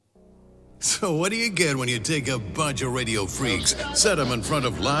So what do you get when you take a bunch of radio freaks, set them in front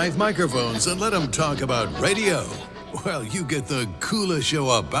of live microphones, and let them talk about radio? Well, you get the coolest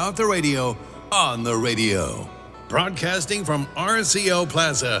show about the radio on the radio. Broadcasting from RCO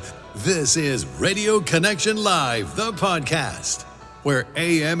Plaza, this is Radio Connection Live, the podcast, where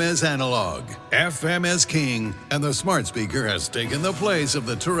AM is analog, FM is king, and the smart speaker has taken the place of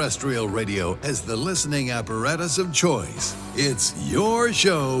the terrestrial radio as the listening apparatus of choice. It's your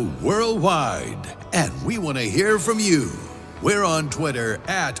show worldwide, and we want to hear from you. We're on Twitter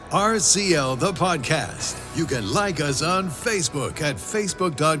at RCL The Podcast. You can like us on Facebook at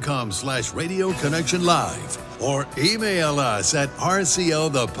facebook.com/Radio Connection Live or email us at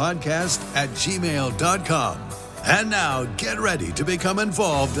rclthepodcast@gmail.com. And now get ready to become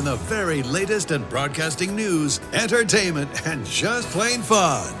involved in the very latest in broadcasting news, entertainment, and just plain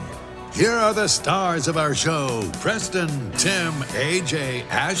fun. Here are the stars of our show, Preston, Tim, AJ,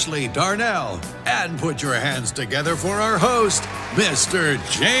 Ashley, Darnell, and put your hands together for our host, Mr.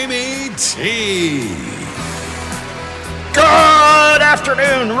 Jamie T. Good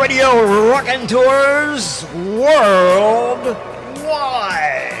afternoon, Radio Rockin' Tours Worldwide.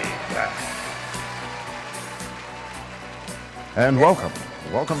 And welcome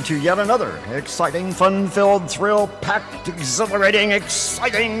to yet another exciting, fun-filled, thrill-packed, exhilarating,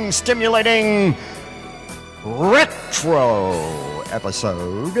 exciting, stimulating, retro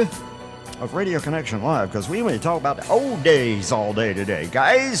episode of Radio Connection Live, because we want to talk about the old days all day today.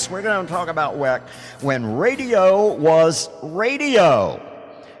 Guys, we're going to talk about when radio was radio.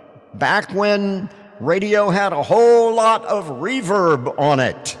 Back when radio had a whole lot of reverb on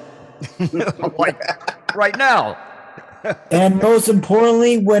it. Like right now. And most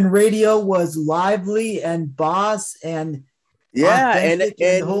importantly, when radio was lively and boss and and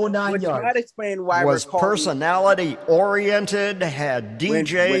the whole nine yards. Try to explain why was personality oriented, had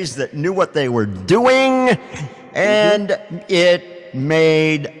DJs that knew what they were doing, and it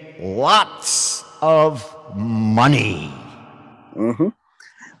made lots of money. Mm-hmm.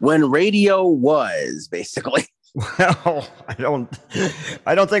 When radio was basically. Well, I don't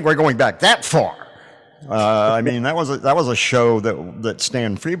think we're going back that far. I mean, that was a show that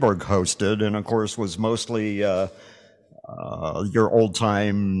Stan Freberg hosted, and of course was mostly your old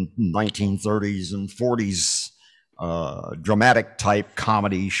time 1930s and 40s dramatic type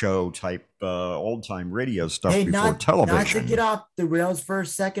comedy show type old time radio stuff before television. Not to get off the rails for a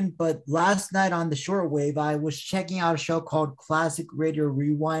second, but last night on the shortwave, I was checking out a show called Classic Radio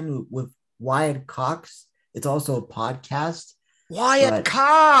Rewind with Wyatt Cox. It's also a podcast. Wyatt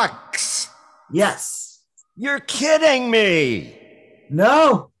Cox. Yes. You're kidding me.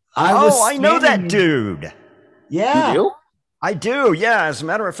 No. I know that dude. Yeah. You do? I do, yeah. As a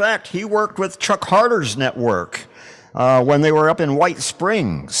matter of fact, he worked with Chuck Harder's network when they were up in White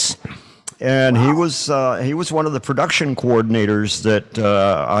Springs. And he was one of the production coordinators that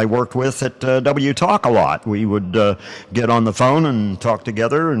I worked with at W Talk a lot. We would get on the phone and talk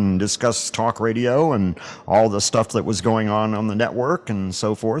together and discuss talk radio and all the stuff that was going on the network and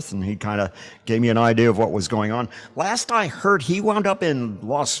so forth. And he kind of gave me an idea of what was going on. Last I heard, he wound up in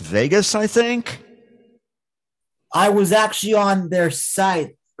Las Vegas, I think. I was actually on their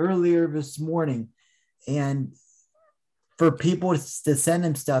site earlier this morning, and for people to send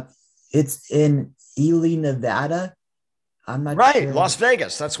him stuff, it's in Ely, Nevada. I'm not right, sure. Las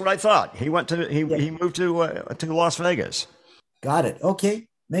Vegas. That's what I thought. He moved to Las Vegas. Got it. Okay,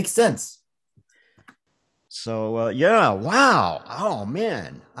 makes sense. So yeah, wow. Oh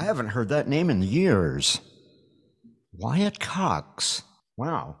man, I haven't heard that name in years. Wyatt Cox.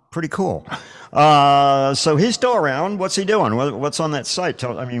 Wow, pretty cool. So he's still around. What's he doing? What's on that site?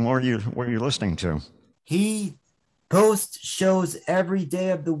 What are you listening to? He posts shows every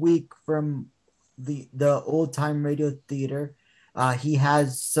day of the week from the old time radio theater. He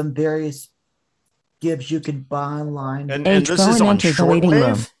has some various gifts you can buy online. And this is on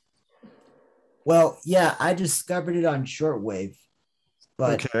shortwave? Well, yeah, I discovered it on shortwave.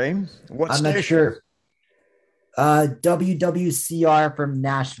 But okay. What I'm station? not sure. WWCR from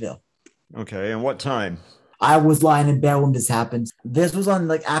Nashville. Okay, and what time? I was lying in bed when this happened. This was on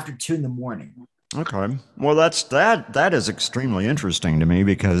like after 2 a.m. Okay. Well, that is extremely interesting to me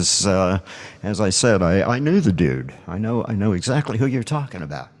because, as I said, I knew the dude. I know exactly who you're talking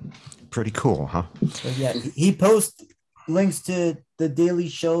about. Pretty cool, huh? So yeah, he posts links to the daily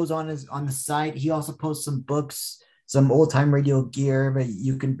shows on the site. He also posts some books, some old time radio gear that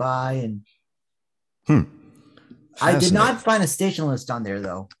you can buy. And I did not find a station list on there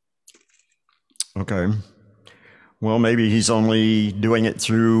though. Okay. Well, maybe he's only doing it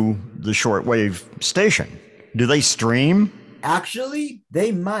through the shortwave station. Do they stream? Actually,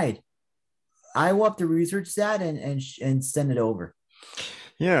 they might. I will have to research that and send it over.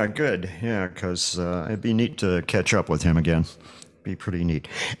 Yeah, good. Yeah, because it'd be neat to catch up with him again. Be pretty neat.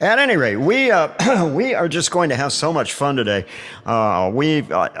 At any rate, we are just going to have so much fun today.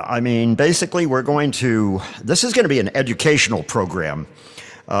 Basically, we're going to. This is going to be an educational program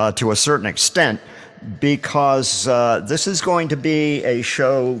to a certain extent, because this is going to be a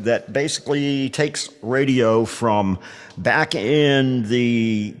show that basically takes radio from back in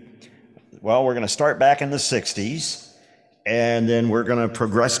the. Well, we're going to start back in the 60s, and then we're going to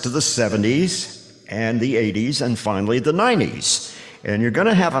progress to the 70s and the 80s, and finally the 90s. And you're going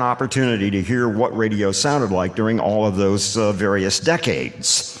to have an opportunity to hear what radio sounded like during all of those various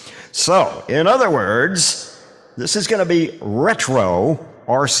decades. So, in other words, this is going to be retro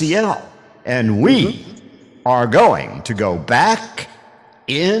RCL. And we are going to go back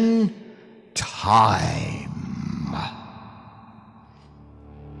in time.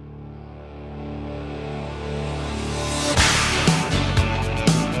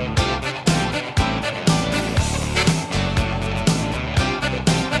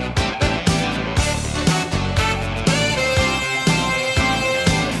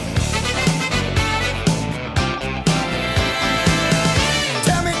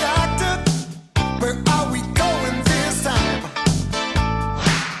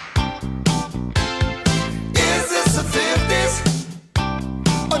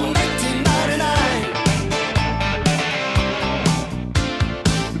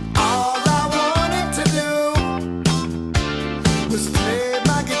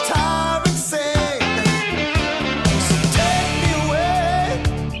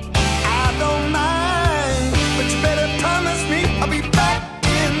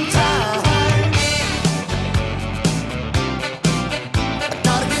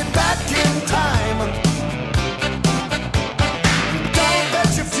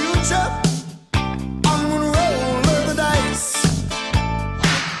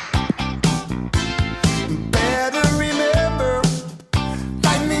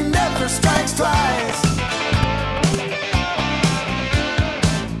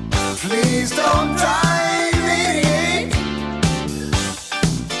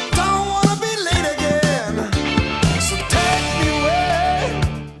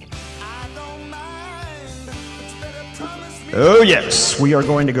 Oh, yes, we are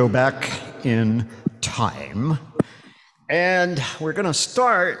going to go back in time. And we're going to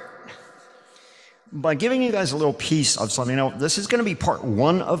start by giving you guys a little piece of something. Now, this is going to be part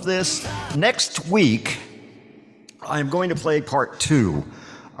one of this. Next week, I'm going to play part two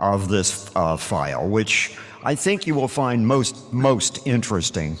of this file, which I think you will find most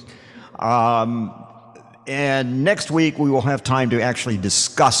interesting. And next week, we will have time to actually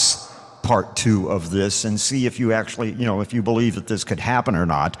discuss part two of this and see if you actually, if you believe that this could happen or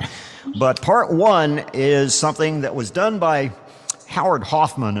not. But part one is something that was done by Howard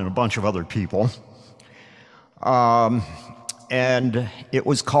Hoffman and a bunch of other people. And it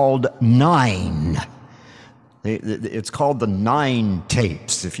was called Nine. It's called the Nine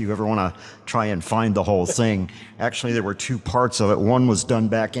Tapes, if you ever want to try and find the whole thing. Actually, there were two parts of it. One was done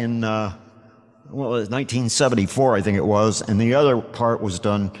back in, 1974, I think it was, and the other part was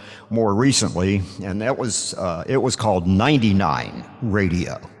done more recently, and that was, it was called 99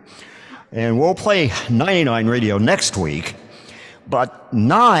 Radio. And we'll play 99 Radio next week, but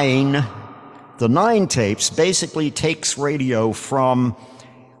the Nine Tapes basically takes radio from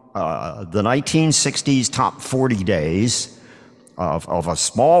the 1960s top 40 days of a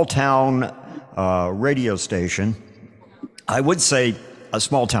small town radio station. I would say a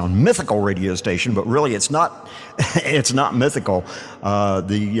small town mythical radio station, but really it's not. It's not mythical.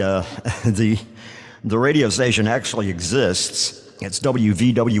 The radio station actually exists. It's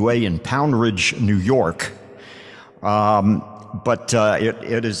WVWA in Pound Ridge, New York. But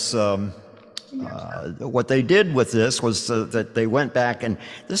it is. What they did with this was that they went back, and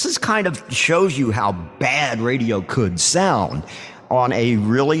this is kind of shows you how bad radio could sound on a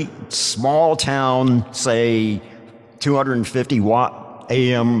really small town, say 250 watt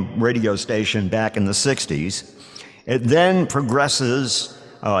AM radio station back in the 60s. It then progresses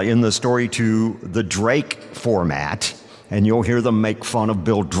in the story to the Drake format, and you'll hear them make fun of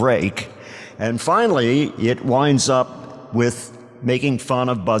Bill Drake. And finally, it winds up with making fun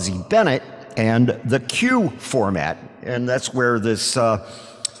of Buzzy Bennett and the Q format. And that's where this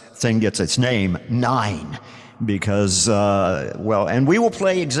thing gets its name, Nine. Because, and we will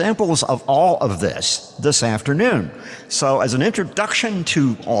play examples of all of this afternoon. So as an introduction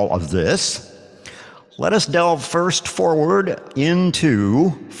to all of this, let us delve fast forward and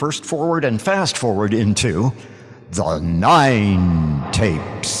fast forward into the Nine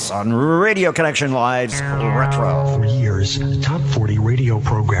Tape. Tapes on Radio Connection Live's Retro. For years, Top 40 radio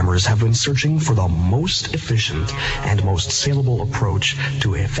programmers have been searching for the most efficient and most saleable approach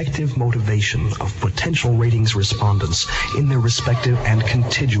to effective motivation of potential ratings respondents in their respective and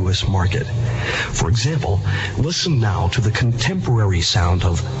contiguous market. For example, listen now to the contemporary sound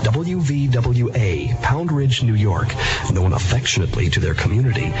of WVWA, Pound Ridge, New York, known affectionately to their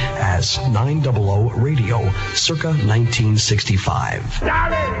community as 900 Radio, circa 1965.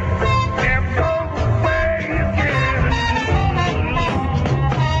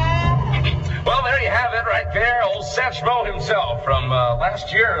 Well, there you have it right there. Old Satchmo himself from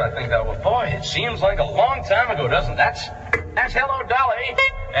last year, I think that was. Boy, it seems like a long time ago, doesn't it? That's Hello Dolly.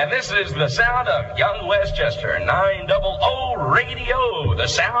 And this is the sound of Young Westchester, 900 Radio, the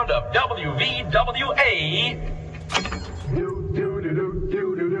sound of WVWA.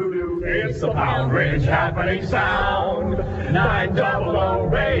 It's the Pound Ridge happening sound,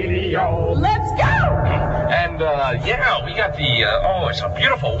 900 Radio. Let's go! And, yeah, we got the, it's a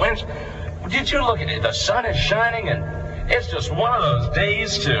beautiful Wednesday. Did you look at it? The sun is shining, and it's just one of those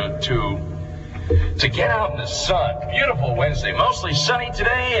days to get out in the sun. Beautiful Wednesday. Mostly sunny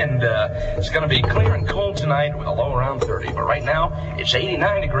today, and it's going to be clear and cold tonight with a low around 30. But right now, it's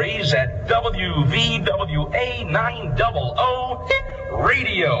 89 degrees at WVWA 900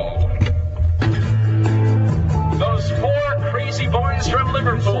 Radio. Those four crazy boys from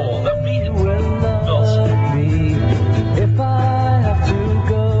Liverpool, the Beatles. If I have to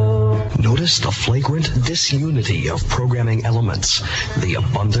go. Notice the flagrant disunity of programming elements, the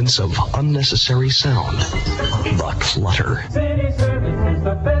abundance of unnecessary sound, the clutter. City service is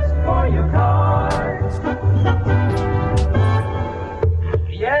the best for your car.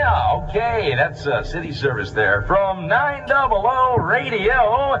 Yeah, okay, that's city service there from 900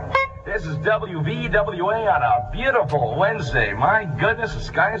 Radio. This is WVWA on a beautiful Wednesday. My goodness, the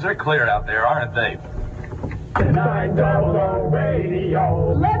skies are cleared out there, aren't they? 900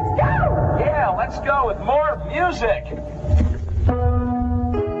 Radio. Let's go! Yeah, let's go with more music.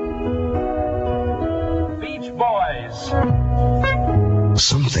 Beach Boys.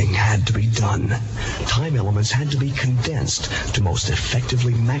 Something had to be done. Time elements had to be condensed to most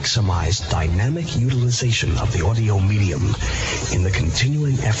effectively maximize dynamic utilization of the audio medium. In the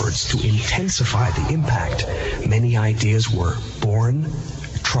continuing efforts to intensify the impact, many ideas were born,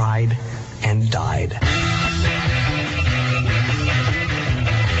 tried, and died.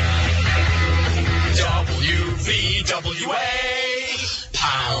 WVWA,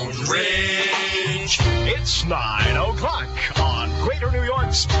 Pound Ridge. It's 9 o'clock on Greater New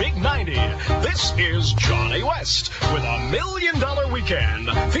York's Big 90. This is Johnny West with $1 Million Weekend,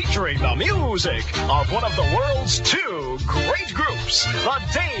 featuring the music of one of the world's two great groups, the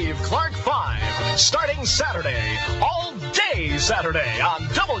Dave Clark Five, starting Saturday, all day Saturday on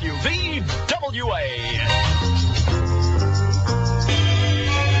WVWA.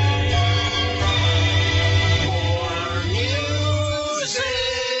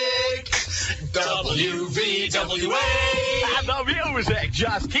 WVWA. And the music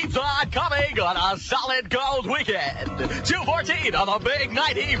just keeps on coming on a solid gold weekend. 2:14 on the Big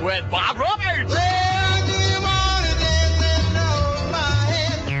 90 with Bob Roberts.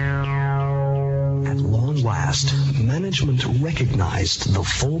 At long last, management recognized the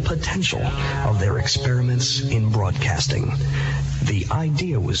full potential of their experiments in broadcasting. The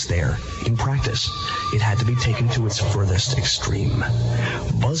idea was there. In practice, it had to be taken to its furthest extreme.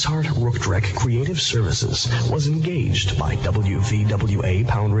 Buzzhart Rookdreck Creative Services was engaged by WVWA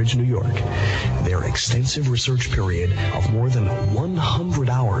Pound Ridge, New York. Their extensive research period of more than 100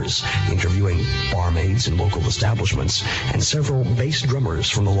 hours, interviewing barmaids in local establishments and several bass drummers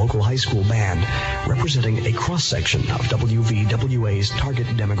from the local high school band, representing a cross-section of WVWA's target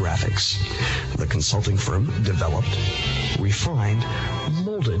demographics. The consulting firm developed, refined,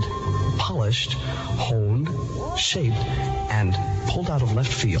 molded, polished, honed, shaped, and pulled out of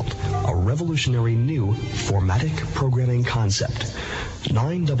left field a revolutionary new formatic programming concept.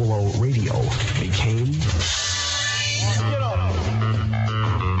 900 Radio became...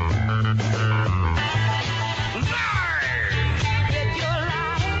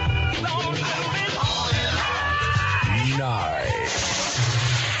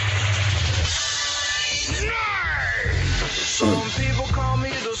 Some people call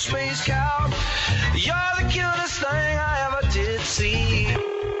me the space cow. You're the cutest thing I ever did see.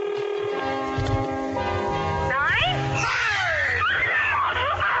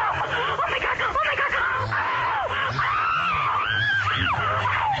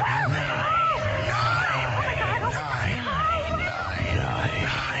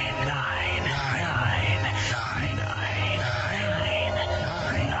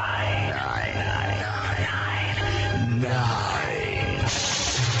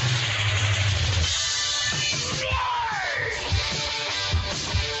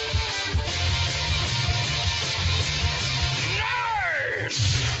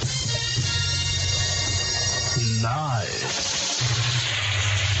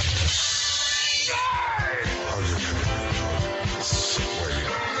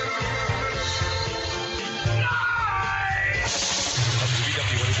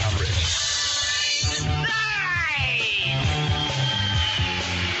 NWA Pound Ridge.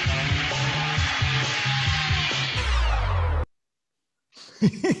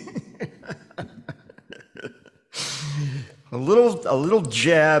 A little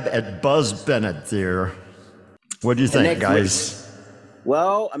jab at Buzz Bennett there. What do you think, guys?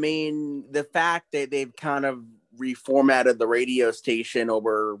 Well, I mean, the fact that they've kind of reformatted the radio station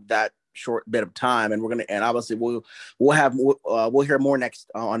over that short bit of time, and obviously we'll hear more next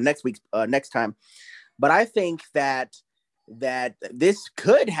time. But I think that this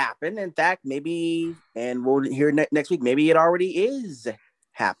could happen. In fact, maybe, and we'll hear next week, maybe it already is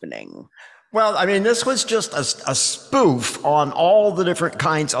happening. Well, I mean, this was just a spoof on all the different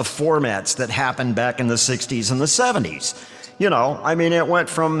kinds of formats that happened back in the 60s and the 70s. You know, I mean, it went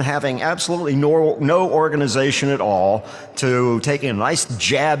from having absolutely no organization at all to taking a nice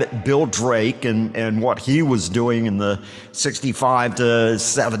jab at Bill Drake and what he was doing in the 65 to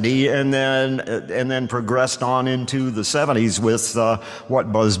 70, and then progressed on into the 70s with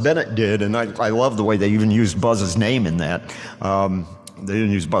what Buzz Bennett did. And I love the way they even used Buzz's name in that. They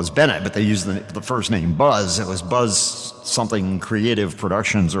didn't use Buzz Bennett, but they used the first name Buzz. It was Buzz something Creative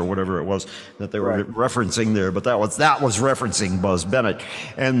Productions or whatever it was that they were referencing there. But that was referencing Buzz Bennett.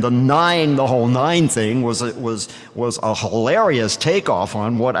 And the whole nine thing was a hilarious takeoff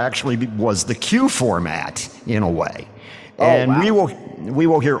on what actually was the Q format in a way. We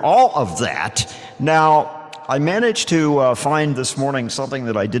will hear all of that now. I managed to find this morning something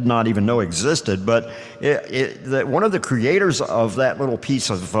that I did not even know existed, but that one of the creators of that little piece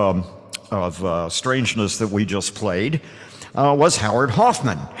of strangeness that we just played was Howard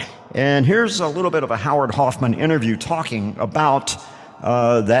Hoffman. And here's a little bit of a Howard Hoffman interview talking about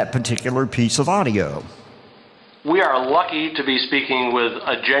that particular piece of audio. We are lucky to be speaking with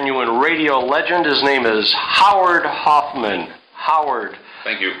a genuine radio legend. His name is Howard Hoffman. Howard.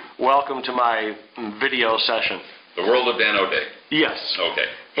 Thank you. Welcome to my video session. The World of Dan O'Day. Yes. Okay.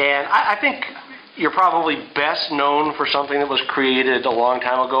 And I think you're probably best known for something that was created a long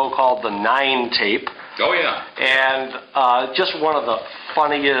time ago called the 9 tape. Oh, yeah. And just one of the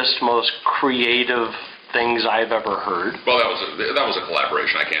funniest, most creative things I've ever heard. Well, that was a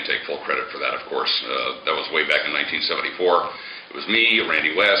collaboration. I can't take full credit for that, of course. That was way back in 1974. It was me,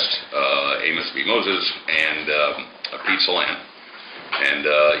 Randy West, Amos B. Moses, and Pete Salan. And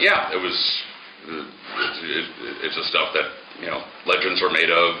it was. It's the stuff that legends are made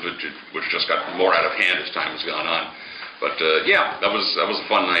of, which just got more out of hand as time has gone on. But that was a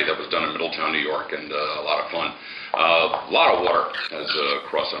fun night. That was done in Middletown, New York, and a lot of fun. A lot of water has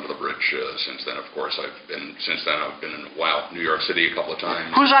crossed under the bridge since then. Of course, I've been in New York City a couple of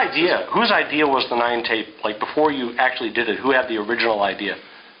times. Whose idea was the 9 tape? Like before you actually did it, who had the original idea?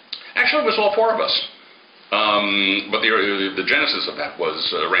 Actually, it was all 4 of us. But the genesis of that was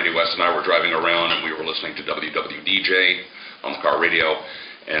Randy West and I were driving around and we were listening to WWDJ on the car radio,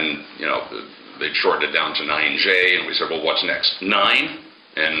 and they'd shortened it down to 9J, and we said, well, what's next? 9?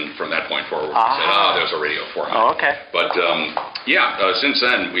 And from that point forward, we said, there's a radio format. Oh, okay. But since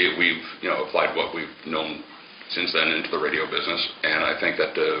then we've applied what we've known since then into the radio business, and I think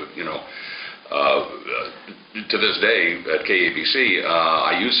that to this day at KABC,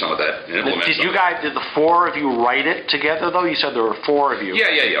 I use some of that and implement. Did the 4 of you write it together though? You said there were 4 of you.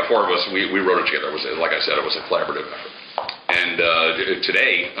 Yeah. 4 of us. We wrote it together. It was, like I said, it was a collaborative effort. And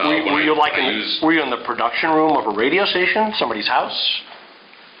today, were you in the production room of a radio station, somebody's house?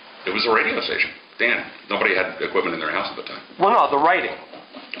 It was a radio station. Dan, nobody had equipment in their house at the time. Well, no, the writing.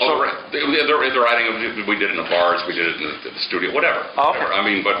 Oh, right. The writing, we did it in the bars, we did it in the studio, whatever. Okay. Whatever. I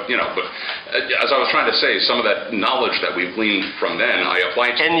mean, but as I was trying to say, some of that knowledge that we've gleaned from then, I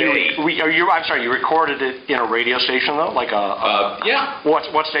applied to today. You recorded it in a radio station though, like yeah.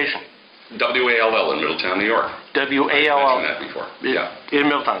 What station? WALL in Middletown, New York. WALL. I mentioned that before. Yeah. In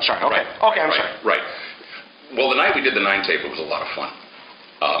Middletown. Sorry. Okay. Right. Okay. I'm sorry. Right. Well, the night we did the 9 tape, it was a lot of fun.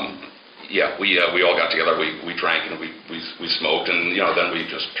 We all got together. We drank and we smoked, and then we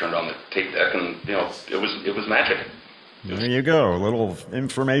just turned on the tape deck, and it was magic. There you go. A little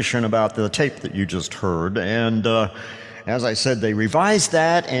information about the tape that you just heard, and as I said, they revised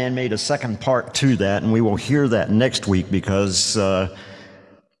that and made a second part to that, and we will hear that next week because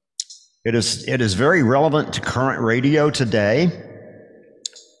it is very relevant to current radio today,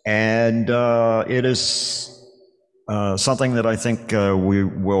 and it is. Something that I think we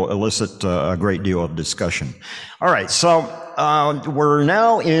will elicit a great deal of discussion. All right, so we're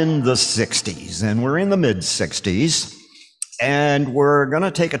now in the 60s, and we're in the mid-60s, and we're going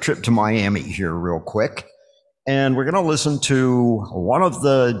to take a trip to Miami here real quick, and we're going to listen to one of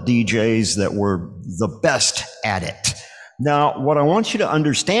the DJs that were the best at it. Now, what I want you to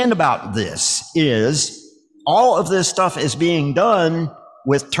understand about this is all of this stuff is being done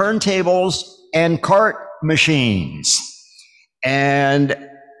with turntables and cart machines. And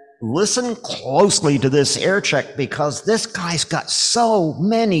listen closely to this air check, because this guy's got so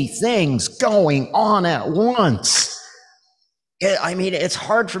many things going on at once. I mean, it's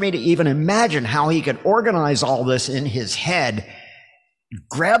hard for me to even imagine how he could organize all this in his head,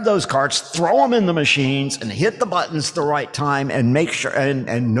 grab those carts, throw them in the machines, and hit the buttons at the right time, and make sure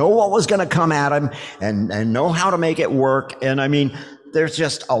and know what was going to come at him, and know how to make it work. And I mean, there's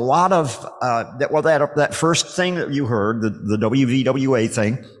just a lot of that first thing that you heard, the WVWA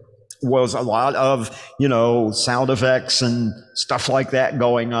thing, was a lot of, sound effects and stuff like that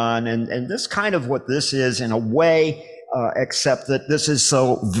going on, and this kind of what this is in a way, except that this is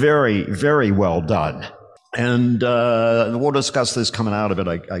so very, very well done. And we'll discuss this coming out of it,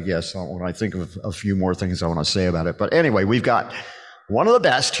 I guess, when I think of a few more things I want to say about it. But anyway, we've got one of the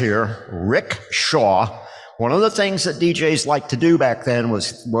best here, Rick Shaw. One of the things that DJs liked to do back then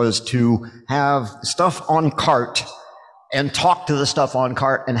was to have stuff on cart and talk to the stuff on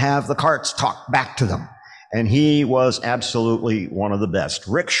cart and have the carts talk back to them. And he was absolutely one of the best.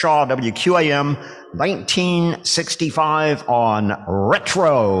 Rick Shaw, WQAM, 1965 on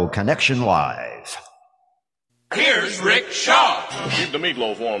Retro Connection Live. Here's Rick Shaw. Keep the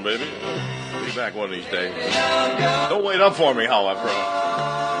meatloaf warm, baby. Be back one of these days. Don't wait up for me, however.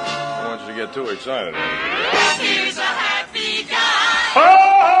 I don't want you to get too excited. Here's a happy guy.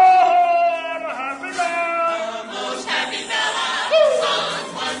 Oh, a happy guy. The most happy fella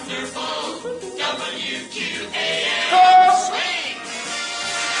on wonderful WQAM. Swing.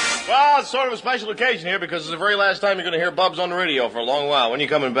 Well, it's sort of a special occasion here because it's the very last time you're going to hear Bubs on the radio for a long while. When are you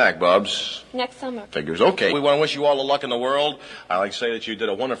coming back, Bubs? Next summer. Figures. Okay. We want to wish you all the luck in the world. I like to say that you did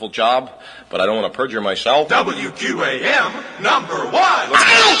a wonderful job, but I don't want to perjure myself. WQAM #1.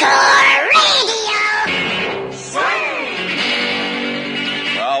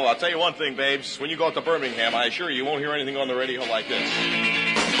 Well, I'll tell you one thing, babes. When you go out to Birmingham, I assure you won't hear anything on the radio like this.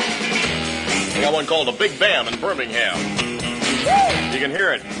 We got one called the Big Bam in Birmingham. You can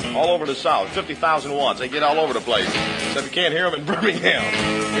hear it all over the South. 50,000 watts. They get all over the place. Except you can't hear them in Birmingham.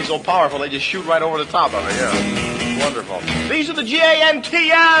 They're so powerful, they just shoot right over the top of it. Yeah. Wonderful. These are the GANTS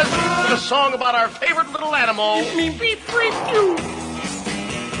with a song about our favorite little animal. Me beep, beep, you.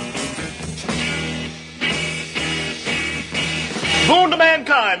 Boon to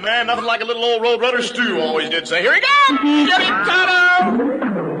mankind, man. Nothing like a little old Roadrunner stew, always did say. Here we go! Get it,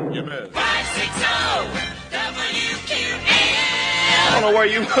 Toto! You bet. 560 WQAM. I don't know where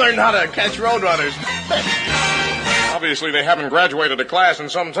you learned how to catch Roadrunners. Obviously, they haven't graduated a class in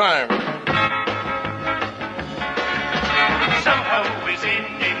some time. Soho is in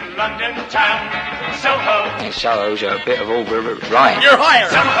London town. Soho. Hey, Soho's a bit of all right. You're hired.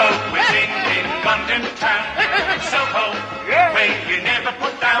 Soho is in London town. Soho, where you never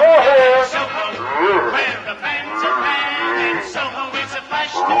put down. Soho, where the fans are mad. And Soho is a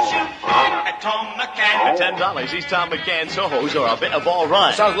flash to shoot at Tom McCann. For $10, these Tom McCann Sohos are a bit of all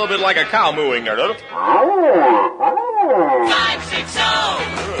right. Sounds a little bit like a cow mooing there, doesn't it?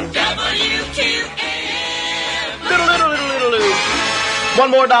 560 WQAM. One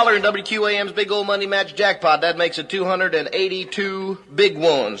more dollar in WQAM's Big Old Money Match Jackpot. That makes it 282 big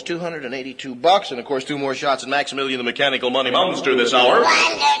ones. $282. And, of course, 2 more shots at Maximilian the Mechanical Money Monster this hour.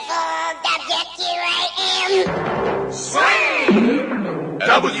 Wonderful WQAM. Swing.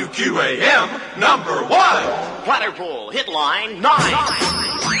 WQAM #1. Platypool, hit line 9.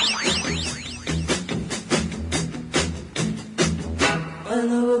 When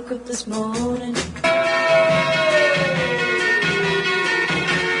I woke up this morning.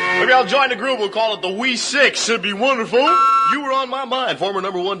 Maybe I'll join the group. We'll call it the Wee Six. It'd be wonderful. You were on my mind. Former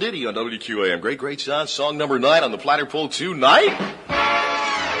 #1 ditty on WQAM. Great, great sound. Song number 9 on the Platypool tonight.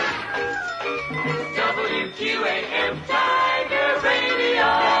 WQAM Tiger Radio.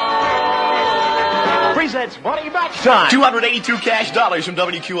 Presents Money Match Time. 282 cash dollars from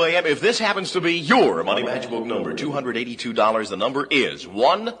WQAM. If this happens to be your Money Match Book number, $282. The number is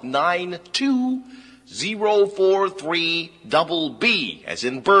 192043BB, as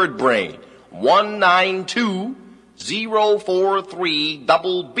in bird brain.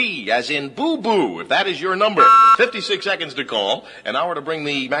 192043BB, as in boo-boo, if that is your number. 56 seconds to call, an hour to bring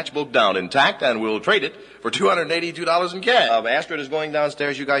the matchbook down intact, and we'll trade it for $282 in cash. Astrid is going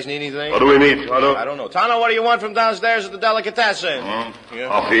downstairs. You guys need anything? What do we need, Tano? I don't know. Tano, what do you want from downstairs at the delicatessen? Yeah.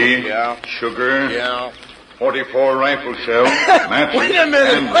 Coffee, yeah. Sugar, yeah. 44 rifle shell, matches. Wait a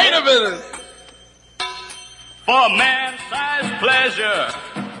minute, wait a minute. For man-sized pleasure,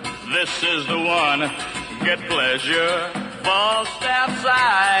 this is the one. Get pleasure false staff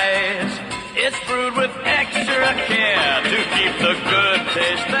size. It's brewed with extra care to keep the good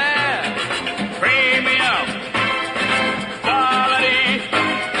taste there. Premium quality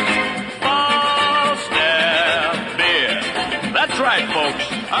false staff beer. That's right, folks.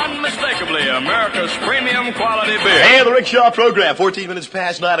 Unmistakably America's premium quality beer. Hey, the Rickshaw program, 14 minutes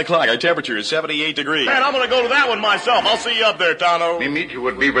past 9 o'clock. Our temperature is 78 degrees. Man, I'm going to go to that one myself. I'll see you up there, Tano. Me meet you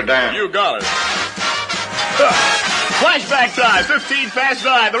at Beaver Dam. You got it. Flashback time, 15 past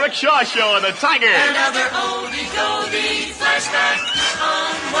 9. The Rickshaw Show and the Tiger. Another oldie goldie flashback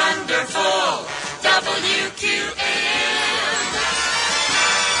on wonderful WQAM.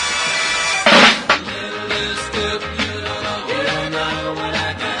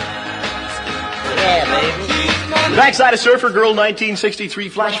 Yeah, baby. Backside of Surfer Girl 1963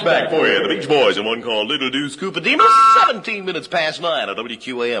 flashback for you. The Beach Boys and one called Little Deuce Cupadima. 17 minutes past 9 on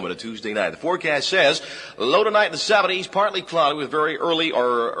WQAM on a Tuesday night. The forecast says low tonight in the 70s, partly cloudy with very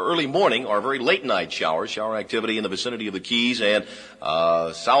early morning or very late night showers. Shower activity in the vicinity of the Keys and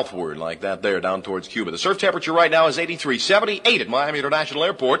southward like that there down towards Cuba. The surf temperature right now is 83, 78 at Miami International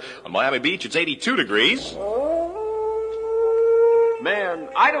Airport. On Miami Beach, it's 82 degrees. Man,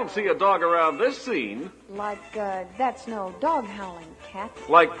 I don't see a dog around this scene. Like, that's no dog howling, Cat.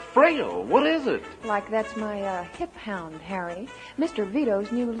 Like Freyo, what is it? Like, that's my, hip hound, Harry. Mr.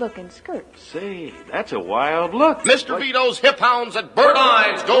 Vito's new look and skirt. Say, that's a wild look. Mr. Vito's Hip Hounds at Bird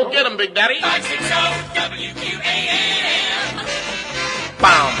Eyes. Go get 'em, Big Daddy. 560 WQAM.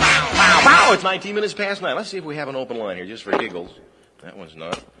 Bow, bow, bow, bow. It's 19 minutes past 9. Let's see if we have an open line here just for giggles. That one's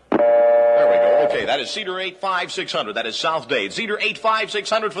not. There we go. Okay, that is Cedar 85600. That is South Dade. Cedar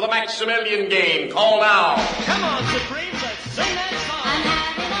 85600 for the Maximilian game. Call now. Come on, Supreme, let's sing that song.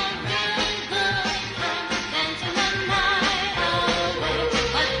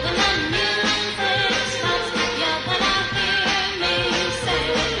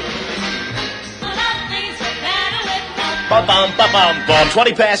 Bum.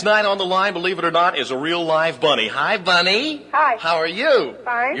 20 past 9 on the line, believe it or not, is a real live bunny. Hi, Bunny. Hi. How are you?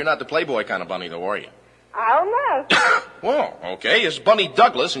 Fine. You're not the Playboy kind of bunny, though, are you? I don't know. Well, okay. It's Bunny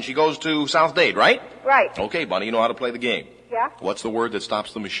Douglas, and she goes to South Dade, right? Right. Okay, Bunny, you know how to play the game. Yeah? What's the word that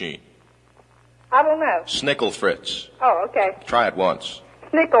stops the machine? I don't know. Snickle Fritz. Oh, okay. Try it once.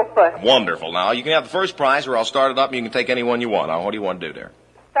 Snicklefoot. Wonderful. Now, you can have the first prize, or I'll start it up, and you can take any one you want. Now, what do you want to do there?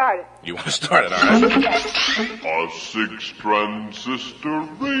 Start it. You want to start it, all right? A 6-transistor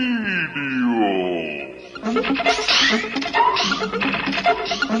radio.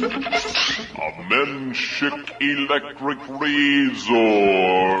 A Menschik electric razor.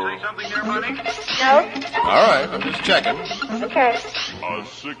 Say something there, buddy? No? All right, I'm just checking. Okay. A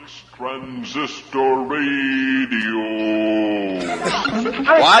 6-transistor radio.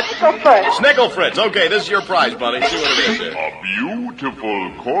 What? Snicklefoot. Snickle Fritz. Okay, this is your prize, buddy. See what it is here. A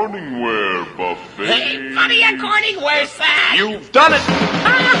beautiful Corningware buffet. Hey, buddy, a Corningware sack. You've done it!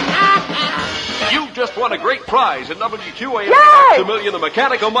 You just won a great prize at WQAM Yay! Maximilian the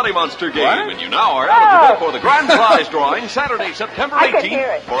Mechanical Money Monster game, and you now are eligible for the grand prize drawing Saturday, September I can hear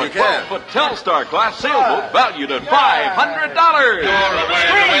 18th it. for a You can. 12-foot Telstar class sailboat valued at $500.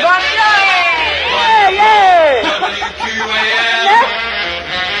 Green Bunny, yay! Yay!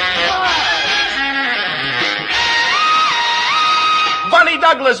 Bunny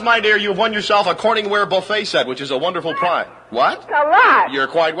Douglas, my dear, you've won yourself a Corningware buffet set, which is a wonderful prize. What? A lot. You're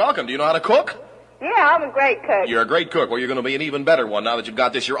quite welcome. Do you know how to cook? Yeah, I'm a great cook. You're a great cook. Well, you're going to be an even better one now that you've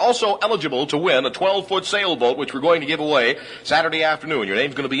got this. You're also eligible to win a 12-foot sailboat, which we're going to give away Saturday afternoon. Your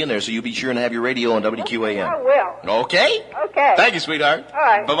name's going to be in there, so you be sure and have your radio on WQAM. I will. Okay? Okay. Thank you, sweetheart. All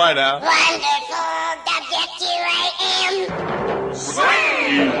right. Bye-bye now. Wonderful WQAM.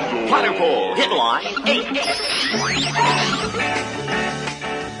 Platypole, hit line 8.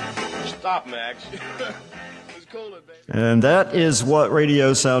 Stop, Max. And that is what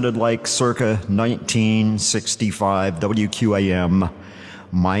radio sounded like circa 1965, WQAM,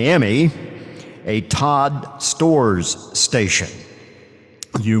 Miami, a Todd Stores station.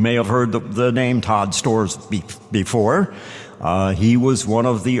 You may have heard the name Todd Stores before. He was one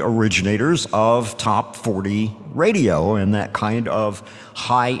of the originators of Top 40 radio and that kind of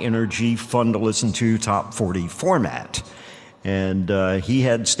high energy, fun to listen to Top 40 format. And he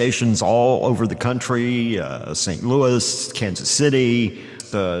had stations all over the country, St. Louis, Kansas City,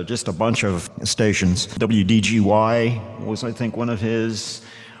 just a bunch of stations. WDGY was, I think, one of his,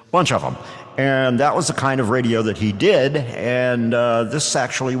 bunch of them. And that was the kind of radio that he did, and this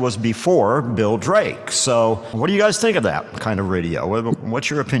actually was before Bill Drake. So what do you guys think of that kind of radio?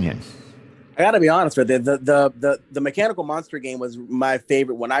 What's your opinion? I gotta be honest with you. The Mechanical Monster game was my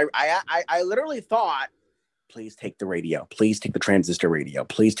favorite one. I literally thought please take the radio. Please take the transistor radio.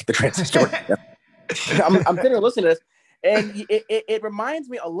 Please take the transistor radio. I'm sitting there listening to this, and it reminds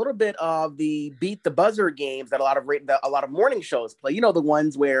me a little bit of the Beat the Buzzer games that a lot of morning shows play. You know, the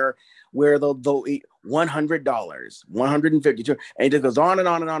ones where the $100, $152, and it just goes on and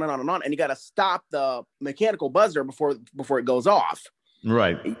on and on and on and on, and you got to stop the mechanical buzzer before it goes off.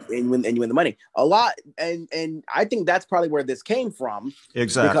 Right. And you win the money a lot. And I think that's probably where this came from.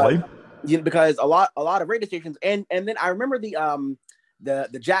 Exactly. Because a lot of radio stations, and then I remember the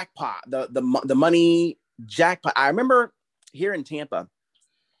jackpot, the money jackpot. I remember here in Tampa,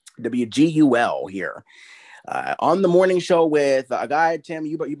 WGUL here, on the morning show with a guy, Tim,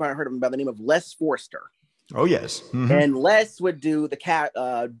 you might have heard of him by the name of Les Forster. Oh yes. Mm-hmm. And Les would do the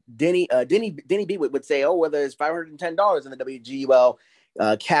Denny B would say, oh, well, there's $510 in the WGUL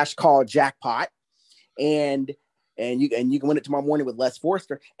cash call jackpot, and you can win it tomorrow morning with Les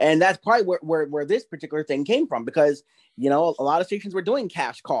Forster. And that's probably where this particular thing came from, because a lot of stations were doing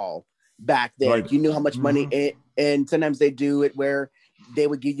cash call back then. Right. You knew how much money and sometimes they do it where they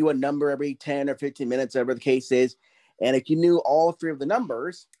would give you a number every 10 or 15 minutes, whatever the case is. And if you knew all three of the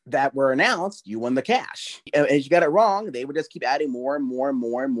numbers that were announced, you won the cash. And if you got it wrong, they would just keep adding more and more and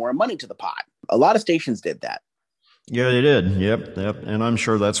more and more money to the pot. A lot of stations did that. Yeah, they did. Yep. And I'm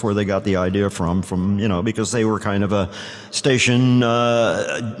sure that's where they got the idea from, because they were kind of a station,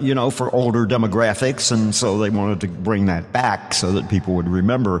 for older demographics. And so they wanted to bring that back so that people would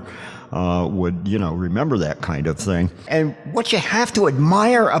remember that kind of thing. And what you have to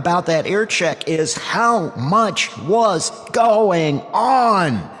admire about that air check is how much was going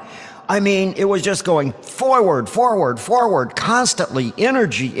on. I mean, it was just going forward, constantly,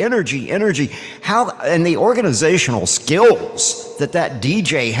 energy. And the organizational skills that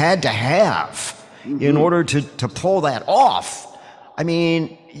DJ had to have in order to pull that off. I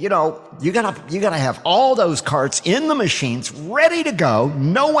mean, you gotta have all those carts in the machines ready to go,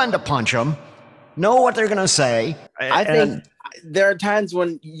 know when to punch them, know what they're gonna say. I think there are times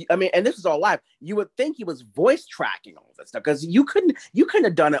when and this is all live. You would think he was voice tracking all this stuff, because you couldn't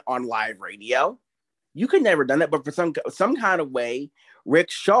have done it on live radio. You could never done it, but for some kind of way, Rick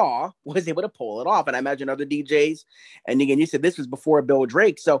Shaw was able to pull it off. And I imagine other DJs. And again, you said this was before Bill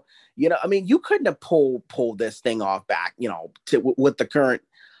Drake, so you couldn't have pulled this thing off back, with the current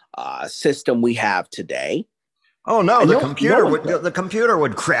system we have today. Oh no, the computer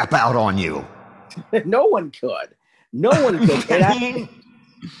would crap out on you. No one could.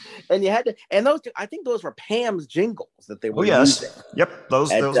 And you had to, and I think those were Pam's jingles that they were using. Yep,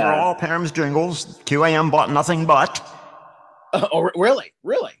 those are all Pam's jingles. QAM bought nothing but. Oh, really?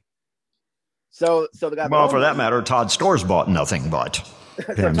 So the guy. Well, for that matter, Todd Storrs bought nothing but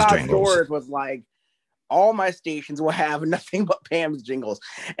Pam's Todd jingles. Storrs was like, all my stations will have nothing but Pam's jingles.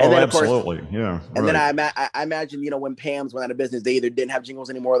 And then, absolutely, of course, yeah. And then I imagine, when Pam's went out of business, they either didn't have jingles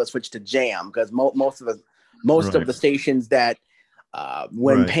anymore, or they switched to Jam, because most of the stations that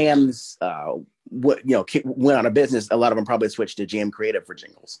when Pam's went out of business, a lot of them probably switched to Jam Creative for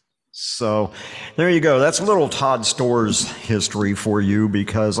jingles. So there you go. That's a little Todd Storrs history for you,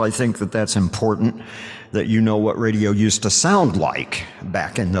 because I think that's important, that you know what radio used to sound like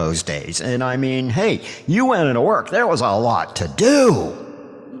back in those days. And I mean, hey, you went into work. There was a lot to do.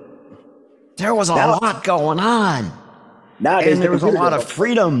 There was a lot going on. And there was a lot of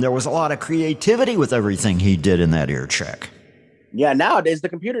freedom. There was a lot of creativity with everything he did in that ear check. Yeah, nowadays the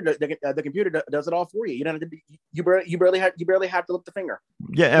computer does it all for you. You don't have to you barely have to lift the finger.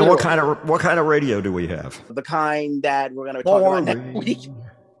 Yeah, and literally. what kind of radio do we have? The kind that we're going to be talking about next week.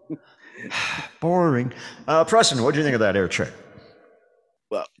 Boring. Preston, what do you think of that air check?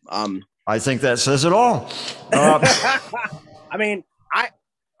 Well, I think that says it all. I mean,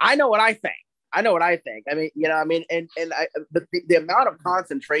 I know what I think. I mean, the amount of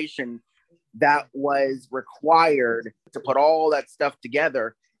concentration that was required to put all that stuff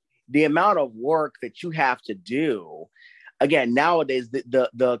together, the amount of work that you have to do. Again, nowadays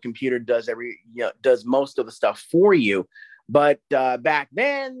the computer does does most of the stuff for you, but back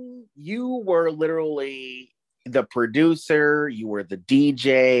then you were literally the producer, you were the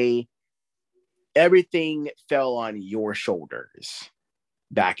DJ. Everything fell on your shoulders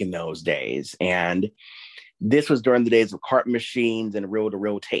back in those days, and this was during the days of cart machines and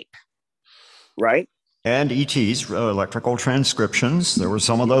reel-to-reel tape. Right? And ETs, electrical transcriptions. There were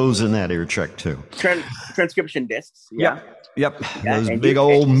some of those in that ear check too. Transcription discs. Yeah. Yep. Those big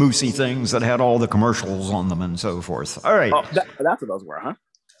old moosey things that had all the commercials on them and so forth. All right. Oh, that's what those were, huh?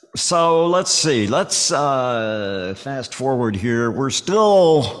 So let's see. Let's fast forward here. We're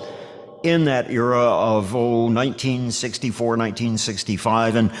still in that era of 1964,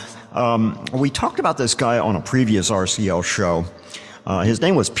 1965. And we talked about this guy on a previous RCL show. His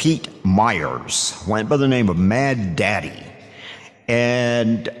name was Pete Myers, went by the name of Mad Daddy.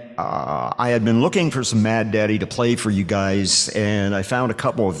 And I had been looking for some Mad Daddy to play for you guys, and I found a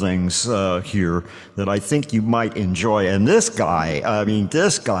couple of things here that I think you might enjoy. And this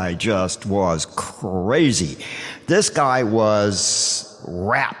guy just was crazy. This guy was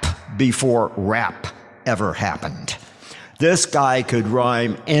rap before rap ever happened. This guy could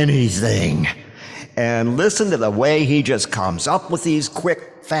rhyme anything. And listen to the way he just comes up with these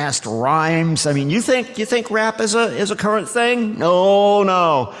quick, fast rhymes. I mean, you think rap is a current thing?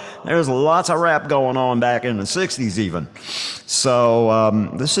 No. There's lots of rap going on back in the 60s even.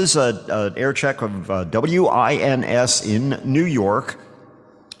 So this is an air check of WINS in New York.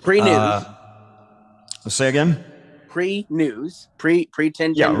 Pre-news. Say again? Pre-news.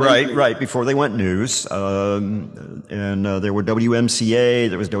 Pre-10. Yeah, right. Before they went news. And there were WMCA,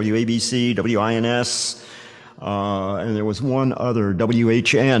 there was WABC, WINS, and there was one other,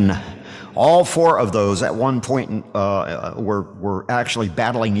 WHN. All four of those at one point were actually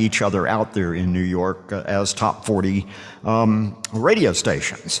battling each other out there in New York as top 40 radio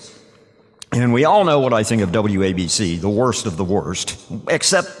stations. And we all know what I think of WABC, the worst of the worst,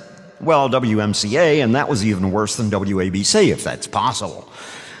 except, well, WMCA, and that was even worse than WABC, if that's possible.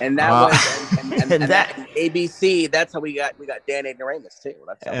 And that was and that ABC. That's how we got Dan Ignoramus too.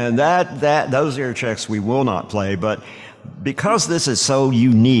 Those air checks we will not play, but because this is so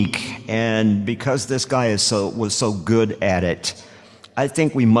unique and because this guy was so good at it, I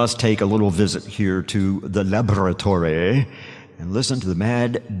think we must take a little visit here to the laboratory and listen to the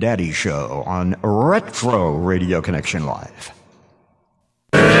Mad Daddy Show on Retro Radio Connection Live.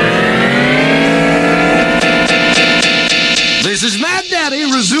 This is Mad Daddy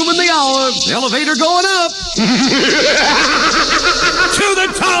resuming the hour. Elevator going up. To the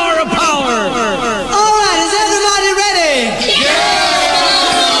Tower of Power. All right, is everybody ready? Yeah!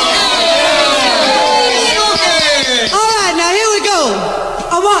 All right, now here we go.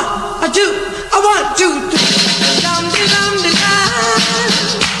 A one, a two.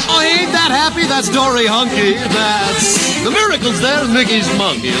 Oh, ain't that happy? That's Dory Hunky. That's the Miracles. There's Mickey's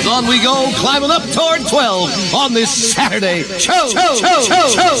Monkeys. On we go, climbing up toward 12 on this Saturday. Cho.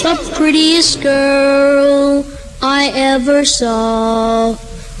 The prettiest girl I ever saw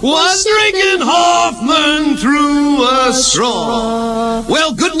was drinking Hoffman through a straw.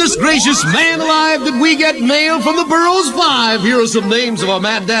 Well, goodness gracious, man alive, did we get mail from the Burroughs Five. Here are some names of our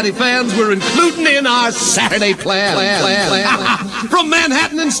Mad Daddy fans we're including in our Saturday plan. From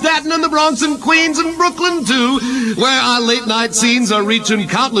Manhattan and Staten and the Bronx and Queens and Brooklyn, too, where our late-night scenes are reaching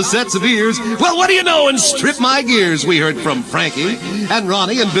countless sets of ears. Well, what do you know? And strip my gears. We heard from Frankie and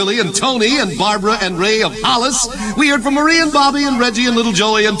Ronnie and Billy and Tony and Barbara and Ray of Hollis. We heard from Marie and Bobby and Reggie and Little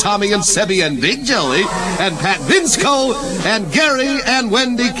Joey and Tommy and Sebby and Big Joey and Pat Vinsco and Gary and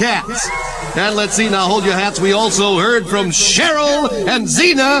Wendy Katz. And let's see, now hold your hats. We also heard from Cheryl and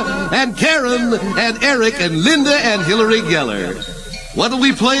Zena and Karen and Eric and Linda and Hillary Geller. What'll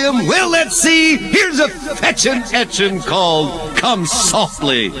we play 'em? Well, let's see. Here's a fetchin' etchin' called Come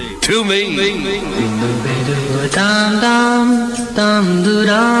Softly to Me.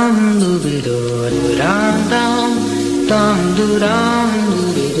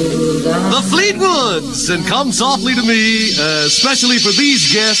 The Fleetwoods and Come Softly to Me, especially for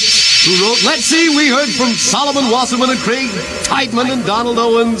these guests who wrote. Let's see, we heard from Solomon Wasserman and Craig Titeman and Donald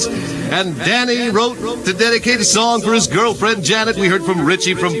Owens. And Danny wrote to dedicate a song for his girlfriend Janet. We heard from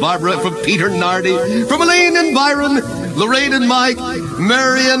Richie, from Barbara, from Peter Nardi, from Elaine and Byron, Lorraine and Mike,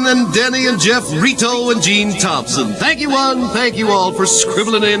 Marion and Denny and Jeff, Rito and Gene Thompson. Thank you one, thank you all for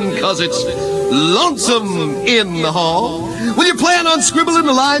scribbling in, cause it's lonesome in the hall. Will you plan on scribbling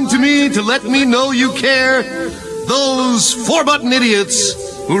a line to me to let me know you care? Those four-button idiots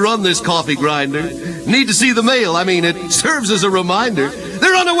who run this coffee grinder need to see the mail. I mean, it serves as a reminder.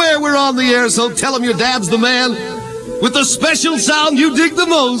 They're unaware we're on the air, so tell them your dad's the man with the special sound you dig the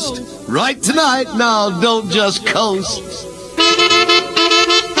most. Right tonight, now don't just coast.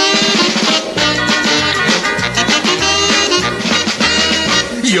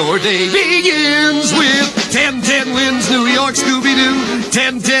 Your day begins with 10-10 wins, New York, Scooby-Doo.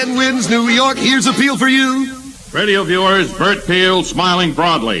 10-10 wins, New York, here's a Peel for you. Radio viewers, Bert Peel smiling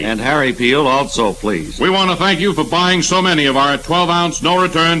broadly. And Harry Peel also, please. We want to thank you for buying so many of our 12-ounce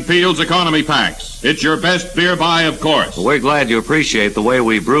no-return Peel's economy packs. It's your best beer buy, of course. Well, we're glad you appreciate the way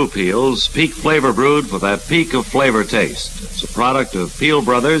we brew Peel's. Peak flavor brewed for that peak of flavor taste. It's a product of Peel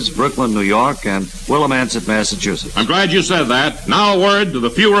Brothers, Brooklyn, New York, and Willimantic, Massachusetts. I'm glad you said that. Now a word to the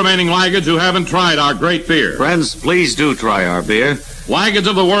few remaining laggards who haven't tried our great beer. Friends, please do try our beer. Laggards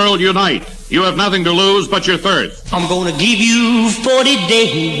of the world, unite. You have nothing to lose but your thirst. I'm gonna give you 40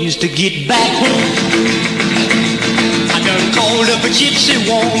 days to get back home. I done called up a gypsy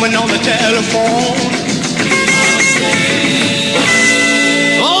woman on the telephone.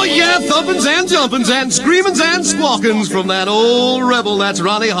 Oh, yeah, thumpins and jumpins and screamins and squawkins from that old rebel, that's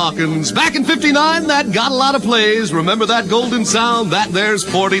Ronnie Hawkins. Back in 59, that got a lot of plays. Remember that golden sound? That there's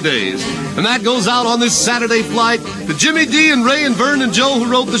 40 days. And that goes out on this Saturday flight to Jimmy D and Ray and Vern and Joe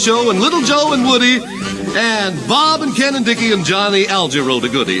who wrote the show, and Little Joe and Woody, and Bob and Ken and Dickie and Johnny Alger wrote a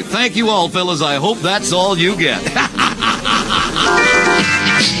goodie. Thank you all, fellas. I hope that's all you get.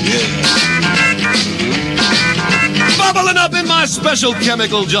 Bubbling up in my special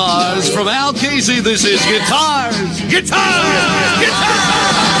chemical jars from Al Casey, this is Guitars, Guitars,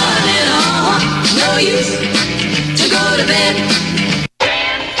 Guitars! No use to go to bed.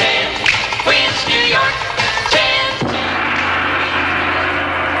 Queens, New York.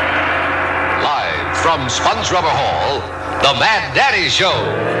 Live from Sponge Rubber Hall, the Mad Daddy Show.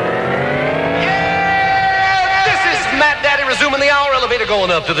 Yeah! This is Mad Daddy resuming the hour elevator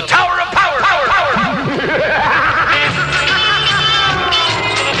going up to the Tower of Power.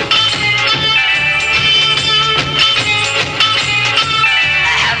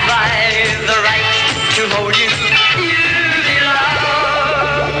 Have I the right to hold you?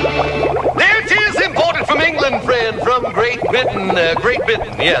 There it is, imported from England, friend, from Great Britain.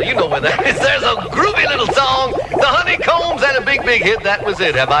 Yeah, you know where that is. There's a groovy little song, the Honeycombs, and a big, big hit. That was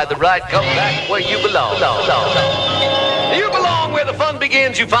it. Have I the right? Come back where you belong. You belong where the fun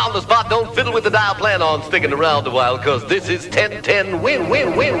begins. You found the spot. Don't fiddle with the dial. Plan on sticking around a while, because this is 10-10 win.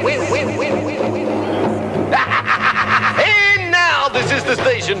 Hey, now this is the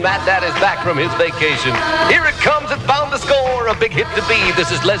station. Matt Dad is back from his vacation. Here it comes. It's bound to score. A big hit to be.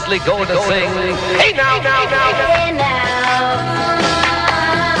 This is Leslie going to sing. Hey, now. Hey, now.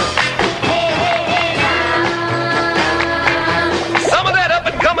 Some of that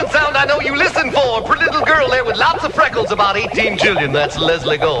up-and-coming sound I know you listen for. Pretty little girl there with lots of freckles, about 18 trillion. That's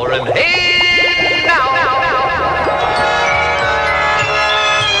Leslie Gore. And hey, now.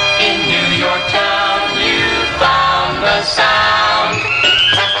 In New York town, you found the sound.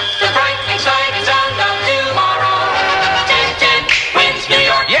 The bright, exciting sound of tomorrow. 10-10 wins New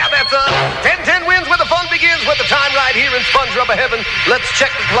York. Yeah, that's 10-10 wins where the fun begins with the time right here in Sponge Rubber Heaven. Let's check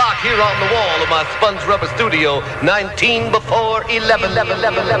the clock here on the wall of my Sponge Rubber studio. 19 before 11.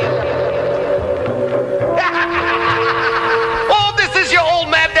 Oh, this is your old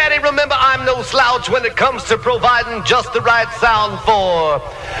Mad Daddy. Remember, I'm no slouch when it comes to providing just the right sound for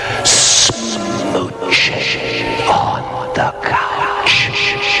smooching on the couch.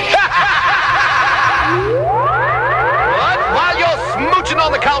 What? While you're smooching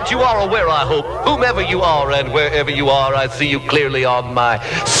on the couch, you are aware, I hope, whomever you are and wherever you are, I see you clearly on my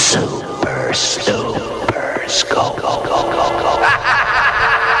super scope.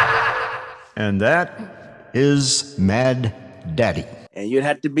 And that is Mad Daddy. And you'd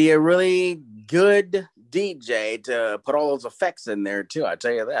have to be a really good DJ to put all those effects in there too. I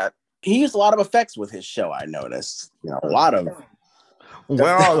tell you that. He used a lot of effects with his show. I noticed, a lot of.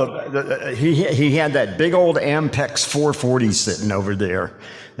 Well, he had that big old Ampex 440 sitting over there.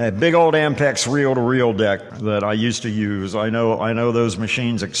 That big old Ampex reel-to-reel deck that I used to use. I know those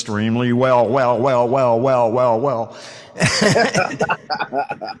machines extremely well.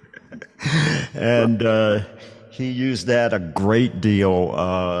 And he used that a great deal,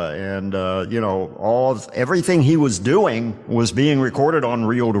 everything he was doing was being recorded on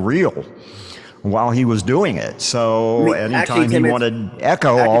reel-to-reel while he was doing it. So anytime he wanted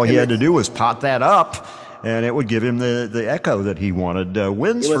echo, all he had to do was pot that up, and it would give him the echo that he wanted.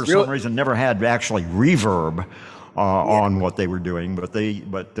 Winds, for some reason, never had actually reverb on what they were doing, but they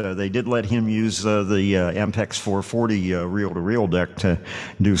did let him use the Ampex 440 reel-to-reel deck to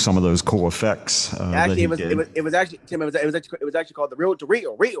do some of those cool effects. Actually, it was actually called the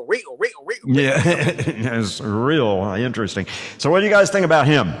reel-to-reel. Yeah, it's real interesting. So, what do you guys think about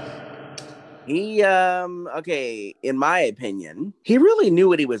him? He, in my opinion, he really knew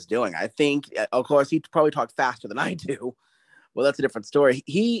what he was doing. I think, of course, he probably talked faster than I do. Well, that's a different story.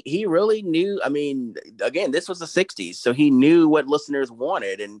 He really knew. I mean, again, this was the 60s, so he knew what listeners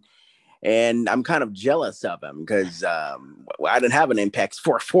wanted, and I'm kind of jealous of him because I didn't have an Ampex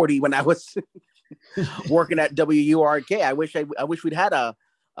 440 when I was working at WURK. I wish we'd had a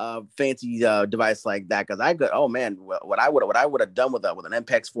fancy device like that, because I could. Oh man, what I would have done with an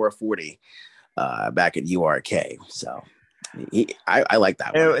Ampex 440 back at URK. So I like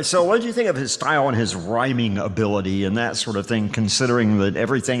that one. So what do you think of his style and his rhyming ability and that sort of thing, considering that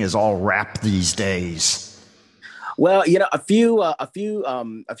everything is all rap these days? Well, a few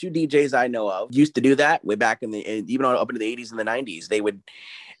DJs I know of used to do that way back even up into the 80s and the 90s. They would,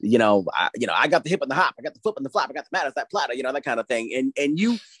 I got the hip and the hop, I got the flip and the flop, I got the matters, that platter, that kind of thing. And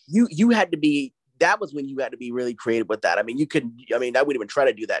you had to be, that was when you had to be really creative with that. I mean, I wouldn't even try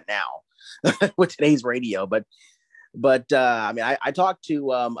to do that now with today's radio, but I talked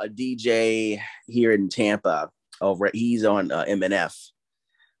to a DJ here in Tampa he's on MNF.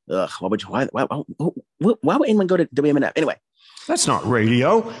 Ugh, why would anyone go to WMNF? Anyway. That's not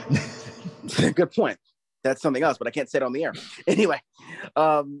radio. Good point. That's something else, but I can't say it on the air. Anyway,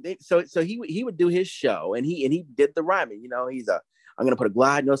 so he would do his show, and he did the rhyming. He's I'm gonna put a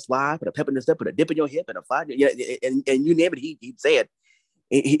glide, no slide, put a pep in your step, put a dip in your hip, and a fly. And you name it, he'd say it.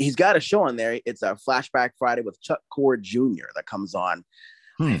 He's got a show on there. It's a Flashback Friday with Chuck Cord Jr. that comes on.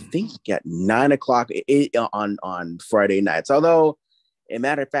 I think at 9:00 on Friday nights. Although, as a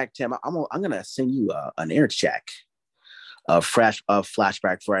matter of fact, Tim, I'm gonna send you an air check of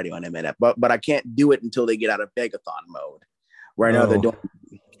Flashback Friday on MNF, but I can't do it until they get out of Begathon mode. Right now they're doing.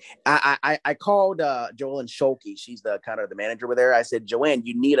 I called Joellen Scholke. She's the kind of the manager over there. I said, Joanne,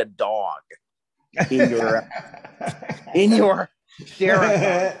 you need a dog in your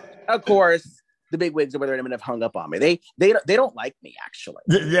share. Of course, the big wigs over there at MNF hung up on me. They don't like me, actually.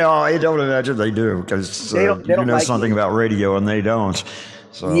 Yeah, I don't imagine they do, because they don't know like something me. about radio and they don't.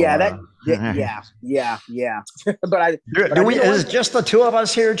 So yeah. But is just the two of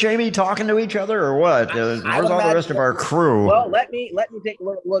us here, Jamie, talking to each other, or what? Where's all the rest of our crew? Well, let me take a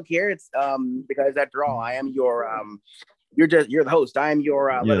look here. It's because after all, I am your you're the host. I am your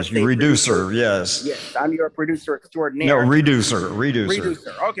reducer. Yes, I'm your producer extraordinaire. No, reducer.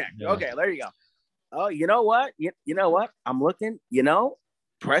 Okay, there you go. Oh, you know what? You know what? I'm looking.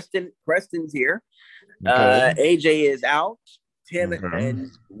 Preston's here. Okay. AJ is out. Tim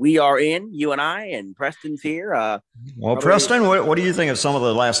and we are in. You and I, and Preston's here. Well, Preston, what do you think of some of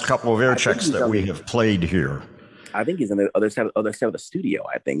the last couple of air checks that we have played here? I think he's on the other side of the studio.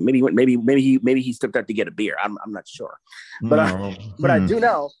 I think maybe he stepped out to get a beer. I'm not sure, but I do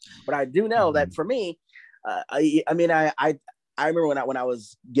know that for me, I remember when I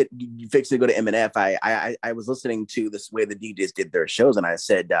was fixing to go to MNF, I was listening to this way the DJs did their shows, and I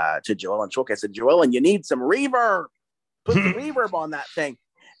said to Joellen Scholke, I said, Joellen, you need some reverb. Put some reverb on that thing.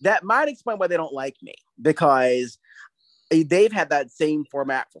 That might explain why they don't like me, because they've had that same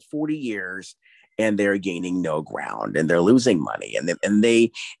format for 40 years and they're gaining no ground and they're losing money. I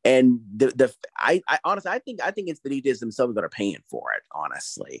honestly, I think it's the DJs themselves that are paying for it.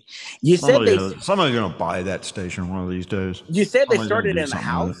 Honestly, somebody's going to buy that station one of these days. You said they started in the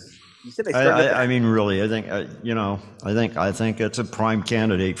house. You said they started. I mean, really, I think I think it's a prime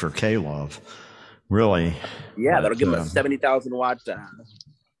candidate for K-Love. Really? Yeah, that'll give them a 70,000 watt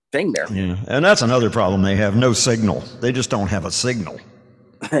thing there. Yeah, and that's another problem. They have no signal. They just don't have a signal.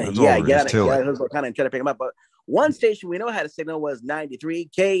 Kind of try to pick them up. But one station we know had a signal was 93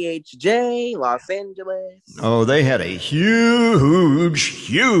 KHJ, Los Angeles. Oh, they had a huge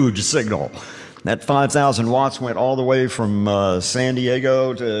signal. That 5,000 watts went all the way from San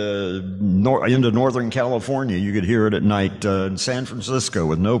Diego to into Northern California. You could hear it at night in San Francisco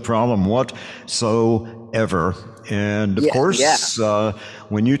with no problem whatsoever. And of course,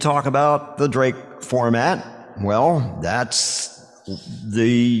 when you talk about the Drake format, well, that's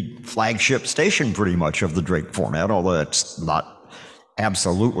the flagship station pretty much of the Drake format, although that's not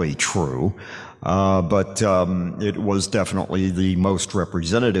absolutely true. But it was definitely the most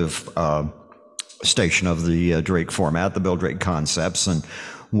representative station of the Drake format, the Bill Drake concepts, and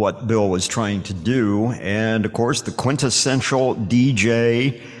what Bill was trying to do. And of course, the quintessential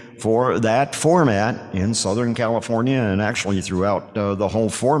DJ for that format in Southern California, and actually throughout the whole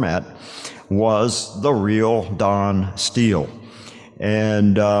format, was the real Don Steele.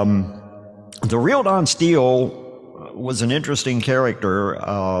 And the real Don Steele was an interesting character.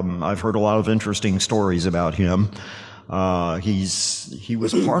 I've heard a lot of interesting stories about him. He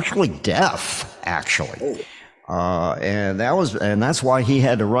was partially deaf, actually, and that's why he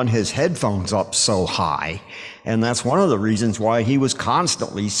had to run his headphones up so high, and that's one of the reasons why he was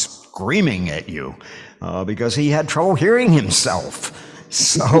constantly screaming at you, because he had trouble hearing himself.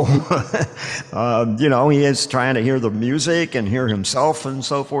 So, he is trying to hear the music and hear himself and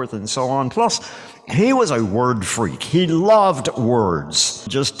so forth and so on. Plus, he was a word freak. He loved words,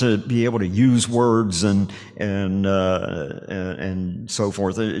 just to be able to use words and so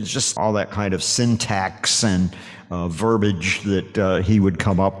forth. It's just all that kind of syntax and verbiage that he would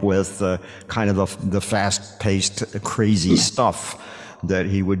come up with, kind of the fast-paced, crazy stuff that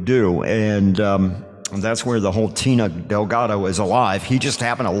he would do. And that's where the whole Tina Delgado is alive. He just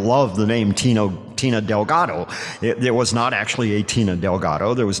happened to love the name Tina Delgado. There was not actually a Tina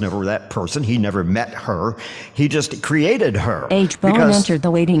Delgado. There was never that person. He never met her. He just created her. H-Bone entered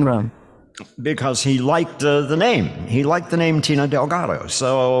the waiting room. Because he liked the name. He liked the name Tina Delgado.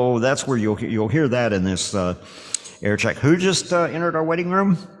 So that's where you'll hear that in this air check. Who just entered our waiting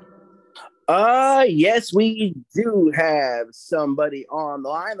room? Yes, we do have somebody on the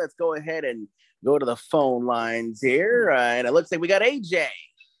line. Let's go ahead and go to the phone lines here. And it looks like we got AJ.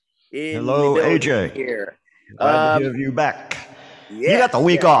 Hello, AJ. Here. Glad to have you back. Yes, you got the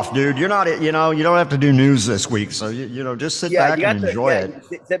week off, dude. You're not, you don't have to do news this week. So, just sit back and enjoy it.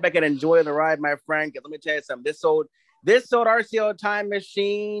 Sit back and enjoy the ride, my friend. Let me tell you something. This old RCO time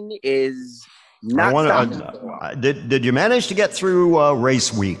machine is not Did you manage to get through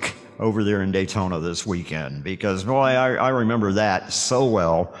race week over there in Daytona this weekend? Because, boy, I remember that so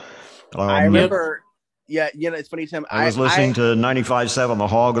well. I remember... Yeah, it's funny, Tim. I was listening to 95.7 The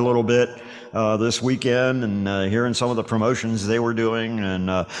Hog a little bit this weekend and hearing some of the promotions they were doing, and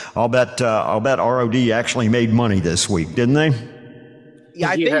I'll bet ROD actually made money this week, didn't they? Yeah,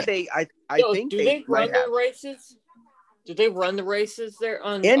 I think they. I think they run the races. Do they run the races there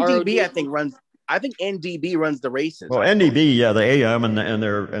on NDB? ROD? I think NDB runs the races. Well, NDB, yeah, the AM and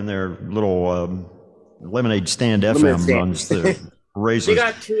their little lemonade stand FM runs the races. They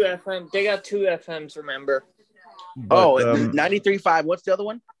got two FMs. Remember? But, 93.5. What's the other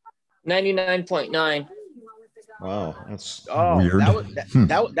one? 99.9. Wow, that's weird.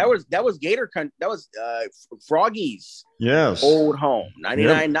 That was Gator Country. That was Froggy's old home.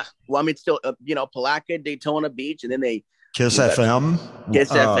 99. Yep. Still Palatka, Daytona Beach, and then they Kiss FM.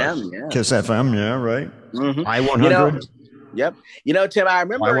 Kiss FM. Yeah. Kiss FM. Yeah, right. Mm-hmm. I-100. Yep. Tim, I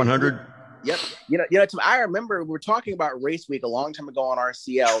remember I-100. Yep. Tim, I remember we were talking about race week a long time ago on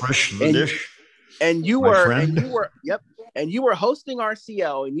RCL. Trish the Dish. And you were hosting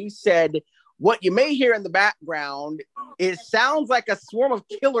RCL, and you said what you may hear in the background sounds like a swarm of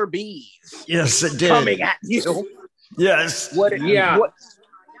killer bees. Yes, it did. Coming at you. Yes. What it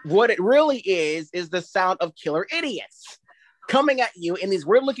really is the sound of killer idiots coming at you in these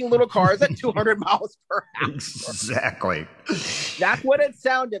weird-looking little cars at 200 miles per hour. Exactly. That's what it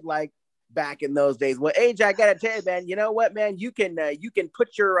sounded like back in those days. Well, AJ, I gotta tell you, man. You know what, man? You can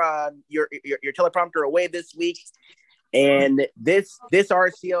put your teleprompter away this week, and this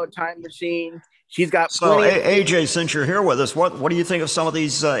RCO time machine. She's got. So, AJ, since you're here with us, what do you think of some of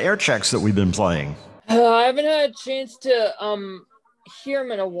these air checks that we've been playing? I haven't had a chance to hear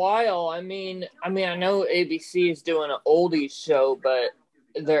them in a while. I mean, I know ABC is doing an oldies show, but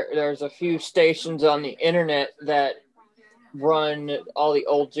there's a few stations on the internet that run all the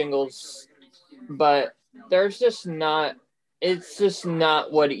old jingles, but it's just not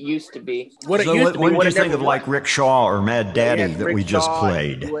what it used to be. What did you think of like Rick Shaw or Mad Daddy that we just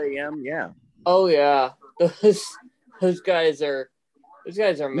played? 2 a.m. Yeah. Oh yeah, those guys are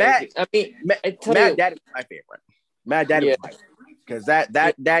amazing. Mad Daddy was my favorite. Mad Daddy was my favorite because that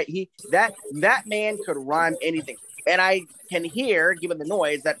man could rhyme anything, and I can hear, given the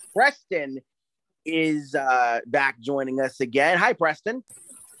noise, that Preston is back joining us again. Hi, Preston.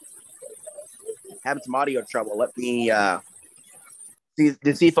 Having some audio trouble. Let me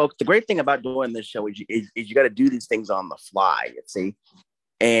see, folks. The great thing about doing this show is you got to do these things on the fly. You see,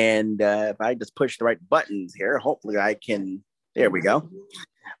 and if I just push the right buttons here, hopefully I can. There we go.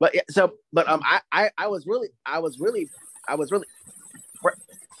 But I was really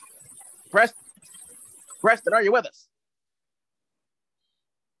Preston, are you with us?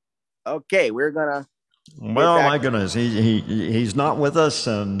 Okay, we're gonna. Well, my goodness, he's not with us,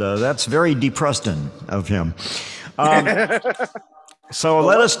 and that's very depressing of him. So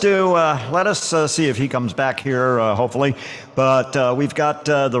let us see if he comes back here, hopefully. But we've got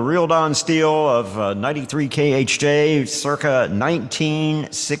the Real Don Steele of 93 KHJ, circa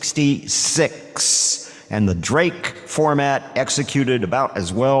 1966. And the Drake format executed about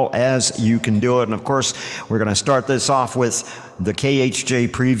as well as you can do it. And of course, we're going to start this off with the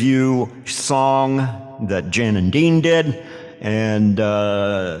KHJ preview song that Jan and Dean did. And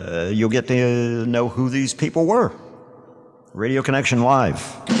you'll get to know who these people were. Radio Connection Live.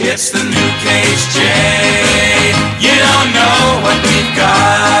 It's the new KHJ. You don't know what we've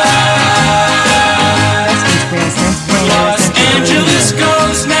got. Los Angeles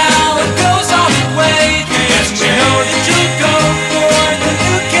goes now, it goes all the way. And we know that you'll go for the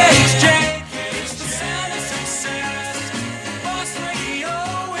new KHJ. It's the sound of success. Boss Radio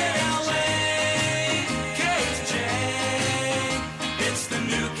in LA. KHJ.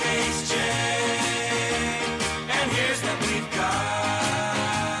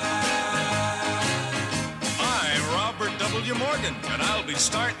 Morgan, and I'll be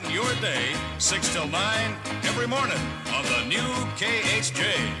starting your day 6 till 9 every morning on the new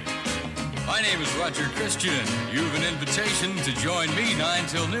KHJ. My name is Roger Christian. You've an invitation to join me 9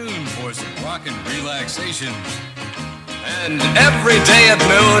 till noon for some rockin' relaxation. And every day at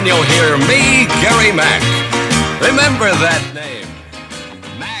noon, you'll hear me, Gary Mack. Remember that name.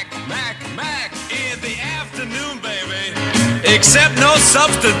 Mac, in the afternoon, baby. Except no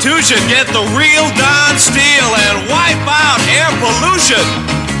substitution. Get the real Don Steele and wipe out air pollution.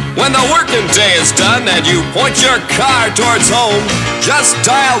 When the working day is done and you point your car towards home, just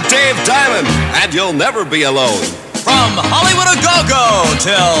dial Dave Diamond and you'll never be alone. From Hollywood a Go-Go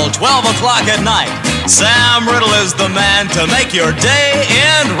till 12 o'clock at night, Sam Riddle is the man to make your day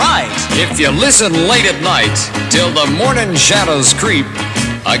end right. If you listen late at night till the morning shadows creep,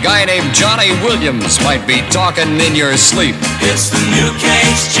 a guy named Johnny Williams might be talking in your sleep. It's the new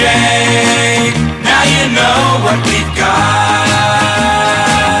KHJ. Now you know what we've got.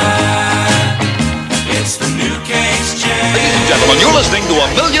 It's the new KHJ. Ladies and gentlemen, you're listening to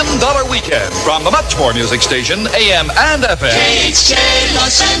 $1 Million Weekend from the Much More Music Station, AM and FM. KHJ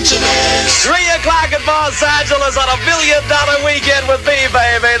Los Angeles. 3 o'clock in Los Angeles on $1 Million Weekend with me,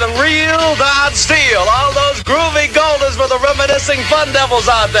 baby, the real Don Steele. All those groovy golders for the reminiscing fun devils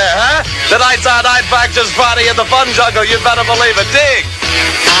out there, huh? Tonight's our night Factors party in the Fun Jungle. You better believe it. Dig.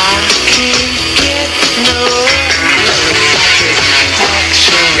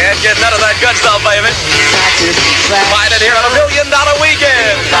 Can't get none of that good stuff, baby. Find it here on $1 Million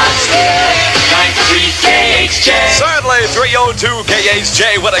Weekend. Certainly 302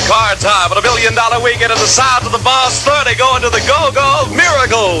 KHJ with a car time on $1 Million Weekend and the sound of the Boss 30 going to the Go-Go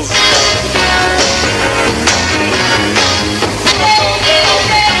Miracles.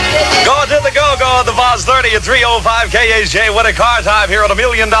 Going to the Go-Go at the Boss 30 at 305 KHJ with a car time here on $1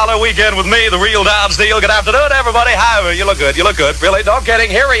 Million Weekend with me, the real Don Steele. Good afternoon, everybody. Hi, you look good. You look good. Really, no kidding.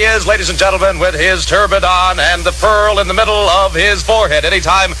 Here he is, ladies and gentlemen, with his turban on and the pearl in the middle of his forehead.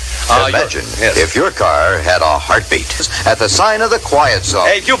 Anytime. Imagine if your car had a heartbeat at the sign of the Quiet Zone.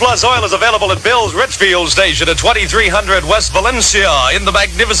 Hey, Q Plus Oil is available at Bill's Richfield Station at 2300 West Valencia in the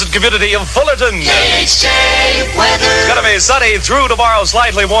magnificent community of Fullerton. KHJ weather. It's going to be sunny through tomorrow,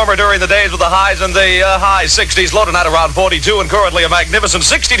 slightly warmer during the days with the highs in the high 60s, low tonight around 42, and currently a magnificent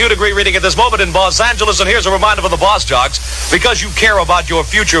 62-degree reading at this moment in Los Angeles. And here's a reminder for the Boss Jocks, because you care about your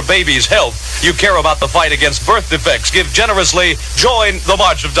future baby's health, you care about the fight against birth defects. Give generously. Join the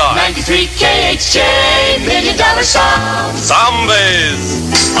March of Dimes. 93 KHJ, $1 Million Song. Zombies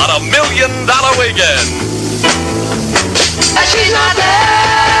on $1 Million Weekend. She's not there.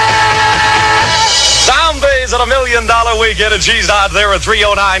 Zombies on $1 Million Weekend, and she's not there at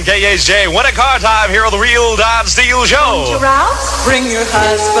 309 KHJ. Win a car time here on the Real Don Steele Show. Bring your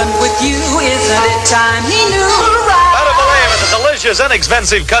husband with you, isn't it time he knew? Better believe it, the delicious,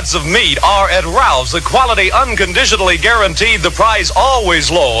 inexpensive cuts of meat are at Ralph's. The quality unconditionally guaranteed, the price always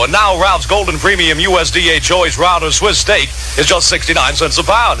low. And now Ralph's Golden Premium USDA Choice Round or Swiss Steak is just 69 cents a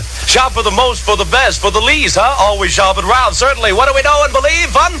pound. Shop for the most, for the best, for the least, huh? Always shop at Ralph's. Certainly. What do we know and believe?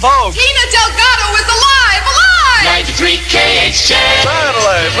 Fun, folks. Tina Delgado is alive! 93 KHJ.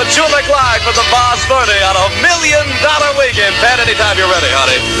 Certainly. Petula Clark for the Boss 30 on $1 Million Weekend. Pat, anytime you're ready,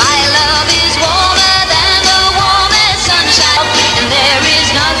 honey. My love is warmer than the warmest sunshine, and there is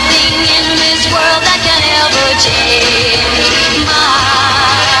nothing in this world that can ever change my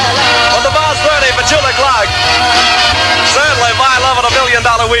love. On the Boss 30, Petula Clark. Certainly, my love on $1 Million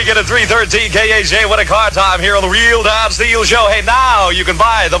Weekend at 313 KHJ. What a car time here on the Real Don Steele Show. Hey, now you can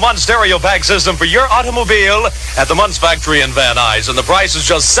buy the Munn Stereo Pack system for your automobile at the Munn's factory in Van Nuys, and the price is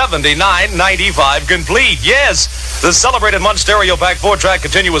just $79.95 complete. Yes, the celebrated Munn Stereo Pack 4-track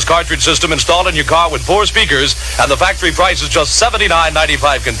continuous cartridge system installed in your car with 4 speakers, and the factory price is just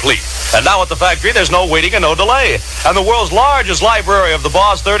 $79.95 complete. And now at the factory, there's no waiting and no delay. And the world's largest library of the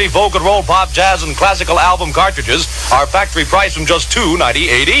Boss 30 folk and roll, pop, jazz, and classical album cartridges are factory price from just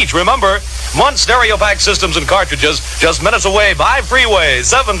 $2.98 each. Remember, Munn Stereo Pack systems and cartridges just minutes away by freeway,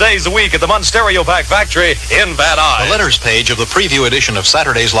 7 days a week at the Munn Stereo Pack factory in Van Nuys. The letters page of the preview edition of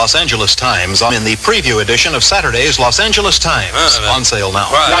Saturday's Los Angeles Times in the preview edition of Saturday's Los Angeles Times. On sale now.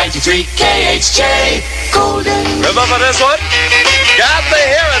 Right. 93 KHJ Golden. Remember this one? Got to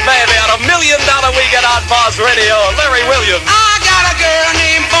hear it, baby, on $1 Million Weekend on Boss Radio. Larry Williams. I got a girl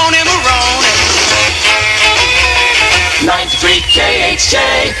named Bonnie Maroney. 93 KHJ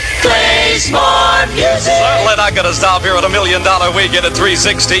plays more music. Certainly not going to stop here at $1 Million Weekend at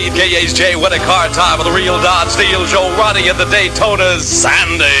 316 KHJ. What a car time with the Real Don Steele Show. Ronnie at the Daytona's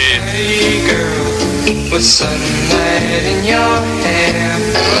Sandy. Hey girl, with sunlight in your hair.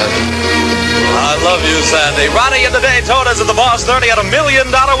 I love you, Sandy. Ronnie in the Daytonas at the Boss 30 at $1 million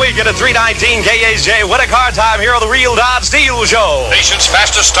weekend at 319 KHJ. Win a car time here on the Real Dodge Steel Show. Nation's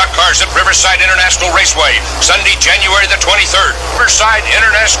fastest stock cars at Riverside International Raceway. Sunday, January the 23rd. Riverside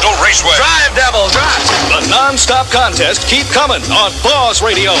International Raceway. Drive, Devil, drive. The non-stop contest keep coming on Boss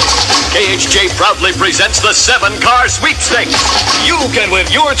Radio. KHJ proudly presents the 7-car sweepstakes. You can win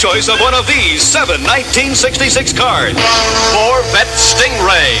your choice of one of these 7 1966 cars. Corvette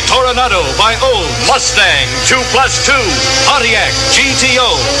Stingray, Toronado by Old, Mustang 2+2, Pontiac GTO,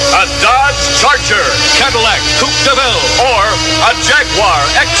 a Dodge Charger, Cadillac Coupe de Ville, or a Jaguar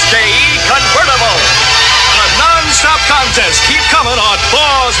XKE convertible. The non-stop contests keep coming on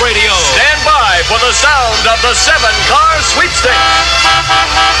Boss Radio. Stand by for the sound of the 7-car sweepstakes.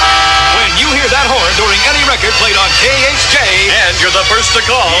 When you hear that horn during any record played on KHJ, and you're the first to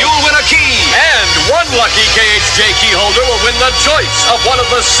call, you'll win a key. And one lucky KHJ key holder will win the choice of one of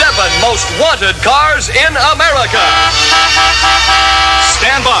the 7 most wanted cars in America.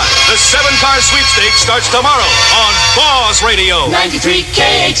 Stand by. The 7-car sweepstakes starts tomorrow on Boss Radio. 93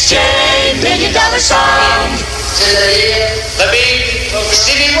 KHJ, $1 Million Song. The beat of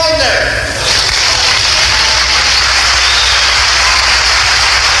Stevie Wonder.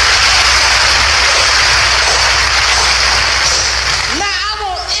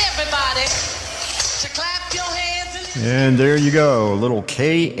 And there you go, a little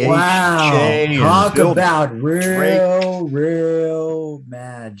KHJ. Wow, talk about real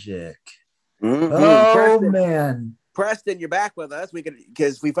magic. Mm-hmm. Oh, Preston, man. Preston, you're back with us. We could,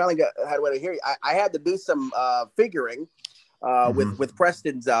 because we finally had a way to hear you. I had to do some figuring with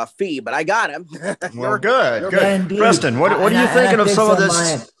Preston's fee, but I got him. Well, good. Indeed. Preston, what are you thinking of some of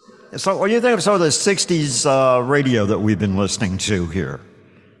this? So, what do you think of some of the '60s radio that we've been listening to here?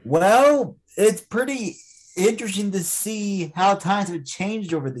 Well, it's pretty interesting to see how times have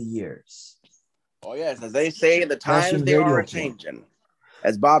changed over the years. Oh yes, as they say, the times they are changing.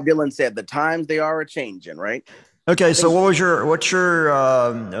 As Bob Dylan said, the times they are changing, right? Okay, so what's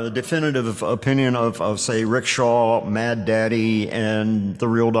your definitive opinion of say Rickshaw, Mad Daddy, and the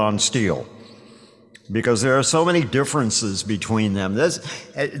Real Don Steele? Because there are so many differences between them. This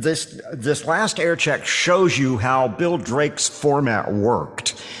last air check shows you how Bill Drake's format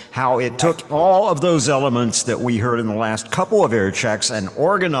worked, how it took all of those elements that we heard in the last couple of air checks and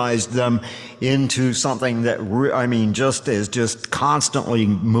organized them into something that just constantly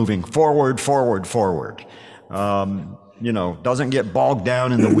moving forward. Doesn't get bogged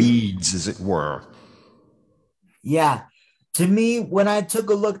down in the weeds, as it were. Yeah. To me, when I took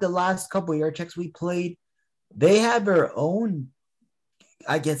a look at the last couple of air checks we played, they had their own,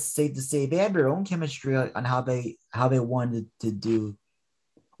 I guess safe to say, they had their own chemistry on how they wanted to do.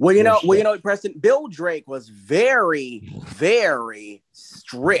 Well, you know, Preston, Bill Drake was very, very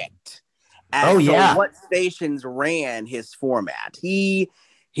strict as to what stations ran his format. He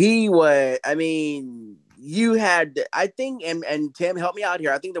was, you had, I think, and Tim, help me out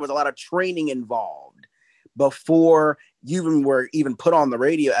here, I think there was a lot of training involved before you were put on the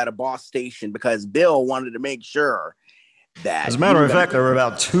radio at a boss station, because Bill wanted to make sure that. As a matter of fact, there were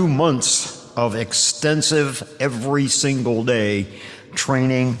about 2 months of extensive, every single day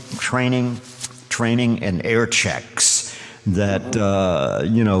training, and air checks that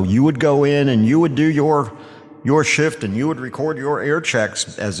you would go in and you would do your shift and you would record your air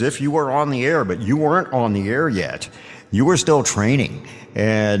checks as if you were on the air, but you weren't on the air yet. You were still training.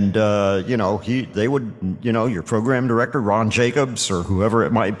 And, they would, your program director, Ron Jacobs, or whoever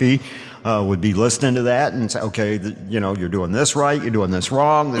it might be, would be listening to that and say, okay, you're doing this right, you're doing this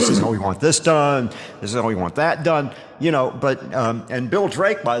wrong, this is how we want this done, this is how we want that done, and Bill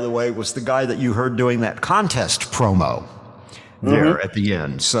Drake, by the way, was the guy that you heard doing that contest promo there at the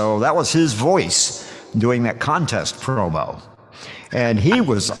end. So that was his voice doing that contest promo. And he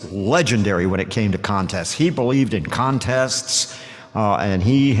was legendary when it came to contests. He believed in contests. And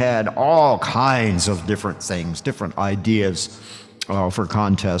he had all kinds of different things, different ideas for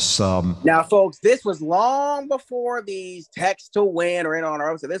contests. Now, folks, this was long before these text to win or in on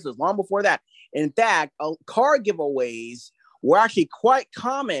our website. This was long before that. In fact, car giveaways were actually quite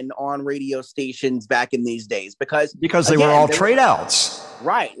common on radio stations back in these days because they were all trade outs.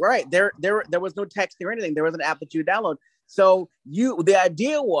 Right. There was no texting or anything. There was an app that you download. So the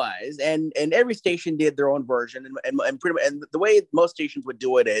idea was, and every station did their own version, and pretty much, and the way most stations would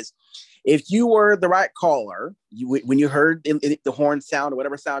do it is, if you were the right caller, when you heard the horn sound or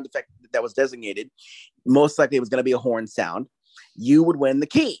whatever sound effect that was designated, most likely it was going to be a horn sound, you would win the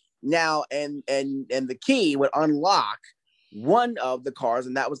key. Now, and the key would unlock one of the cars,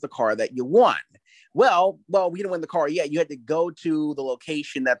 and that was the car that you won. Well, we didn't win the car yet. You had to go to the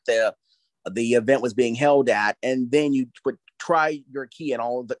location that the the event was being held at, and then you would try your key in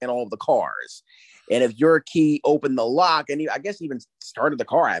all of the cars. And if your key opened the lock, and I guess even started the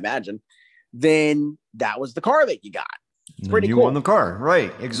car, I imagine, then that was the car that you got. It's pretty cool. You won the car,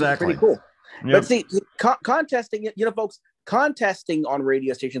 right? Exactly. Pretty cool. Yep. But see, contesting, folks, contesting on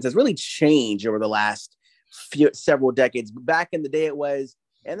radio stations has really changed over the last several decades. Back in the day, it was,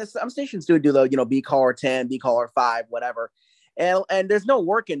 and some stations do the, B caller 10, B caller 5, whatever, and there's no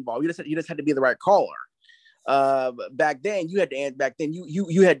work involved. You just had to be the right caller. Back then, you had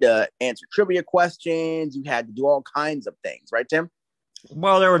to answer trivia questions. You had to do all kinds of things, right, Tim?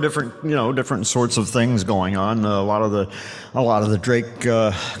 Well, there were different sorts of things going on. A lot of the Drake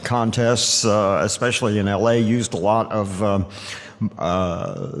contests, especially in LA, used a lot of the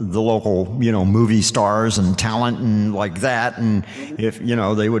local, movie stars and talent and like that. And if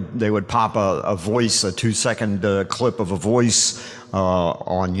they would pop a voice, a 2-second clip of a voice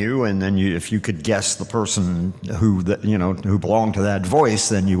on you, and then if you could guess the person who belonged to that voice,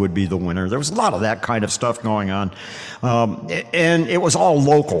 then you would be the winner. There was a lot of that kind of stuff going on, and it was all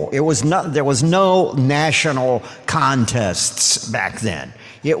local. There was no national contests back then.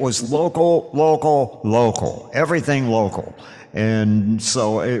 It was local, everything local. And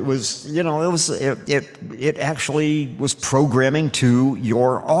so it was, it actually was programming to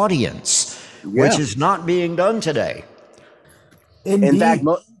your audience, which is not being done today. In fact,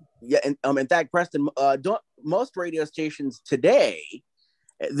 Preston, most radio stations today,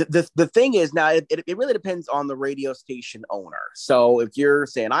 the thing is now it really depends on the radio station owner. So if you're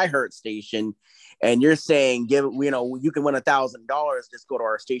saying iHeart station and you're saying you can win $1,000, just go to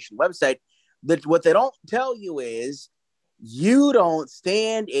our station website. What they don't tell you is you don't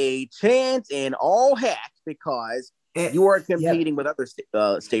stand a chance in all heck because you are competing with other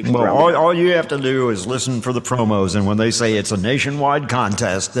stations. Well, all you have to do is listen for the promos, and when they say it's a nationwide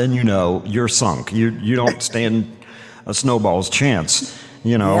contest, then you're sunk. You don't stand a snowball's chance.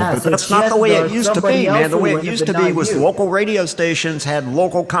 But that's not the way it used to be, man. The way it used to be was local radio stations had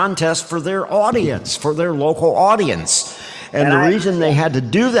local contests for their audience, for their local audience. And the reason they had to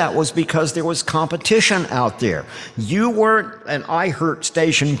do that was because there was competition out there. You weren't an iHeart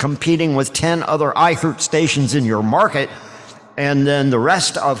station competing with 10 other iHeart stations in your market, and then the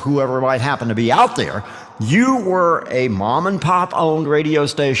rest of whoever might happen to be out there. You were a mom and pop owned radio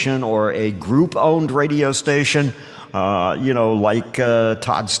station or a group owned radio station. Like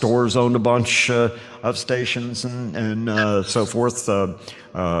Todd Storrs owned a bunch of stations and so forth.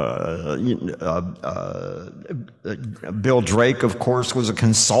 Bill Drake, of course, was a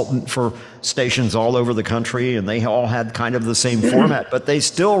consultant for stations all over the country, and they all had kind of the same format, but they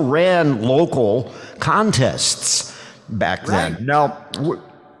still ran local contests back then. Now,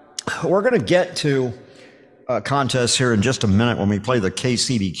 we're going to get to contests here in just a minute when we play the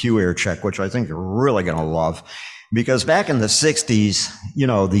KCBQ air check, which I think you're really going to love. Because back in the 60s,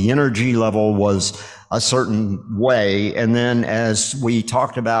 the energy level was a certain way. And then as we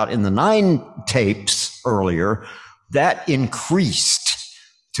talked about in the 9 tapes earlier, that increased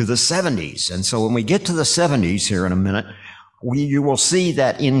to the 70s. And so when we get to the 70s here in a minute, you will see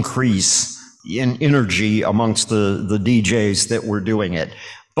that increase in energy amongst the DJs that were doing it.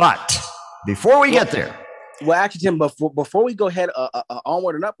 But before we get there. Well, actually, Tim, before we go ahead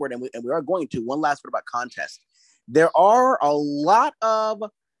onward and upward, and we are going to, one last word about contests. There are a lot of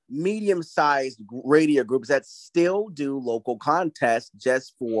medium-sized radio groups that still do local contests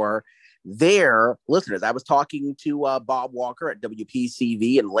just for their listeners. I was talking to Bob Walker at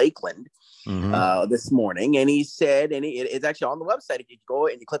WPCV in Lakeland this morning, and he said, and it's actually on the website, if you go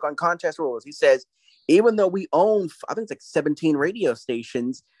and you click on contest rules, he says, even though we own, I think it's like 17 radio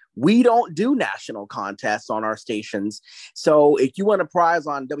stations, we don't do national contests on our stations. So if you win a prize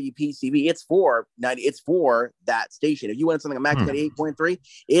on WPCV, it's for that station. If you win something on Max 98.3,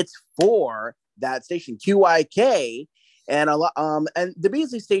 it's for that station. QIK and and the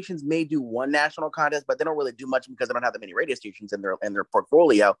Beasley stations may do one national contest, but they don't really do much because they don't have that many radio stations in their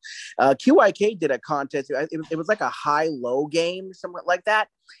portfolio. QIK did a contest. It was like a high-low game, somewhat like that.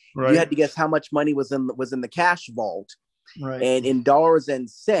 Right. You had to guess how much money was in the cash vault. Right. And in dollars and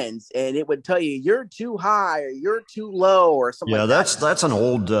cents, and it would tell you you're too high or you're too low or something. Yeah, like that's an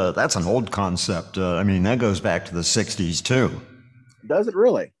old concept. I mean, that goes back to the 60s too. Does it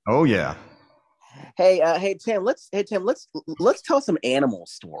really? Oh yeah. Hey Tim, let's tell some animal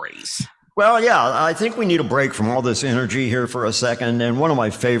stories. Well, yeah, I think we need a break from all this energy here for a second. And one of my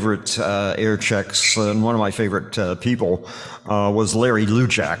favorite air checks and one of my favorite people was Larry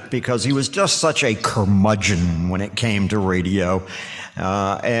Luchak, because he was just such a curmudgeon when it came to radio.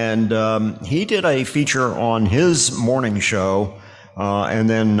 And he did a feature on his morning show And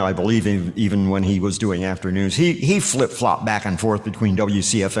then I believe even when he was doing afternoons, he flip-flopped back and forth between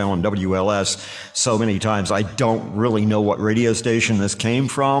WCFL and WLS so many times. I don't really know what radio station this came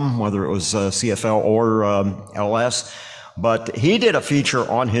from, whether it was CFL or LS. But he did a feature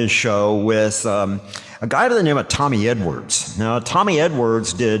on his show with a guy by the name of Tommy Edwards. Now, Tommy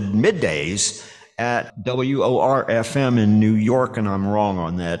Edwards did middays at WOR-FM in New York, and I'm wrong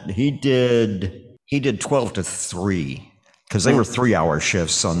on that. He did 12 to 3. Because they were 3-hour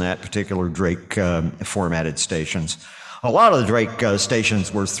shifts on that particular Drake formatted stations. A lot of the Drake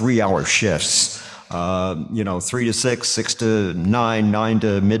stations were 3-hour shifts, 3 to 6, 6 to 9, 9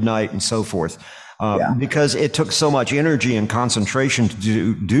 to midnight, and so forth. Because it took so much energy and concentration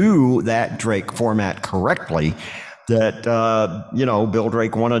to do that Drake format correctly that, Bill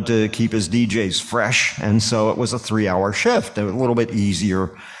Drake wanted to keep his DJs fresh. And so it was a 3-hour shift, a little bit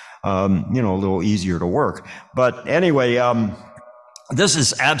easier. A little easier to work. But anyway, this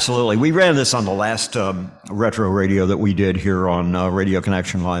is absolutely, we ran this on the last retro radio that we did here on Radio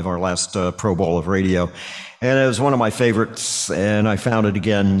Connection Live, our last Pro Bowl of radio. And it was one of my favorites, and I found it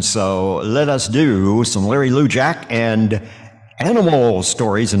again. So let us do some Larry Lujack and animal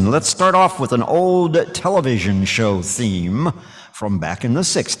stories. And let's start off with an old television show theme from back in the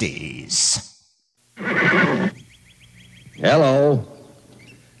 60s. Hello.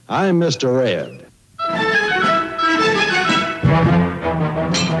 I'm Mr. Red.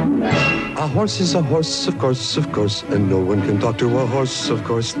 A horse is a horse, of course, and no one can talk to a horse, of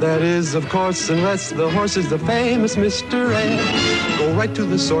course. That is, of course, unless the horse is the famous Mr. Ed. Go right to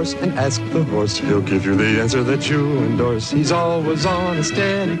the source and ask the horse. He'll give you the answer that you endorse. He's always on a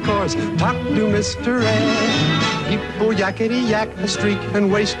steady course. Talk to Mr. Ed. People yakety yak a streak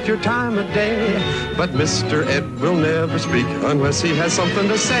and waste your time a day. But Mr. Ed will never speak unless he has something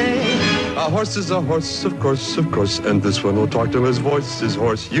to say. A horse is a horse, of course, and this one will talk till his voice is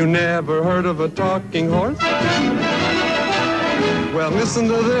hoarse. You never heard of a talking horse? Well, listen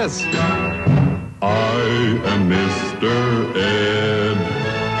to this. I am Mr. Ed.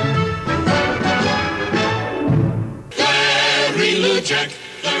 Larry Lujack,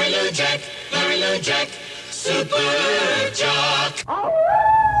 Larry Lujack, Larry Lujack, Super Jock.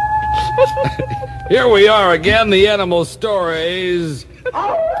 Here we are again, the animal stories.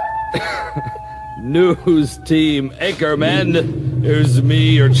 News team Ackerman. Here's me,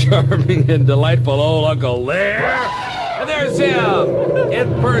 your charming and delightful old Uncle Lair. And there's him,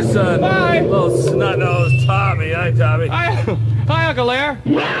 in person. Hi. Little snot-nosed Tommy. Hi, Tommy. Hi, Uncle Lair.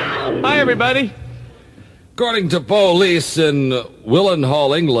 Hi, everybody. According to police in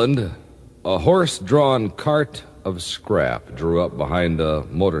Willenhall, England, a horse-drawn cart of scrap drew up behind a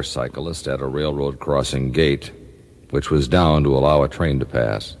motorcyclist at a railroad crossing gate, which was down to allow a train to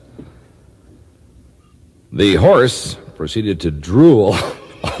pass. The horse proceeded to drool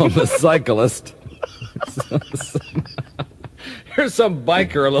on the cyclist. Here's some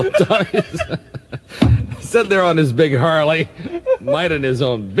biker, a little Tommy, sitting there on his big Harley, minding his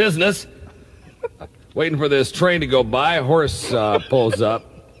own business, waiting for this train to go by. Horse pulls up,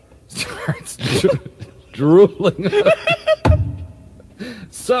 starts drooling.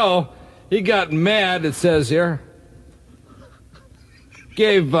 So he got mad, it says here.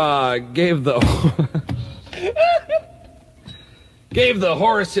 Gave the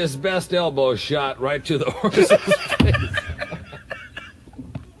horse his best elbow shot right to the horse's face.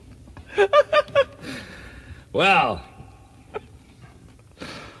 Well,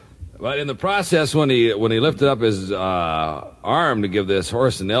 but in the process, when he lifted up his arm to give this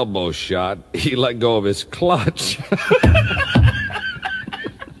horse an elbow shot, he let go of his clutch.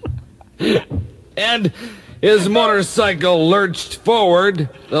 And his motorcycle lurched forward,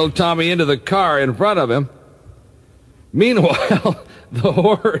 little Tommy, into the car in front of him. Meanwhile, the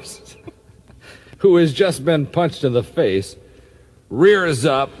horse, who has just been punched in the face, rears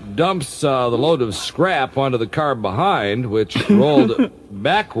up, dumps the load of scrap onto the car behind, which rolled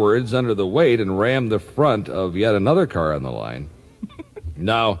backwards under the weight and rammed the front of yet another car on the line.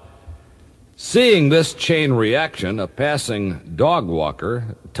 Now, seeing this chain reaction, a passing dog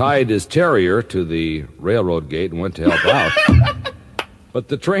walker tied his terrier to the railroad gate and went to help out. But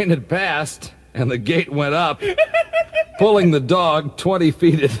the train had passed, and the gate went up, pulling the dog 20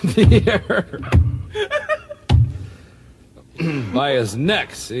 feet into the air. By his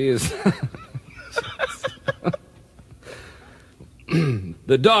neck. See,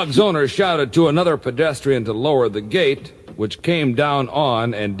 the dog's owner shouted to another pedestrian to lower the gate, which came down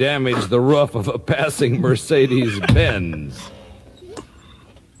on and damaged the roof of a passing Mercedes-Benz.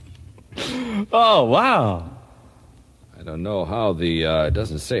 Oh, wow. I don't know how it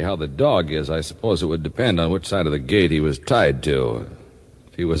doesn't say how the dog is. I suppose it would depend on which side of the gate he was tied to.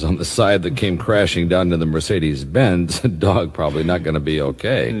 If he was on the side that came crashing down to the Mercedes-Benz, the dog probably not going to be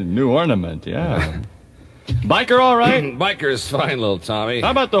okay. New ornament, yeah. Biker all right? Biker's fine, little Tommy. How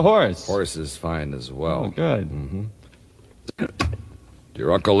about the horse? Horse is fine as well. Oh, good.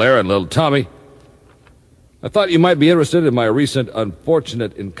 Dear Uncle Larry and little Tommy, I thought you might be interested in my recent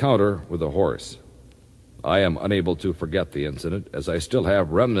unfortunate encounter with a horse. I am unable to forget the incident, as I still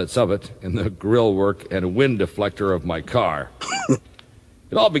have remnants of it in the grill work and wind deflector of my car.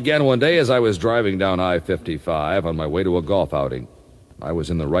 It all began one day as I was driving down I-55 on my way to a golf outing. I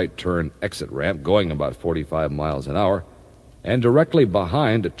was in the right turn exit ramp going about 45 miles an hour, and directly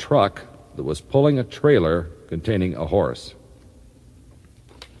behind a truck that was pulling a trailer containing a horse.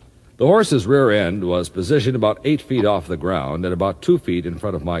 The horse's rear end was positioned about 8 feet off the ground and about 2 feet in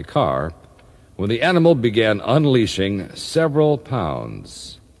front of my car when the animal began unleashing several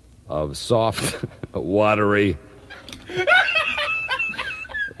pounds of soft, watery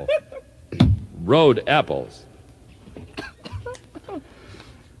road apples.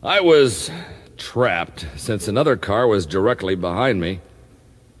 I was trapped since another car was directly behind me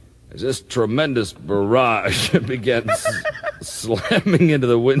as this tremendous barrage began slamming into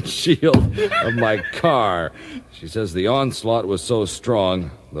the windshield of my car. She says the onslaught was so strong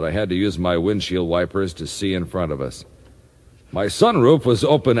that I had to use my windshield wipers to see in front of us. My sunroof was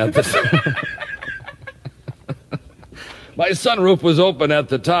open at the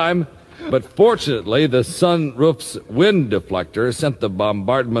time, but fortunately the sunroof's wind deflector sent the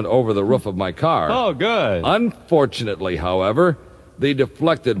bombardment over the roof of my car. Oh, good. Unfortunately, however, the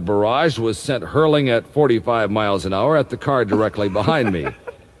deflected barrage was sent hurling at 45 miles an hour at the car directly behind me.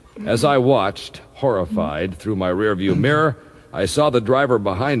 As I watched, horrified, through my rearview mirror, I saw the driver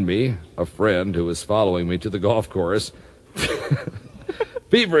behind me, a friend who was following me to the golf course,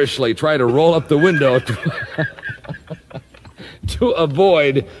 feverishly try to roll up the window to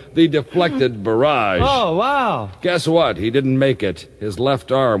avoid the deflected barrage. Oh, wow. Guess what? He didn't make it. His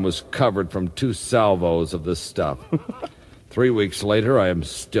left arm was covered from 2 salvos of this stuff. 3 weeks later, I am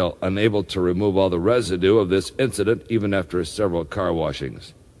still unable to remove all the residue of this incident, even after several car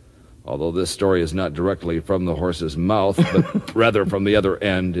washings. Although this story is not directly from the horse's mouth, but rather from the other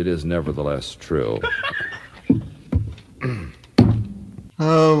end, it is nevertheless true.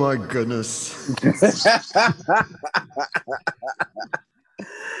 Oh, my goodness.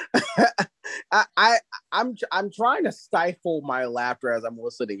 I'm trying to stifle my laughter as I'm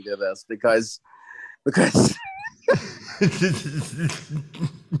listening to this because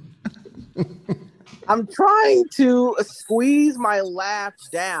I'm trying to squeeze my laugh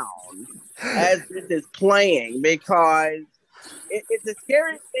down as this is playing because it's a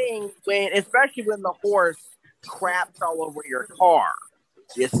scary thing especially when the horse craps all over your car,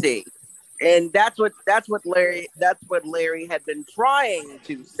 you see. And that's what Larry had been trying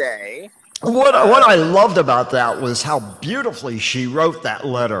to say. What I loved about that was how beautifully she wrote that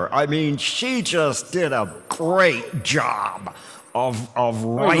letter. I mean, she just did a great job of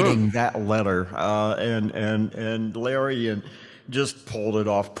writing that letter, and Larry just pulled it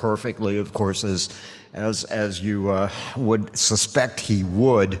off perfectly. Of course, as you would suspect he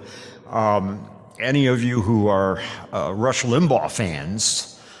would. Any of you who are Rush Limbaugh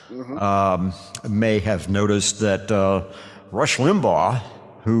fans may have noticed that Rush Limbaugh,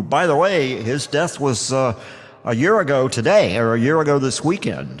 who, by the way, his death was a year ago today, or a year ago this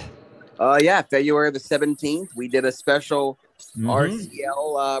weekend. Yeah, February the 17th. We did a special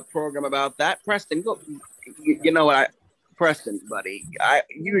RCL program about that. Preston, go. You know what? Preston, buddy, I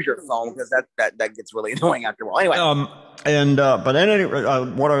use your phone because that gets really annoying after a while. Anyway. But anyway,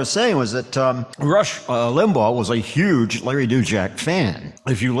 what I was saying was that Rush Limbaugh was a huge Larry Lujack fan.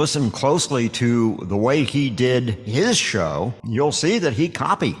 If you listen closely to the way he did his show, you'll see that he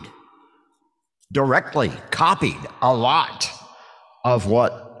directly copied a lot of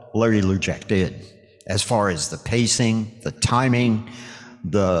what Larry Lujack did, as far as the pacing, the timing,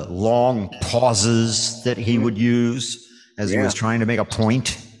 the long pauses that he would use as he was trying to make a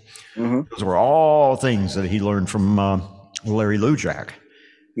point. Those were all things that he learned from Larry Lujack.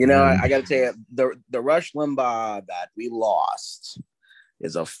 You know, I got to tell you, the Rush Limbaugh that we lost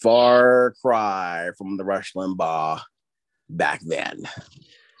is a far cry from the Rush Limbaugh back then.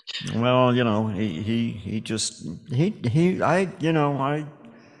 Well, you know, he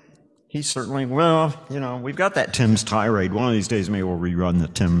certainly, well, you know, we've got that Tim's tirade. One of these days, maybe we'll rerun the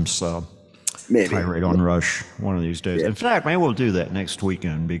Tim's tirade on Rush one of these days. In fact, maybe we'll do that next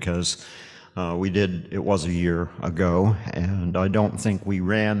weekend because it was a year ago, and I don't think we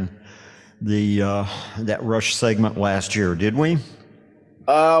ran that Rush segment last year, did we?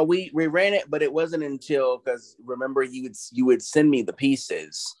 We ran it, but it wasn't until, because remember you would send me the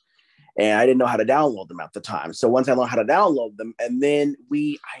pieces, and I didn't know how to download them at the time. So once I learned how to download them, and then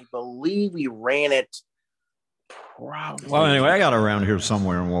I believe we ran it. Probably. Well, anyway, I got it around here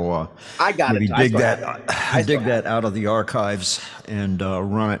somewhere, and we'll I got maybe it. dig that out of the archives and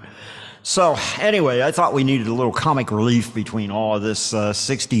run it. So anyway, I thought we needed a little comic relief between all of this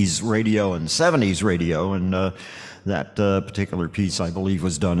 60s radio and 70s radio, and that particular piece, I believe,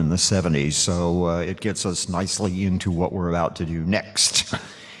 was done in the 70s. So it gets us nicely into what we're about to do next.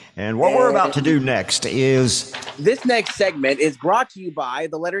 And what we're about to do next is... This next segment is brought to you by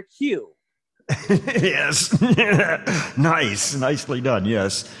the letter Q. Yes. Nicely done.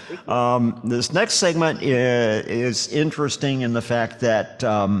 Yes. This next segment is interesting in the fact that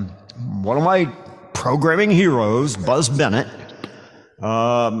one of my programming heroes, Buzz Bennett,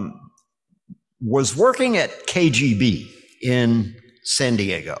 was working at KGB in San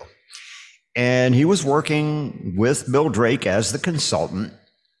Diego, and he was working with Bill Drake as the consultant,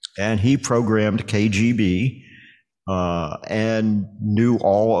 and he programmed KGB and knew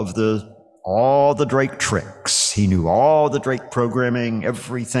all the Drake tricks. He knew all the Drake programming,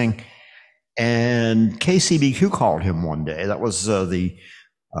 everything. And KCBQ called him one day. That was the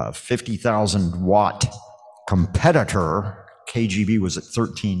 50,000 watt competitor. KGB was at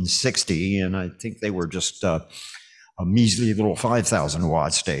 1360, and I think they were just a measly little 5,000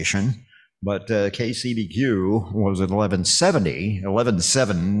 watt station. But KCBQ was at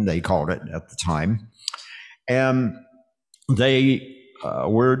 11.7 they called it at the time. And they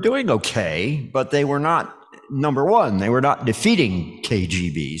were doing okay, but they were not number one. They were not defeating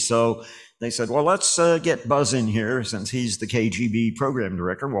KGB. So they said, well, let's get Buzz in here since he's the KGB program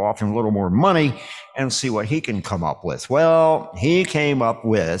director. We'll offer him a little more money and see what he can come up with. Well, he came up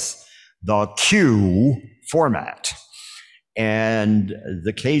with the Q format. And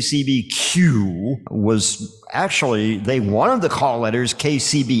the KCBQ was actually, they wanted the call letters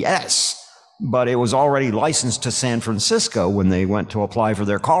KCBS, but it was already licensed to San Francisco when they went to apply for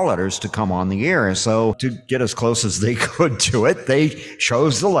their call letters to come on the air. So to get as close as they could to it, they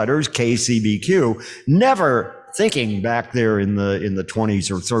chose the letters KCBQ, never thinking back there in the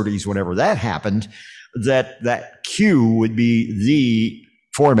 20s or 30s, whenever that happened, that Q would be the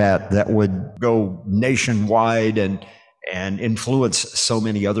format that would go nationwide and influence so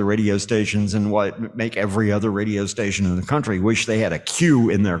many other radio stations, and what make every other radio station in the country wish they had a Q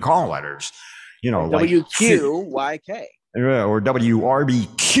in their call letters. You know, WQYK. Or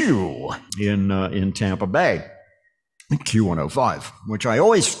WRBQ in Tampa Bay, Q105, which I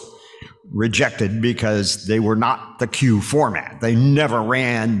always rejected because they were not the Q format. They never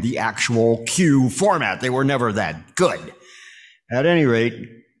ran the actual Q format. They were never that good. At any rate,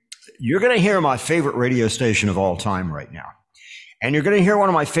 you're going to hear my favorite radio station of all time right now. And you're going to hear one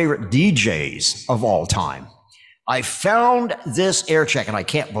of my favorite DJs of all time. I found this air check, and I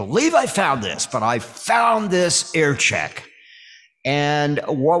can't believe I found this, but I found this air check. And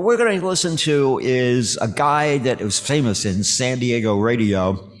what we're going to listen to is a guy that was famous in San Diego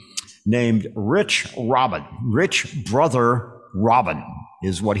radio named Rich Robin. Rich Brother Robin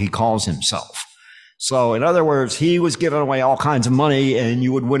is what he calls himself. So in other words, he was giving away all kinds of money, and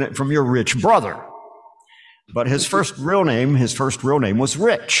you would win it from your rich brother. But his first real name was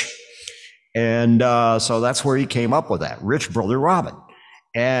Rich. And so that's where he came up with that, Rich Brother Robin.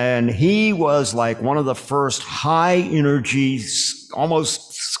 And he was like one of the first high energy,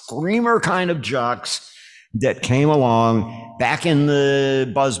 almost screamer kind of jocks that came along back in the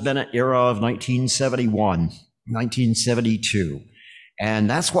Buzz Bennett era of 1971, 1972. And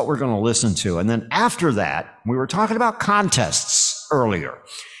that's what we're going to listen to. And then after that, we were talking about contests earlier.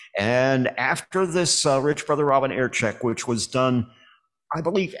 And after this Rich Brother Robin air check, which was done, I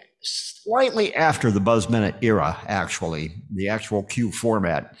believe, slightly after the Buzz Bennett era, actually, the actual Q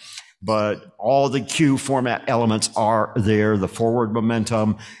format. But all the Q format elements are there. The forward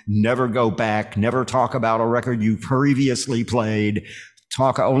momentum, never go back, never talk about a record you previously played.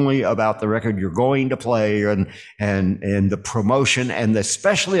 Talk only about the record you're going to play and the promotion. And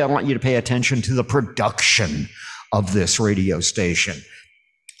especially, I want you to pay attention to the production of this radio station.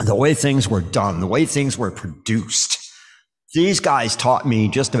 The way things were done, the way things were produced. These guys taught me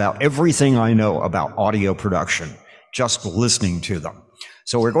just about everything I know about audio production, just listening to them.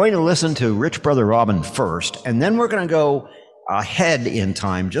 So we're going to listen to Rich Brother Robin first, and then we're going to go ahead in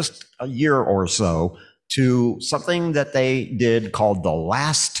time, just a year or so, to something that they did called The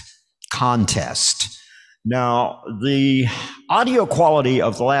Last Contest. Now, the audio quality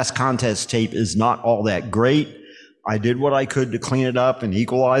of The Last Contest tape is not all that great. I did what I could to clean it up and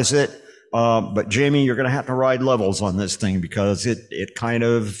equalize it, But Jamie, you're going to have to ride levels on this thing because it kind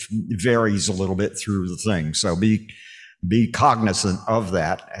of varies a little bit through the thing. So be cognizant of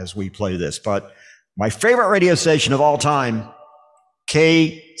that as we play this. But my favorite radio station of all time,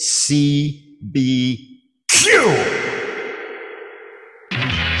 KCBQ.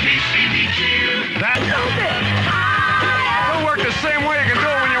 It'll work the same way. You can do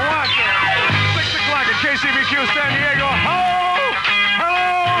it when you want to. 6 o'clock at KCBQ San Diego. Hello?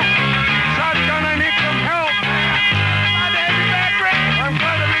 Shotgun, I need some help. Glad to have you back, Rick. I'm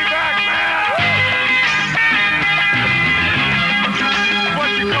glad to be back, man. What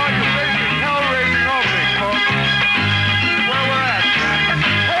you call your basic hell-raising opening, folks. Where we're at.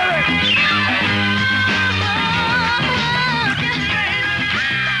 Hit it!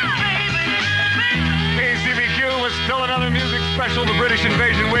 KCBQ was still another music special, the British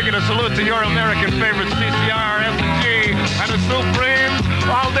Invasion Wicked. A salute to your American favorites, CCR, S&G, and the Supremes.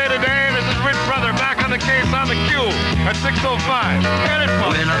 All day today, this is Rich Brother back on the case on the Q at 6:05. Get it,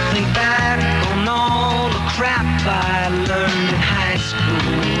 folks. When I think back on all the crap I learned in high school.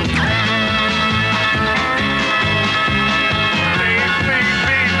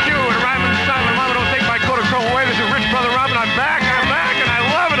 KCBQ and Ryman Simon. Mama, don't take my coat of chrome away. This is Rich Brother Robin. I'm back, and I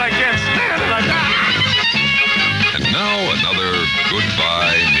love it. I can't stand it. And now another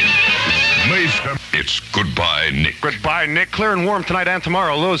Goodbye Nick. It's Goodbye Nick. Goodbye, Nick. Clear and warm tonight and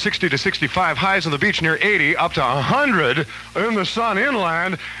tomorrow. Lows 60 to 65. Highs on the beach near 80, up to 100 in the sun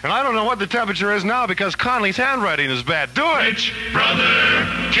inland. And I don't know what the temperature is now because Conley's handwriting is bad. Do it! Rich Brother,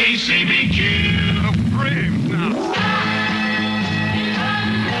 KCBQ. Brave now.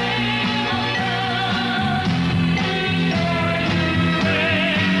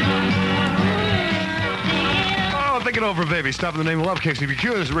 Think it over, baby. Stop in the name of love.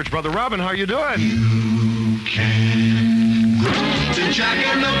 KCBQ. This is Rich Brother Robin. How are you doing? You can go to Jack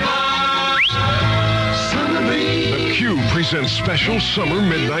in the Box. Summer breeze. The Q presents special summer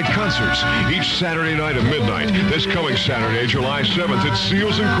midnight concerts each Saturday night at midnight. This coming Saturday, July 7th, it's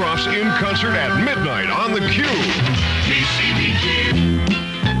Seals and Crofts in concert at midnight on the Q. KCBQ.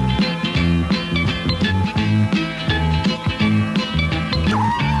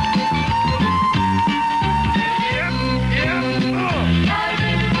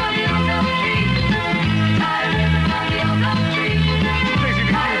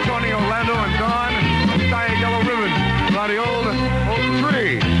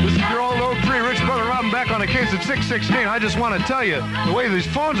 At 6:16, I just want to tell you the way these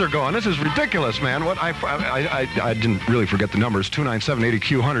phones are going. This is ridiculous, man. What I didn't really forget the numbers.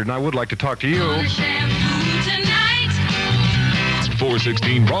 297-80Q100, and I would like to talk to you.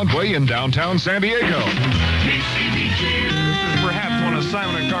 416 Broadway in downtown San Diego. This is perhaps one of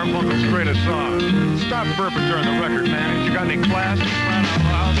Simon and Garfunkel's greatest songs. Stop burping during the record, man. You got any class?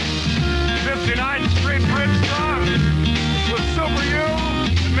 59 straight Brit songs with Super You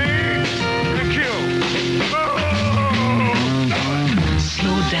and me and Q.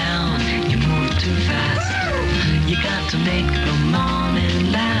 Slow down, you move too fast. You got to make the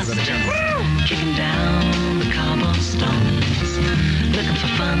morning last. Kicking down the cobblestones, looking for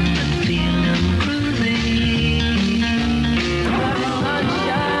fun and feeling groovy.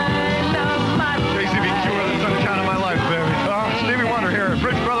 KCBQ, the sunshine of my life, baby. Stevie Wonder here.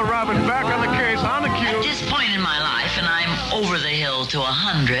 Rich Brother Robin back on the case, on the Q. At this point in my life, and I'm over the hill to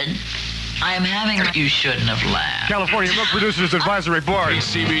 100, I am having... You shouldn't have laughed. California Milk Producers Advisory Board.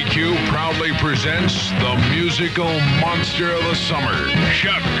 KCBQ proudly presents the musical monster of the summer,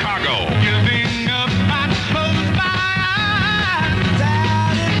 Chicago. Giving up my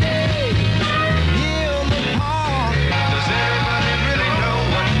Does everybody really know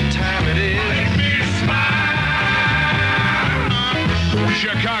what time it is?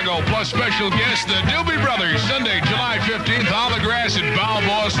 Chicago plus special guest, the Doobie Brothers, Sunday, July 15th on the grass at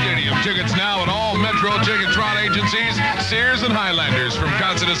Balboa Stadium. Tickets now at all Metro Ticketron agencies, Sears and Highlanders from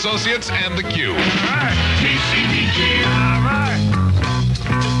Concert Associates and the Q. All right. KCBQ. All right.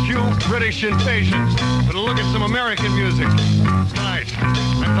 Q British Invasions. But look at some American music tonight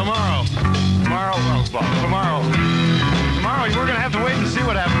and tomorrow. Tomorrow, we're going to have to wait and see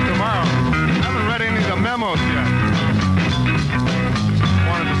what happens tomorrow. I haven't read any of the memos yet.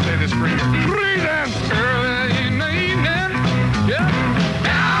 Wanted to say this for you. Creedence. Early in the evening. Yeah.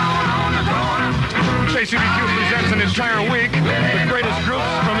 Down on the corner. KCBQ presents an entire week. The greatest groups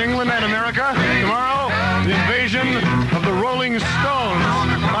from England and America. Tomorrow, the invasion of the Rolling Stones.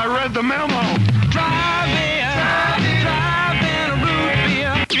 I read the memo. Driving a root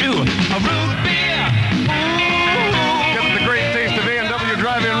beer. A root beer. Get the great taste of A&W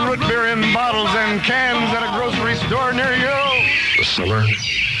Drive-In root beer in bottles and cans at a grocery store near you. The summer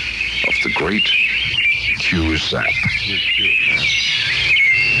of the great Q-Zap.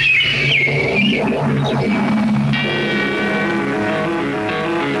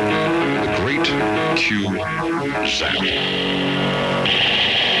 The great Q-Zap.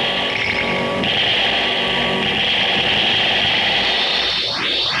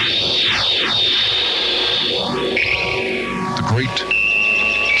 The great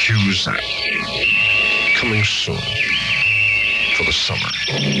Q-Zap. Coming soon for the summer.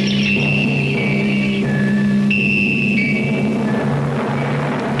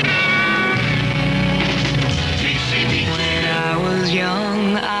 When I was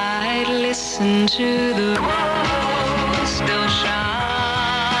young, I'd listen to the world still shine.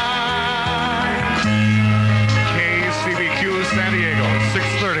 KCBQ San Diego,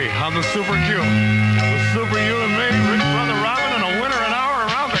 6:30 on the Super Q. The Super U and me, Rich Brother Robin, and a winner an hour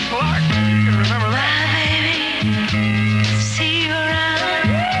around the clock. You can remember that. See you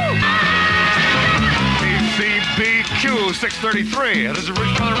around. KCBQ 633. This is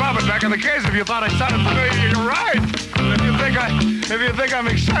Rich Brother Robin back in the case. If you thought I sounded familiar, you're right. If you think I'm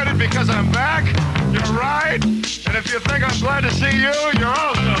excited because I'm back, you're right. And if you think I'm glad to see you, you're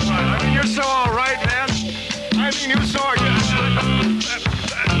also right. I mean, you're so all right, man. I mean, you so are.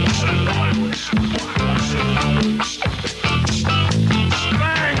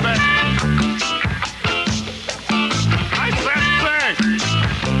 Bang, bang. I said sing.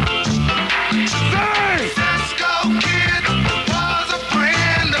 Sing. Cisco Kid was a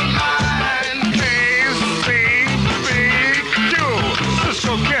friend of mine. KCBQ.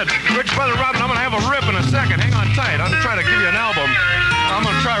 Cisco Kid. Rich Brother Robin, I'm going to have a rip in a second. Hang on tight. I'm trying to give you an album. I'm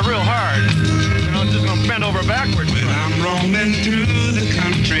going to try real hard. You know, just going to bend over backwards. I'm roaming through the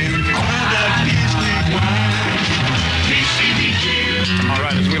country. All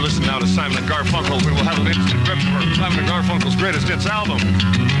right, as we listen now to Simon & Garfunkel, we will have an instant grip for Simon & Garfunkel's greatest hits album.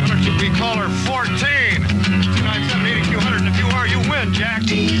 Number to be caller 14. 297-80-Q100, and if you are, you win, Jack.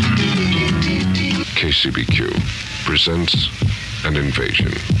 KCBQ presents an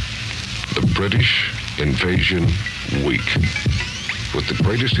invasion. The British Invasion Week. With the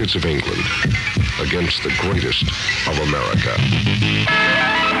greatest hits of England against the greatest of America.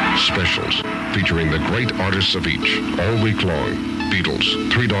 Specials featuring the great artists of each all week long.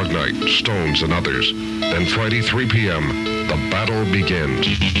 Beatles, Three Dog Night, Stones, and others. Then Friday, 3 p.m., the battle begins.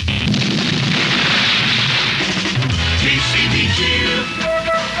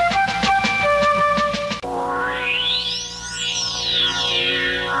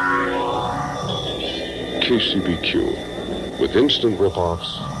 KCBQ, with instant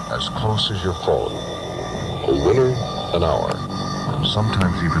rip-offs as close as your phone. A winner, an hour,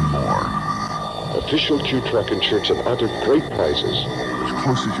 sometimes even more. Official Q tracking shirts and other great prizes as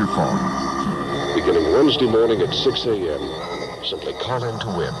close as your phone. Beginning Wednesday morning at 6 a.m. Simply call in to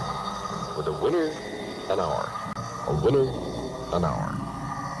win. With a winner, an hour. A winner, an hour.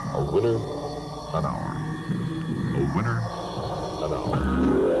 A winner, an hour. A winner, an hour.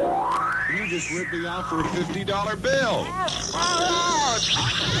 You just ripped me off for a $50 bill.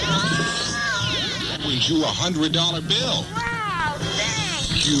 That wins you a $100 bill. Wow,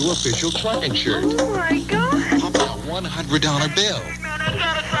 thanks. Q official tracking shirt. Oh my God. How about a $100 bill? Man, I've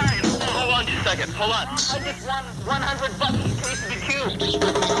got it right. Hold on just a second. Hold on. I just won $100 from KCBQ. You just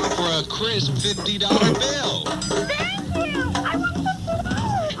ripped me off for a crisp $50 bill. Thank you. I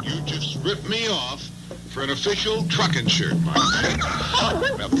want some. You just ripped me off for an official trucking shirt.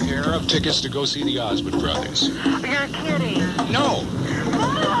 A pair of tickets to go see the Osmond Brothers. You're kidding. No.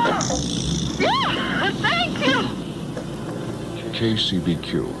 Yeah, thank you.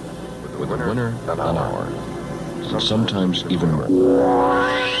 KCBQ, with a winner, an hour. Sometimes even more.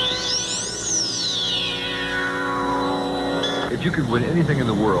 If you could win anything in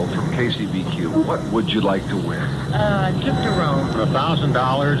the world from KCBQ, what would you like to win? A trip to Rome. For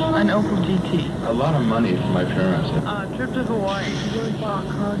 $1,000? An Opel GT. A lot of money for my parents. A trip to Hawaii.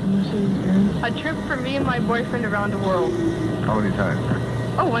 A trip for me and my boyfriend around the world. How many times?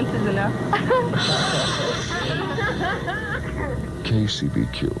 Oh, once is enough.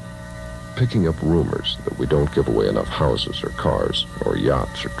 KCBQ, picking up rumors that we don't give away enough houses or cars or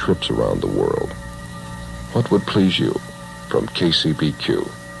yachts or trips around the world. What would please you from KCBQ?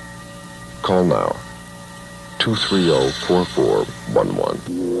 Call now, 230-4411.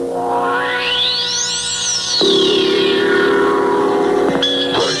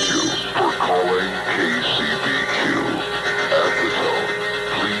 Thank you for calling KCBQ. At the tone,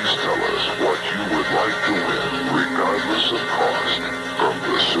 please tell us what you would like to win, regardless of cost, from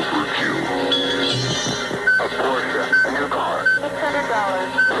the Super Q. A Porsche, a new car.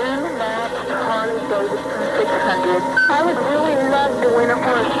 $600. Blue Max Harley Davidson 600. 500. I would really love to win a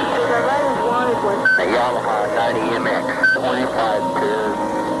horse because I've always wanted one. A Yamaha 90 MX, 25 pairs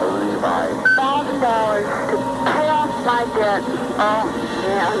of Levi's. $1,000 to pay off my debt. Oh,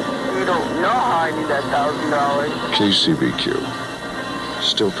 man. You don't know how I need that $1,000. KCBQ.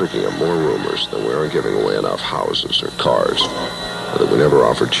 Still picking up more rumors that we aren't giving away enough houses or cars, or that we never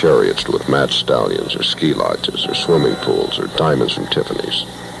offered chariots with matched stallions or ski lodges or swimming pools or diamonds from Tiffany's.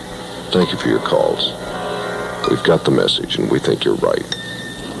 Thank you for your calls. We've got the message, and we think you're right.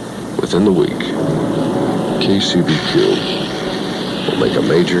 Within the week, KCBQ will make a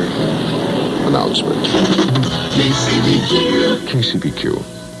major announcement. KCBQ,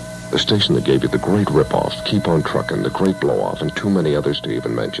 the station that gave you the great ripoff, Keep on Truckin', the great blow-off, and too many others to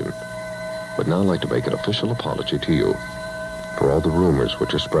even mention, would now like to make an official apology to you for all the rumors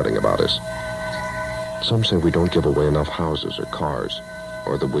which are spreading about us. Some say we don't give away enough houses or cars,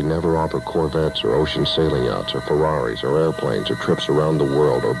 or that we never offer Corvettes or ocean sailing yachts or Ferraris or airplanes or trips around the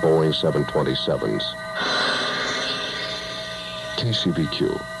world or Boeing 727s.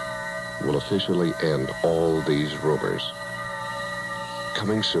 KCBQ will officially end all these rumors.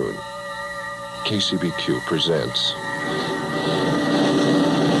 Coming soon, KCBQ presents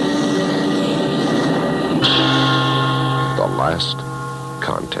The Last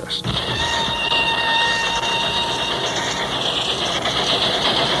Contest.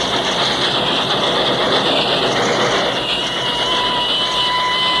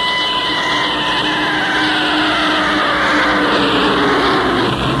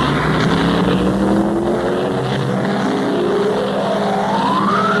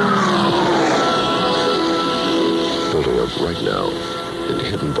 Right now, in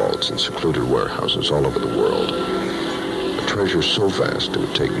hidden vaults and secluded warehouses all over the world. A treasure so vast it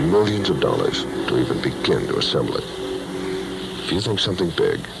would take millions of dollars to even begin to assemble it. If you think something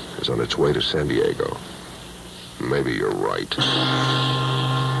big is on its way to San Diego, maybe you're right. The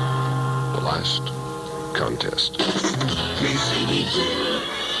Last Contest.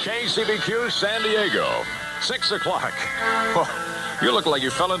 KCBQ San Diego, 6 o'clock. Oh, you look like you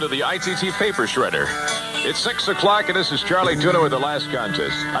fell into the ITT paper shredder. It's 6 o'clock, and this is Charlie Tuna with The Last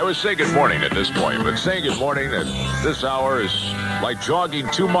Contest. I would say good morning at this point, but saying good morning at this hour is like jogging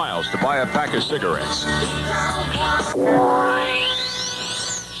 2 miles to buy a pack of cigarettes.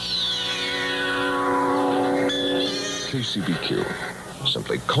 KCBQ.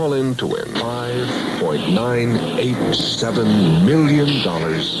 Simply call in to win $5.987 million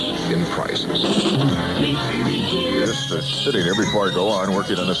in prizes. Just sitting here before I go on,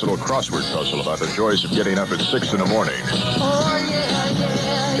 working on this little crossword puzzle about the joys of getting up at 6 in the morning.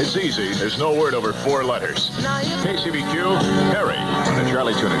 It's easy. There's no word over 4 letters. KCBQ, Harry on the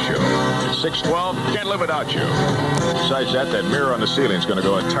Charlie Tuna Show. 612, can't live without you. Besides that, that mirror on the ceiling is going to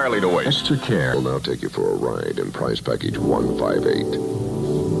go entirely to waste. Extra care will now take you for a ride in prize package 158.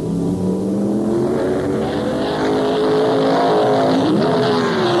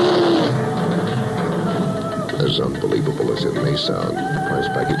 As unbelievable as it may sound, prize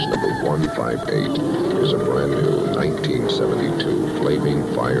package number 158 is a brand new 1972 Flaming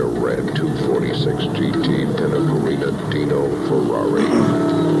Fire Red 246 GT Pininfarina Dino Ferrari.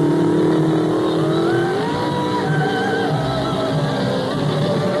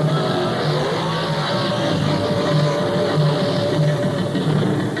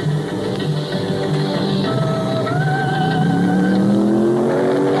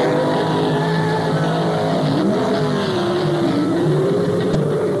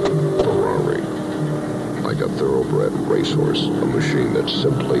 Racehorse, a machine that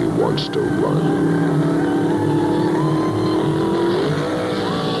simply wants to run.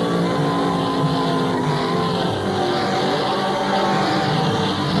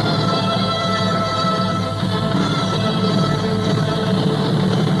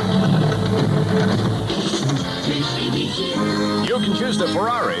 You can choose the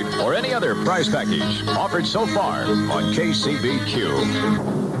Ferrari or any other prize package offered so far on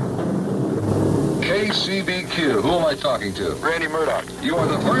KCBQ. KCBQ. Who am I talking to? Randy Murdoch. You are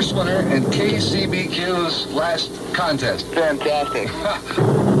the first winner in KCBQ's Last Contest. Fantastic.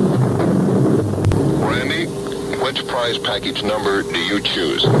 Randy, which prize package number do you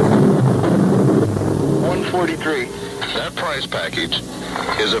choose? 143. That prize package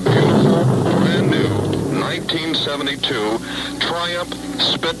is a beautiful, brand new 1972 Triumph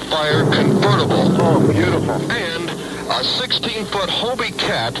Spitfire convertible. Oh, beautiful. And a 16-foot Hobie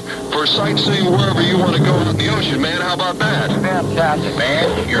Cat for sightseeing wherever you want to go out in the ocean, man. How about that? Fantastic.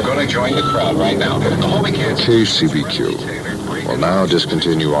 Man, you're going to join the crowd right now. The Hobie Cat's... KCBQ will now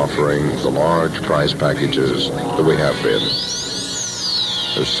discontinue offering the large prize packages that we have been.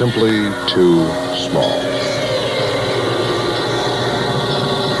 They're simply too small.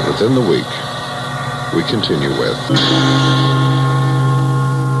 Within the week, we continue with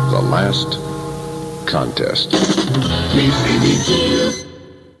The Last Contest.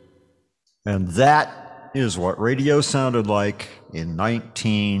 And that is what radio sounded like in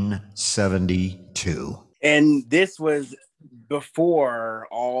 1972. And this was before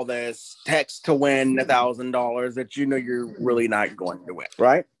all this text to win $1,000 that you know you're really not going to win,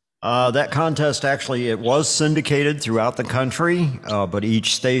 right? That contest, actually, it was syndicated throughout the country, but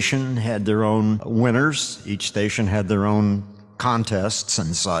each station had their own winners. Each station had their own contests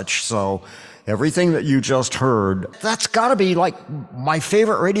and such. So everything that you just heard, that's got to be like my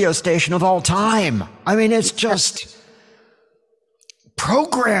favorite radio station of all time. I mean, it's just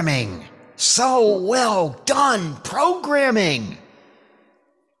programming. So well done programming.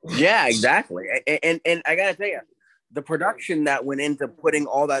 Yeah, exactly. And I got to tell you, the production that went into putting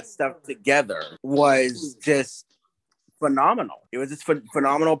all that stuff together was just phenomenal. It was just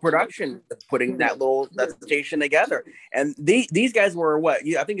phenomenal production, putting that station together. And these guys were what?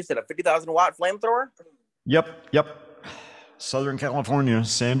 I think you said a 50,000 watt flamethrower? Yep. Southern California,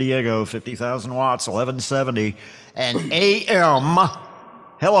 San Diego, 50,000 watts, 1170. And AM,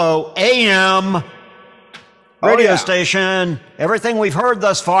 hello, AM radio station. Everything we've heard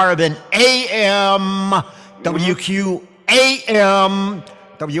thus far have been AM. WQAM,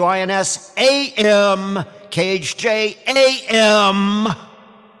 WINS AM, KHJ AM.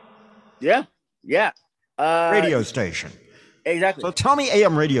 Yeah. Radio station. Exactly. So tell me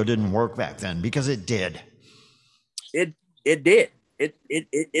AM radio didn't work back then, because it did. It did.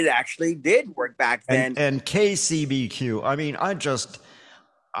 It actually did work back then. And KCBQ, I mean,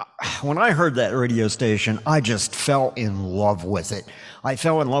 when I heard that radio station, I just fell in love with it. I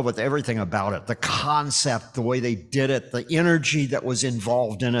fell in love with everything about it. The concept, the way they did it, the energy that was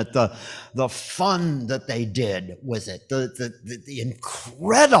involved in it, the fun that they did with it, the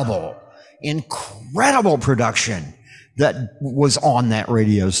incredible production that was on that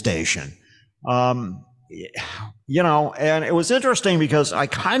radio station. And it was interesting because I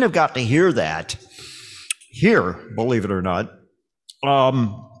kind of got to hear that here, believe it or not.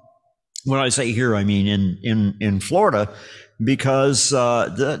 When I say here, I mean in Florida, because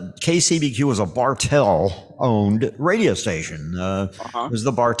the KCBQ was a Bartell-owned radio station. It was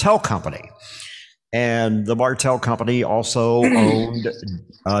the Bartell Company. And the Bartell Company also owned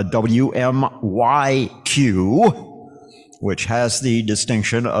WMYQ, which has the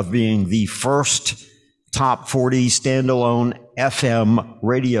distinction of being the first top 40 standalone FM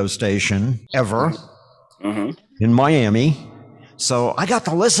radio station ever in Miami. So I got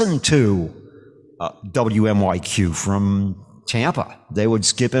to listen to WMYQ from Tampa. They would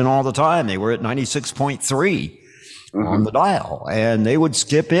skip in all the time. They were at 96.3 on the dial, and they would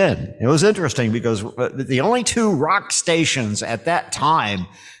skip in. It was interesting because the only two rock stations at that time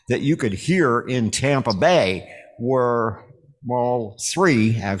that you could hear in Tampa Bay were, well,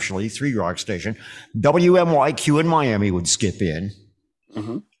 three rock stations. WMYQ in Miami would skip in.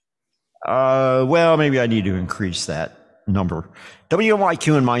 Well, maybe I need to increase that number.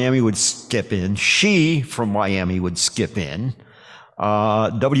 WMYQ in Miami would skip in. She from Miami would skip in.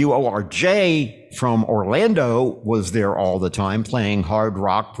 WORJ from Orlando was there all the time, playing hard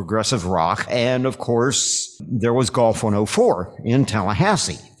rock, progressive rock. And of course, there was Golf 104 in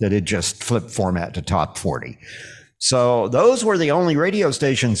Tallahassee that had just flipped format to top 40. So those were the only radio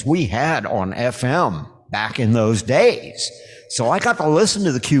stations we had on FM back in those days. So I got to listen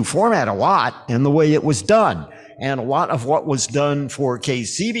to the Q format a lot and the way it was done. And a lot of what was done for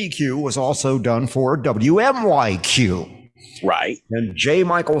KCBQ was also done for WMYQ. Right. And J.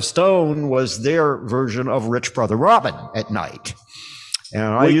 Michael Stone was their version of Rich Brother Robin at night. And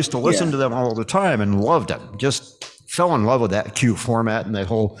I used to listen to them all the time and loved them. Just fell in love with that Q format and that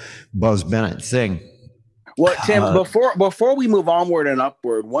whole Buzz Bennett thing. Well, Tim, before we move onward and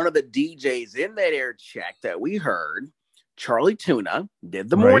upward, one of the DJs in that air check that we heard, Charlie Tuna,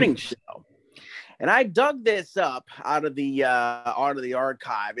 did the morning show. And I dug this up out of the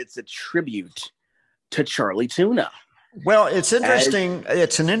archive. It's a tribute to Charlie Tuna. Well, it's interesting.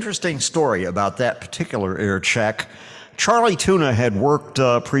 It's an interesting story about that particular air check. Charlie Tuna had worked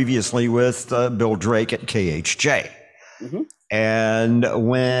previously with Bill Drake at KHJ. And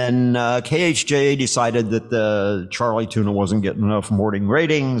when KHJ decided that Charlie Tuna wasn't getting enough morning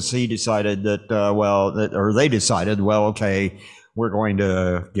ratings, he decided they decided, okay, we're going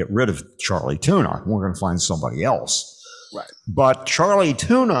to get rid of Charlie Tuna. We're going to find somebody else. Right. But Charlie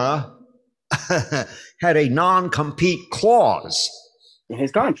Tuna had a non-compete clause in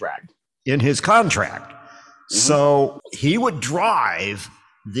his contract. So he would drive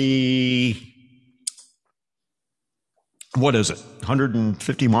the what is it,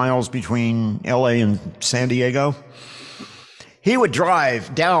 150 miles between LA and San Diego. He would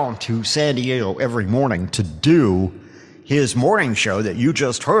drive down to San Diego every morning to do his morning show that you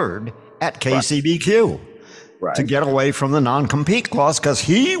just heard at KCBQ. Right. To get away from the non-compete clause, because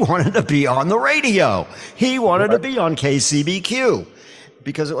he wanted to be on the radio. He wanted to be on KCBQ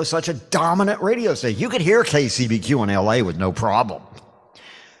because it was such a dominant radio station. You could hear KCBQ in LA with no problem.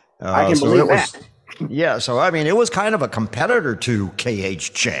 I can believe that. Yeah, so I mean, it was kind of a competitor to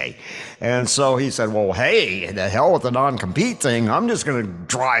KHJ. And so he said, well, hey, the hell with the non-compete thing. I'm just going to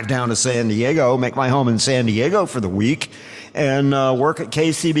drive down to San Diego, make my home in San Diego for the week, and work at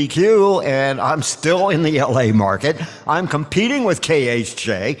KCBQ, and I'm still in the LA market. I'm competing with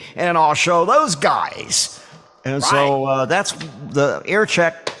KHJ, and I'll show those guys. And so that's the air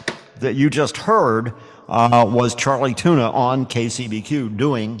check that you just heard was Charlie Tuna on KCBQ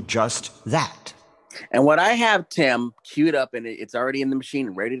doing just that. And what I have, Tim, queued up, and it's already in the machine,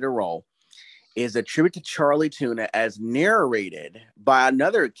 ready to roll, is a tribute to Charlie Tuna as narrated by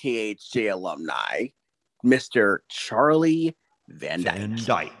another KHJ alumni, Mr. Charlie Van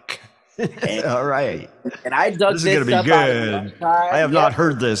Dyke. All right. And I dug this is going to be good. I have not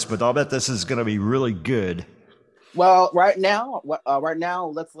heard this, but I'll bet this is going to be really good. Well, right now,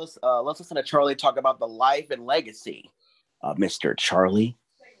 let's listen to Charlie talk about the life and legacy of Mr. Charlie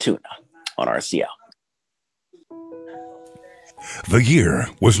Tuna on RCL. The year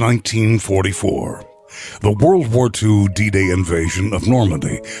was 1944. The World War II D-Day invasion of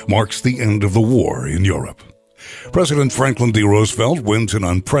Normandy marks the end of the war in Europe. President Franklin D. Roosevelt wins an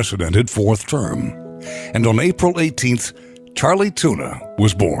unprecedented fourth term. And on April 18th, Charlie Tuna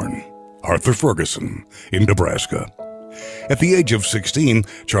was born, Arthur Ferguson, in Nebraska. At the age of 16,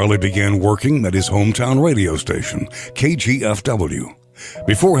 Charlie began working at his hometown radio station, KGFW,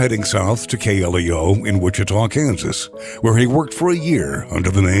 before heading south to KLEO in Wichita, Kansas, where he worked for a year under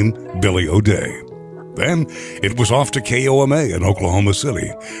the name Billy O'Day. Then it was off to KOMA in Oklahoma City,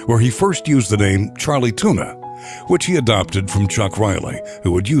 where he first used the name Charlie Tuna, which he adopted from Chuck Riley,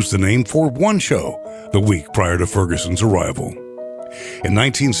 who had used the name for one show the week prior to Ferguson's arrival. In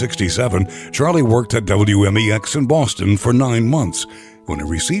 1967, Charlie worked at WMEX in Boston for 9 months when he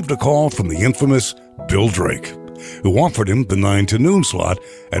received a call from the infamous Bill Drake, who offered him the 9 to noon slot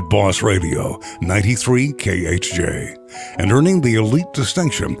at Boss Radio 93 KHJ, and earning the elite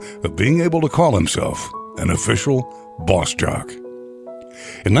distinction of being able to call himself an official boss jock.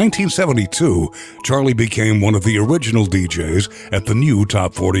 In 1972, Charlie became one of the original DJs at the new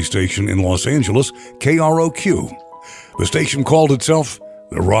Top 40 station in Los Angeles, KROQ. The station called itself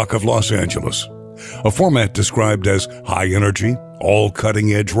the Rock of Los Angeles, a format described as high energy, all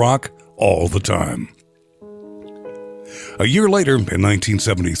cutting-edge rock, all the time. A year later, in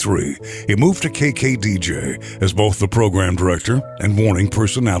 1973, he moved to KKDJ as both the program director and morning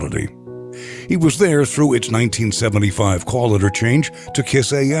personality. He was there through its 1975 call interchange to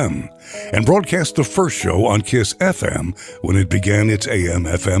KISS AM and broadcast the first show on KISS FM when it began its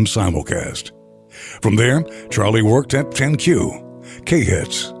AM-FM simulcast. From there, Charlie worked at 10Q,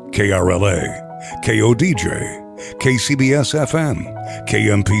 K-Hits, KRLA, KODJ, KCBS-FM,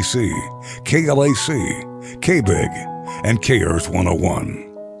 KMPC, KLAC, K-Big, and K-Earth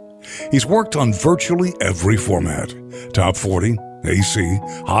 101. He's worked on virtually every format: Top 40, AC,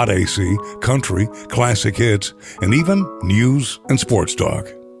 Hot AC, Country, Classic Hits, and even News and Sports Talk.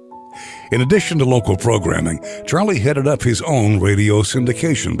 In addition to local programming, Charlie headed up his own radio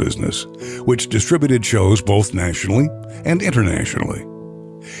syndication business, which distributed shows both nationally and internationally.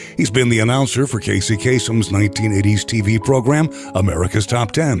 He's been the announcer for Casey Kasem's 1980s TV program, America's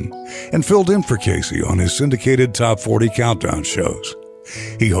Top 10, and filled in for Casey on his syndicated Top 40 countdown shows.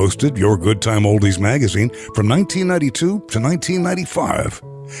 He hosted Your Good Time Oldies magazine from 1992 to 1995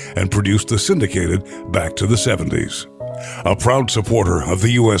 and produced the syndicated Back to the 70s. A proud supporter of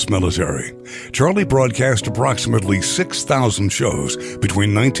the U.S. military, Charlie broadcast approximately 6,000 shows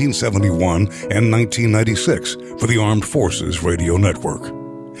between 1971 and 1996 for the Armed Forces Radio Network.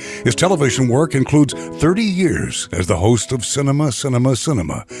 His television work includes 30 years as the host of Cinema, Cinema,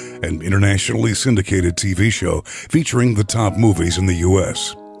 Cinema, an internationally syndicated TV show featuring the top movies in the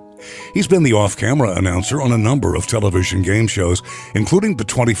U.S. He's been the off-camera announcer on a number of television game shows, including the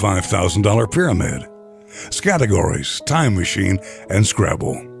 $25,000 Pyramid, Scattergories, Time Machine, and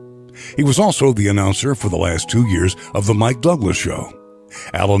Scrabble. He was also the announcer for the last 2 years of The Mike Douglas Show,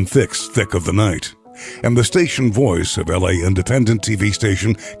 Alan Thicke's Thick of the Night, and the station voice of LA independent TV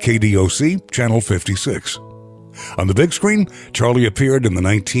station KDOC, Channel 56. On the big screen, Charlie appeared in the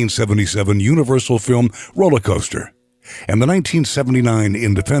 1977 Universal film Roller Coaster and the 1979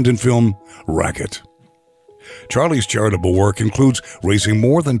 independent film Racket. Charlie's charitable work includes raising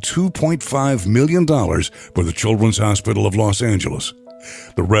more than $2.5 million for the Children's Hospital of Los Angeles,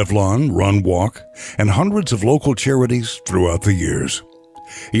 the Revlon Run Walk, and hundreds of local charities throughout the years.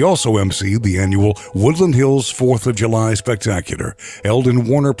 He also emceed the annual Woodland Hills 4th of July Spectacular, held in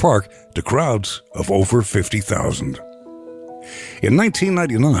Warner Park to crowds of over 50,000. In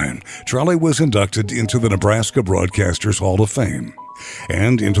 1999, Charlie was inducted into the Nebraska Broadcasters Hall of Fame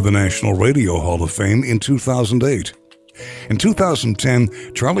and into the National Radio Hall of Fame in 2008. In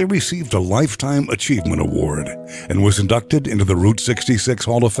 2010, Charlie received a Lifetime Achievement Award and was inducted into the Route 66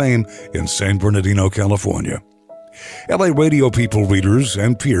 Hall of Fame in San Bernardino, California. LA Radio People readers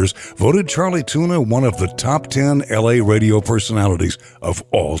and peers voted Charlie Tuna one of the top 10 LA radio personalities of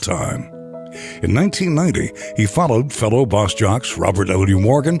all time. In 1990, he followed fellow boss jocks Robert W.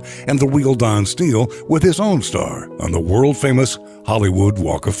 Morgan and the real Don Steele with his own star on the world-famous Hollywood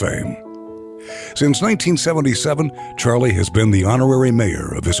Walk of Fame. Since 1977, Charlie has been the honorary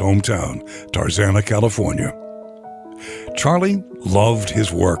mayor of his hometown, Tarzana, California. Charlie loved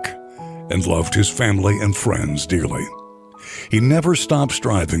his work and loved his family and friends dearly. He never stopped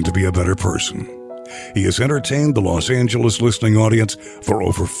striving to be a better person. He has entertained the Los Angeles listening audience for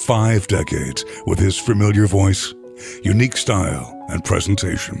over 5 decades with his familiar voice, unique style, and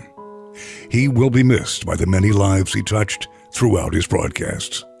presentation. He will be missed by the many lives he touched throughout his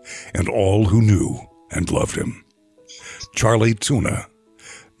broadcasts and all who knew and loved him. Charlie Tuna,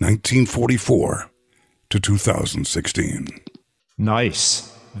 1944 to 2016. Nice.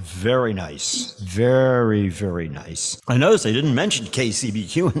 Very nice. Very, very nice. I noticed they didn't mention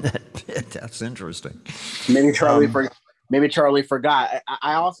KCBQ in that bit. That's interesting. Maybe Charlie forgot.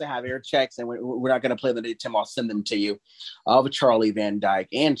 I also have air checks, and we're not going to play them today, Tim. I'll send them to you, of Charlie Van Dyke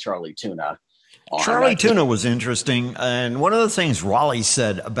and Charlie Tuna. Charlie Tuna was interesting, and one of the things Raleigh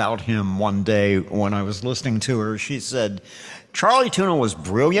said about him one day when I was listening to her, she said, Charlie Tuna was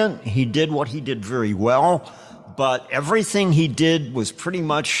brilliant. He did what he did very well, but everything he did was pretty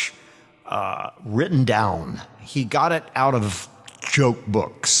much written down. He got it out of joke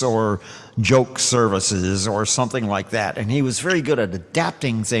books or joke services or something like that, and he was very good at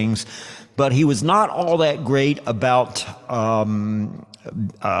adapting things, but he was not all that great about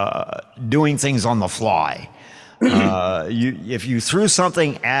doing things on the fly. If you threw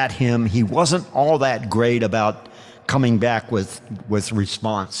something at him, he wasn't all that great about coming back with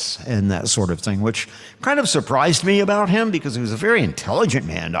response and that sort of thing, which kind of surprised me about him because he was a very intelligent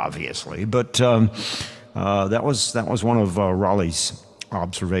man, obviously. But that was one of Raleigh's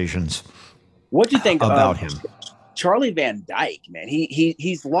observations. What do you think about him? Charlie Van Dyke, man,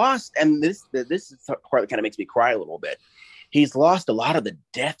 he's lost, and this is the part that kind of makes me cry a little bit. He's lost a lot of the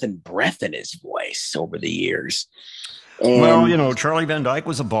depth and breath in his voice over the years. And well, Charlie Van Dyke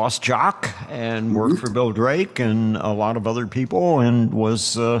was a boss jock and worked for Bill Drake and a lot of other people, and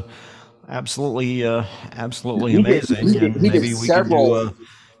was absolutely amazing. And maybe we could do a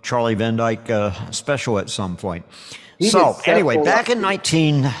Charlie Van Dyke special at some point. So anyway, back in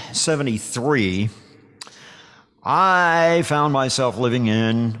 1973, I found myself living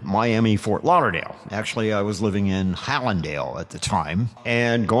in Miami, Fort Lauderdale. Actually, I was living in Hallandale at the time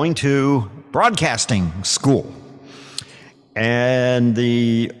and going to broadcasting school. And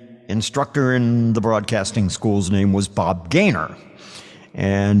the instructor in the broadcasting school's name was Bob Gaynor.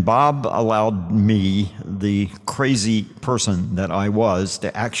 And Bob allowed me, the crazy person that I was,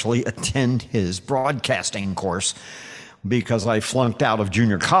 to actually attend his broadcasting course because I flunked out of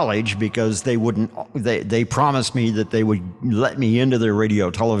junior college because they promised me that they would let me into their radio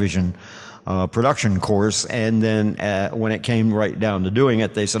television production course, and then when it came right down to doing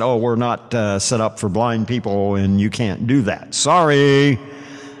it, they said, oh, we're not set up for blind people and you can't do that. Sorry.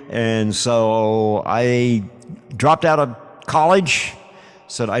 And so I dropped out of college,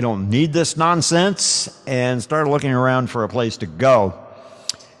 said I don't need this nonsense, and started looking around for a place to go.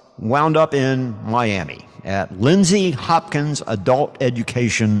 Wound up in Miami at Lindsay Hopkins Adult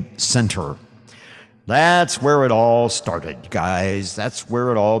Education Center. That's where it all started, guys. That's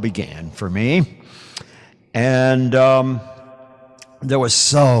where it all began for me. And there was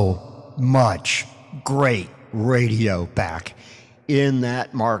so much great radio back in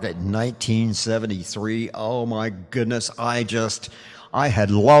that market in 1973. Oh my goodness, I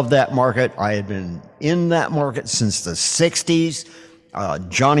had loved that market. I had been in that market since the 60s.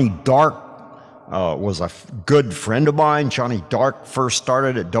 Johnny Dark was a good friend of mine. Johnny Dark first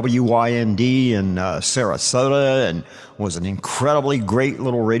started at WYND in Sarasota and was an incredibly great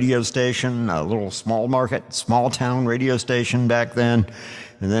little radio station, a little small town radio station back then.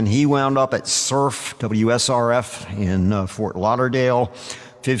 And then he wound up at SURF, WSRF in Fort Lauderdale.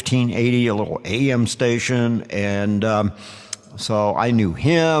 1580, a little AM station, and so I knew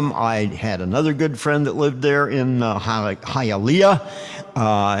him. I had another good friend that lived there in Hialeah,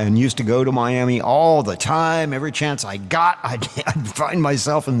 and used to go to Miami all the time. Every chance I got, I'd find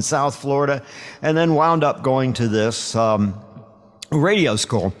myself in South Florida, and then wound up going to this radio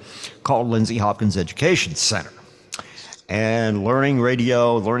school called Lindsay Hopkins Education Center, and learning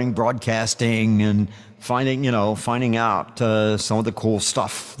radio, learning broadcasting, and finding out some of the cool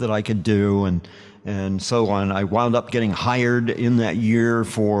stuff that I could do, and so on. I wound up getting hired in that year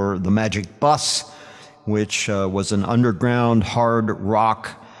for the Magic Bus, which was an underground hard rock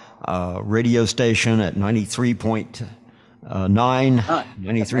radio station at 93.9,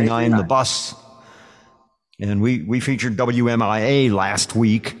 93.9 The Bus. And we featured WMIA last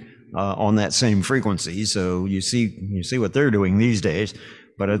week on that same frequency. So you see what they're doing these days.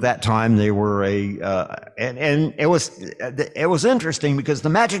 But at that time they were and it was interesting because the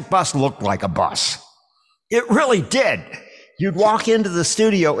Magic Bus looked like a bus. It really did. You'd walk into the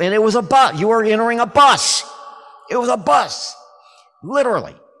studio and it was a bus. You were entering a bus. It was a bus,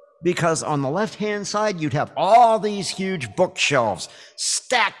 literally. Because on the left-hand side, you'd have all these huge bookshelves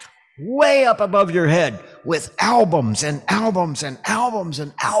stacked way up above your head with albums and albums and albums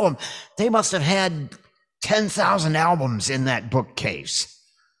and albums. They must have had 10,000 albums in that bookcase.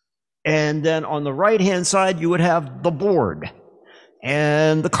 And then on the right-hand side, you would have the board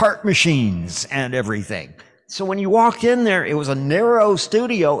and the cart machines and everything. So when you walked in there, it was a narrow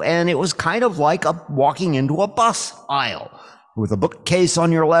studio, and it was kind of like walking into a bus aisle with a bookcase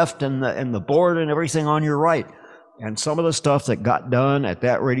on your left and the board and everything on your right. And some of the stuff that got done at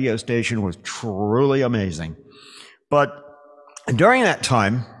that radio station was truly amazing. But during that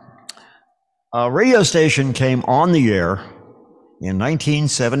time, a radio station came on the air in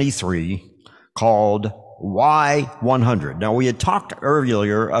 1973 called Y100. Now, we had talked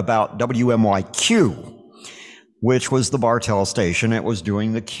earlier about WMYQ, which was the Bartell station. It was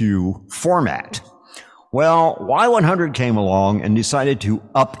doing the Q format. Well, Y100 came along and decided to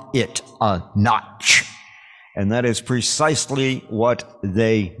up it a notch. And that is precisely what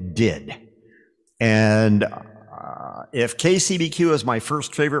they did. And if KCBQ is my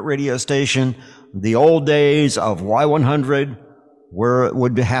first favorite radio station, the old days of Y100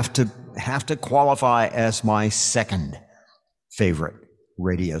 would have to qualify as my second favorite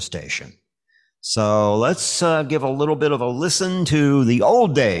radio station. So let's give a little bit of a listen to the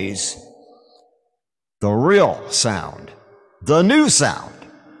old days, the real sound, the new sound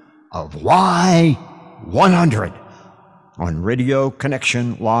of Y100 on Radio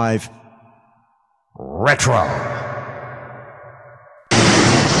Connection Live Retro.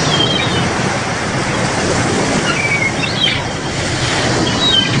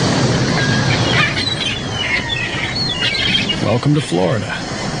 Welcome to Florida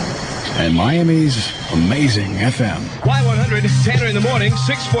and Miami's amazing FM. Y100, Tanner in the morning,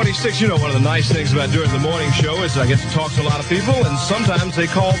 646. You know, one of the nice things about doing the morning show is I get to talk to a lot of people, and sometimes they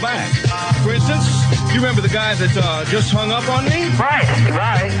call back. For instance, you remember the guy that just hung up on me? Right.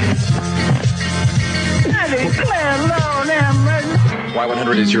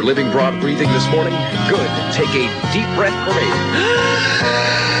 Y100 is your living, broad breathing this morning. Good. Take a deep breath for me.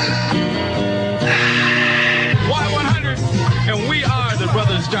 And we are the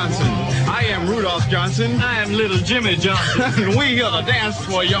Brothers Johnson. I am Rudolph Johnson. I am Little Jimmy Johnson. And we gonna dance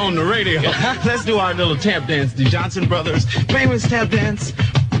for you on the radio. Let's do our little tap dance, the Johnson Brothers famous tap dance.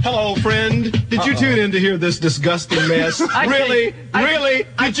 Hello, friend. Did you tune in to hear this disgusting mess? Really?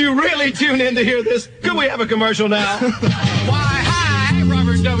 Did you really tune in to hear this? Could we have a commercial now? Why, hi,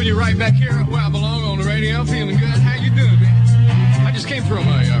 Robert W. right back here where I belong on the radio. Feeling good. How you doing, man? I just came from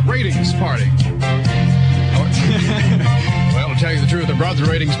a ratings party. Well, to tell you the truth, I brought the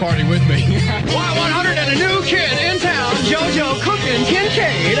ratings party with me. Y100 and a new kid in town, JoJo Cookin'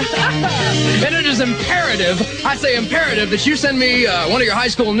 Kincaid. And it is imperative, I say imperative, that you send me one of your high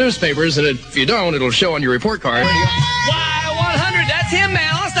school newspapers, and if you don't, it'll show on your report card. Y100, that's him,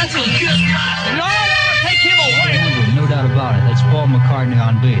 Alice. That's a good guy. No, take him away. No doubt about it. That's Paul McCartney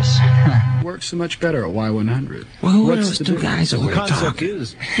on bass. Works so much better at Y100. Well, who are those two guys that were talking? The concept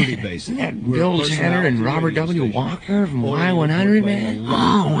is pretty basic. Bill Tanner and Robert W. Walker from Y100, man? Oh,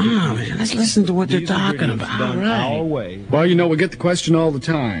 wow, man. Let's listen to what they're talking about. All right. Well, you know, we get the question all the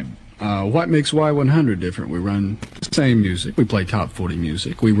time. What makes Y100 different? We run the same music. We play top 40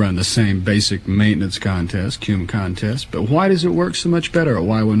 music. We run the same basic maintenance contest, CUME contest. But why does it work so much better at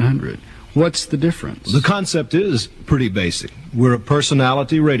Y100? What's the difference? The concept is pretty basic. We're a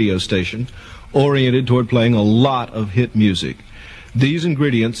personality radio station oriented toward playing a lot of hit music. These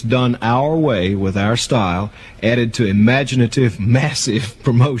ingredients, done our way with our style, added to imaginative, massive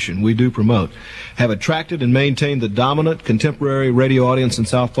promotion, we do promote, have attracted and maintained the dominant contemporary radio audience in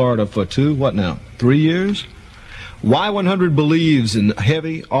South Florida for 3 years? Y100 believes in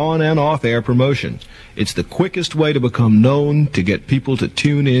heavy on and off air promotion. It's the quickest way to become known, to get people to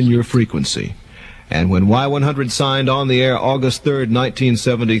tune in your frequency. And when Y100 signed on the air August 3rd,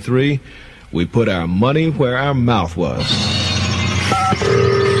 1973, we put our money where our mouth was.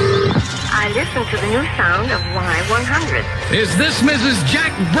 I listen to the new sound of Y100. Is this Mrs.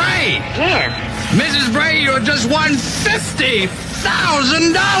 Jack Bray? Yes. Mrs. Bray, you just won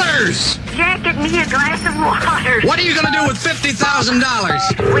 $50,000! Jack, get me a glass of water. What are you going to do with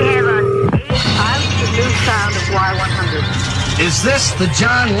 $50,000? We have a... I like the new sound of Y100. Is this the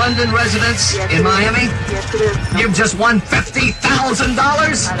John London residence in Miami? Yes, it is. You've just won $50,000?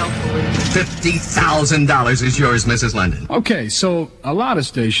 I don't believe it. $50,000 is yours, Mrs. London. Okay, so a lot of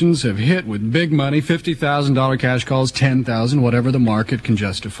stations have hit with big money, $50,000 cash calls, $10,000, whatever the market can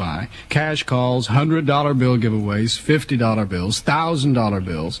justify. Cash calls, $100 bill giveaways, $50 bills, $1,000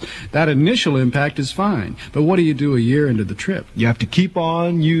 bills. That initial impact is fine, but what do you do a year into the trip? You have to keep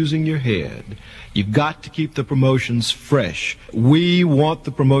on using your head. You've got to keep the promotions fresh. We want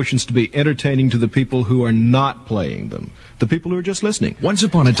the promotions to be entertaining to the people who are not playing them, the people who are just listening. Once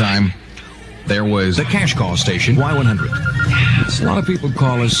upon a time, there was the cash call station, Y100. A lot of people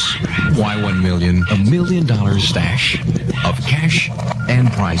call us Y1 Million, $1 million stash of cash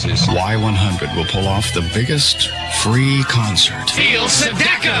and prizes. Y100 will pull off the biggest free concert. Feel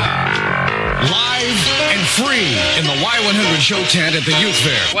Sedeka! Live and free in the Y100 show tent at the Youth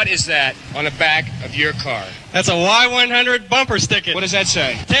Fair. What is that on the back of your car? That's a Y100 bumper sticker. What does that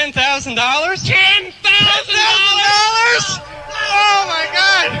say? $10,000? $10,000? Oh my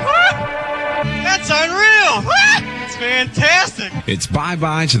God! That's unreal! It's fantastic! It's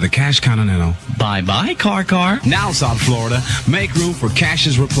bye-bye to the Cash Continental. Bye-bye, car. Now, South Florida, make room for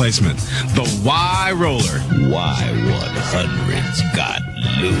Cash's replacement, the Y Roller. Y100's got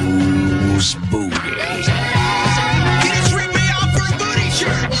loose booty.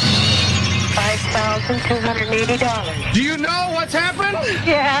 $5,280. Do you know what's happened?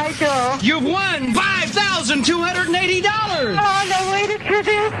 Yeah, I do. You've won $5,280! Oh, no, waited for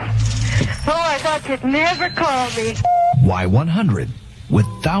this? Oh, I thought you'd never call me. Y100 with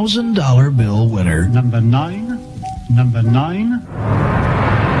 $1,000 bill winner. Number 9.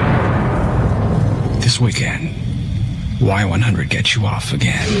 This weekend, Y100 gets you off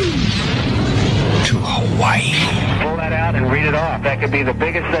again. To Hawaii. Pull that out and read it off. That could be the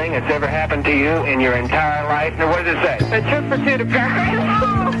biggest thing that's ever happened to you in your entire life. Now, what does it say? A trip for two to Paris.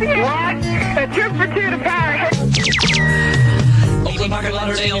 What? A trip for two to Paris. Oakland, Parker,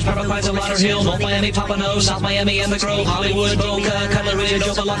 Lauderdale, Pembroke Pines, and Lauderhill, North Miami, Pompano, South Miami, and the Grove, Hollywood, Boca, Cutler Ridge,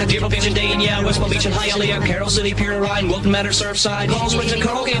 Opa-locka, Dearborn Beach, and Dania, West Palm Beach, and Hialeah, Carroll City, Pier Ryan, Wilton Manor, Surfside, Coral Springs, and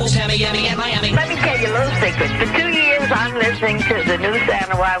Coral Gables, Tamiami, and Miami. Let me tell you a little secret. For 2 years, I'm listening to the new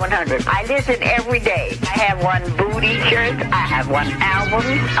sound of Y100. I listen every day. I have one booty shirt. I have one album.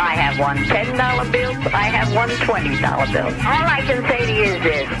 I have one $10 bill. I have one $20 bill. All I can say to you is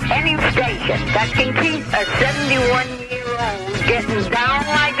this. Any station that can keep a 71-year-old getting down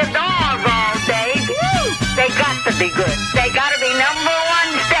like a dog all day, they got to be good. They got to be #1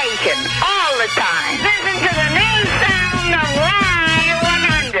 station all the time. Listen to the new sound of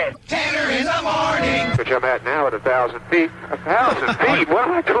Y100. Tanner in the morning. Which I'm at now at 1,000 feet. 1,000 feet? What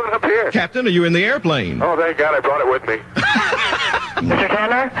am I doing up here? Captain, are you in the airplane? Oh, thank God I brought it with me. Mr.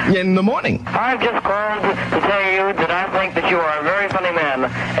 Tanner? In the morning. I've just called to tell you that I think that you are a very funny man,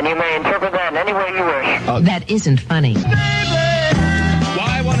 and you may interpret that in any way you wish. That isn't funny.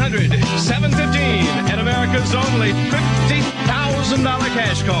 Y100, 715, at America's only $50,000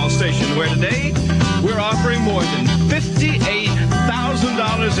 cash call station, where today we're offering more than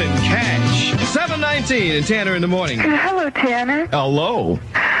 $58,000 in cash. 719 and Tanner in the morning. Hello, Tanner. Hello.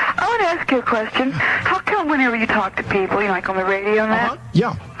 I want to ask you a question. How come whenever you talk to people, like on the radio and that,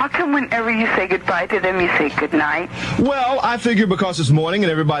 Yeah. how come whenever you say goodbye to them, you say goodnight? Well, I figure because it's morning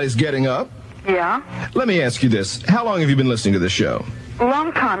and everybody's getting up. Yeah? Let me ask you this. How long have you been listening to this show? A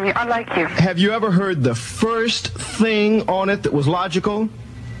long time. I like you. Have you ever heard the first thing on it that was logical?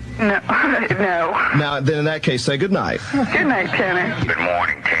 No. No. Now, then in that case, say goodnight. Good night, Tanner. Good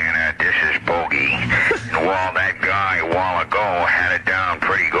morning, Tanner. This is Bogey. Well, that guy a while ago had it down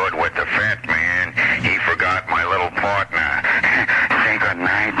pretty good with the fat man. He forgot my little partner. Say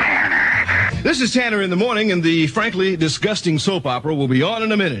goodnight, Tanner. This is Tanner in the morning, and the frankly disgusting soap opera will be on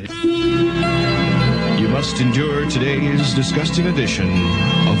in a minute. You must endure today's disgusting edition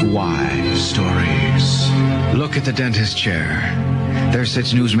of Y Stories. Look at the dentist chair. There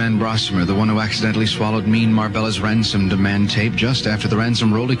sits newsman Brosmer, the one who accidentally swallowed Mean Marbella's ransom demand tape just after the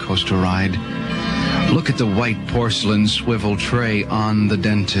ransom roller coaster ride. Look at the white porcelain swivel tray on the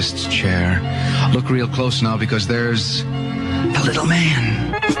dentist's chair. Look real close now, because there's the little man.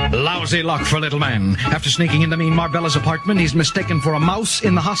 Lousy luck for little man. After sneaking into Mean Marbella's apartment, he's mistaken for a mouse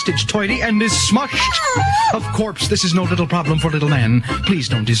in the hostage toilet and is smushed. Of course, this is no little problem for little man. Please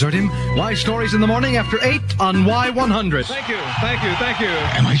don't desert him. Why Stories in the Morning after 8 on Y100. Thank you, thank you, thank you.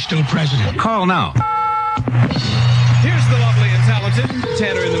 Am I still president? Call now. Here's the lovely and talented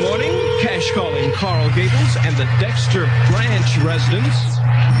Tanner in the Morning, cash calling Carl Gables and the Dexter Branch residents.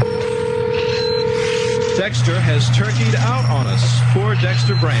 Dexter has turkeyed out on us. Poor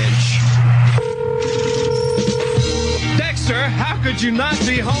Dexter Branch. Dexter, how could you not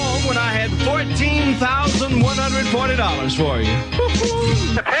be home when I had $14,140 for you?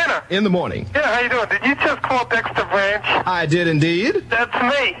 Tanner. In the morning. Yeah, how you doing? Did you just call Dexter Branch? I did indeed. That's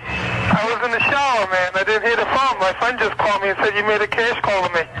me. I was in the shower, man. I didn't hear the phone. My friend just called me and said you made a cash call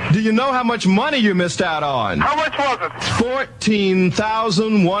to me. Do you know how much money you missed out on? How much was it?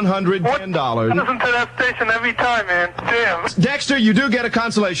 $14,110. Listen to that station every time, man. Damn. Dexter, you do get a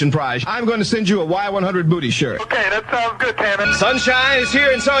consolation prize. I'm going to send you a Y100 booty shirt. Okay, that sounds good, Tanner. Sunshine is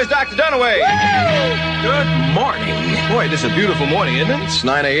here, and so is Dr. Dunaway. Good morning. Boy, this is a beautiful morning, isn't it? It's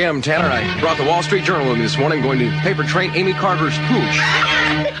 9 a.m., Tanner. I brought the Wall Street Journal with me this morning, going to paper train Amy Carter's pooch.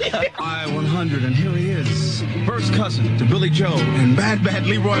 I-100, and here he is. First cousin to Billy Joe and Bad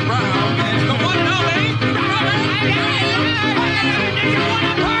Leroy Brown. And the one and only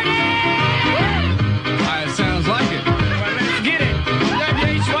It sounds like it. Well, let's get it.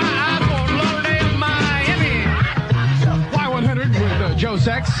 WHYI for Lauderdale, Miami. Y100 with Joe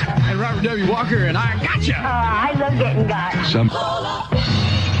Sex and Robert W. Walker, and I gotcha. I love getting got.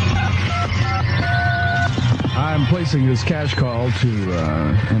 I'm placing this cash call to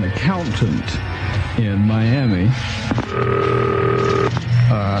an accountant in Miami.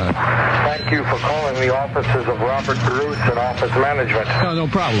 Thank you for calling the offices of Robert Bruce and Office Management. No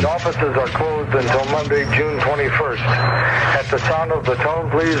problem. The offices are closed until Monday, June 21st. At the sound of the tone,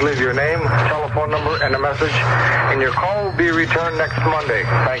 please leave your name, telephone number, and a message, and your call will be returned next Monday.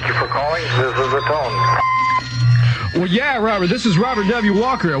 Thank you for calling. This is the tone. Well, yeah, Robert, this is Robert W.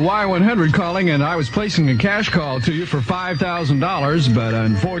 Walker at Y100 calling, and I was placing a cash call to you for $5,000, but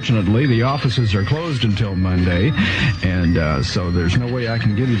unfortunately the offices are closed until Monday, and so there's no way I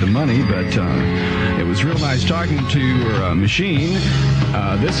can give you the money, but it was real nice talking to your machine.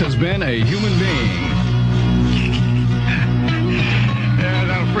 This has been a human being. Yeah,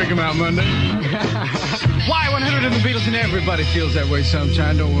 that'll freak him out Monday. Y100 and the Beatles, and everybody feels that way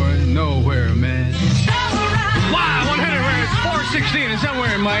sometime. Don't worry, nowhere, man. Y100, where it's 4:16, and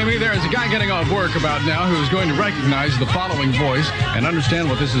somewhere in Miami, there is a guy getting off work about now who is going to recognize the following voice and understand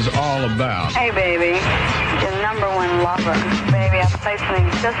what this is all about. Hey, baby, your number one lover. Baby, I played something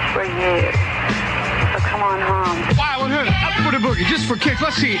just for you. So come on home. Y100, up for the boogie, just for kicks.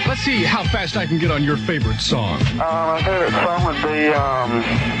 Let's see how fast I can get on your favorite song. My favorite song would be, let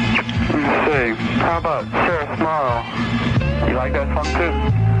me see. How about Sarah Smile? You like that song too?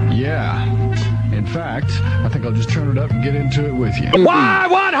 Yeah. In fact, I think I'll just turn it up and get into it with you.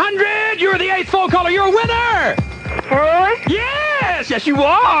 Y100! You're the 8th phone caller. You're a winner! Really? Yes, you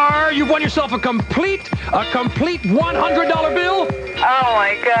are. You've won yourself a complete $100 bill. Oh,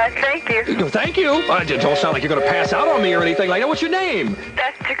 my God. Thank you. Thank you. It don't sound like you're going to pass out on me or anything like that. What's your name?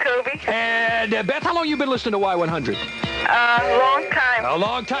 That's Jacoby. And Beth, how long you been listening to Y100? Long time. A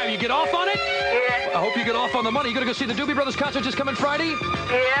long time. You get off on it? Yeah. I hope you get off on the money. You going to go see the Doobie Brothers concert just coming Friday?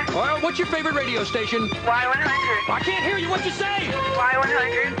 Yeah. Well, what's your favorite radio station? Y100. I can't hear you. What'd you say?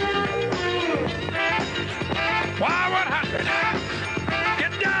 Y100. Y100.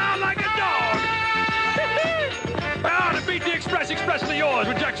 Get down like a dog. Well, to beat the Express to yours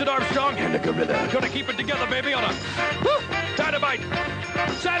with Jackson Armstrong and the Gorilla. Gonna keep it together, baby, on a Dynamite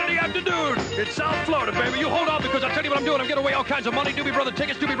Saturday afternoon in South Florida, baby. You hold on, because I'll tell you what I'm doing. I'm giving away all kinds of money, Doobie Brothers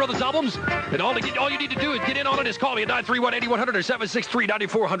tickets, Doobie Brothers albums. And all you need to do is get in on it is call me at 931-8100 or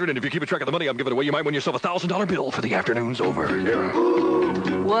 763-9400. And if you keep a track of the money I'm giving away, you might win yourself a $1,000 bill for the afternoon's over. Yeah.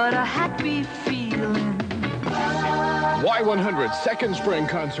 What a happy feeling. Y100 Second Spring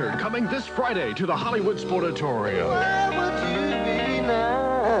Concert coming this Friday to the Hollywood Sportatorium.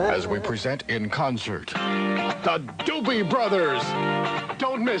 As we present in concert the Doobie Brothers.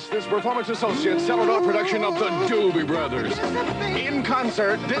 Don't miss this Performance Associates Celador production of the Doobie Brothers. In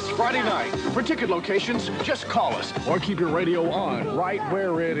concert this Friday night. For ticket locations, just call us or keep your radio on right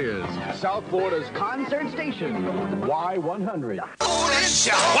where it is. South Florida's concert station, Y100. Y100!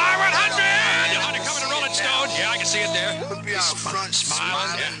 Coming to Rolling Stone. Yeah, I can see it there. He's front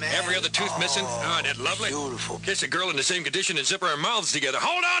smiling. Yeah. Every other tooth missing. Oh, isn't that lovely? Beautiful. Kiss a girl in the same condition and zip our mouths together.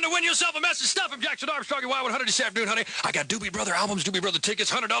 Hold on to win yourself a mess of stuff from Jackson Armstrong at Y100 this afternoon, honey. I got Doobie Brother albums, Doobie Brother tickets,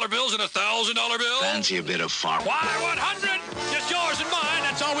 $100 bills, and $1,000 bills. Fancy a bit of fun. Y100, just yours and mine.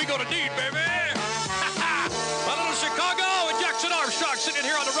 That's all we gonna need, baby. My little Chicago and Jackson Armstrong sitting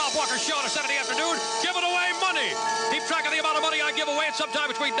here on the Ralph Walker Show on a Saturday afternoon, giving away money. Keep track of the amount of money I give away at sometime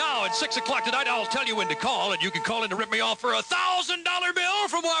between now and 6 o'clock tonight. I'll tell you when to call, and you can call in to rip me off for a $1,000 bill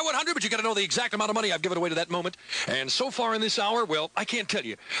from Y100, but you got to know the exact amount of money I've given away to that moment. And so far in this hour, well, I can't tell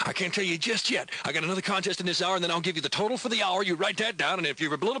you. I can't tell you just yet. I got another contest in this hour, and then I'll give you the total for the hour. You write that down, and if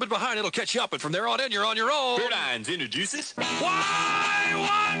you're a little bit behind, it'll catch you up. And from there on in, you're on your own. Beardines introduces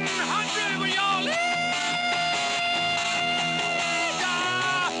Y100 with y'all.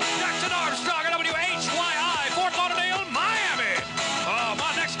 Jackson Armstrong at WHYI, Fort Lauderdale, Miami. Oh,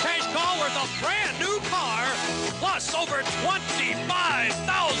 my next cash call worth a brand new car, plus over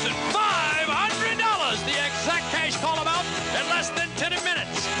 $25,500. The exact cash call amount in less than 10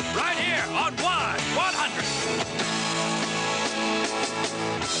 minutes, right here on Y100.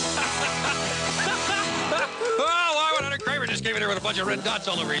 Oh, Y100 Kramer just came in here with a bunch of red dots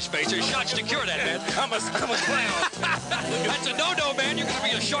all over his face. There's shots to cure that, man. I'm a clown. That's a no-no, man. You're going to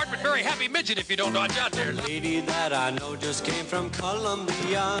be a short but very happy midget if you don't watch out there. lady that I know just came from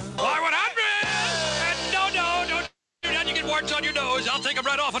Colombia. Y100! And no, don't do that. You get warts on your nose. I'll take them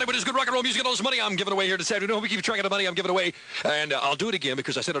right off on it, but it's good rock and roll music and all this money I'm giving away here this afternoon. We keep track of the money I'm giving away, and I'll do it again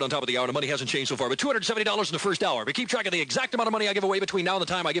because I said it on top of the hour. The money hasn't changed so far, but $270 in the first hour. But keep track of the exact amount of money I give away between now and the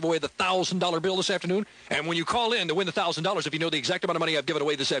time I give away the $1,000 bill this afternoon. And when you call in to win the $1,000, if you know the exact amount of money I've given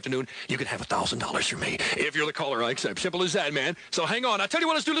away this afternoon, you can have $1,000 from me. If you're the caller, I accept. Simple as that, man. So hang on. I tell you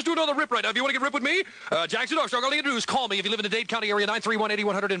what, let's do another rip right now. If you want to get ripped with me, Jackson Armstrong, all you got to do is call me if you live in the Dade County area,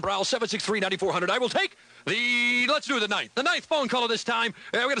 931-8100 in Browse, 763-9400. I will take let's do the ninth phone call of this time.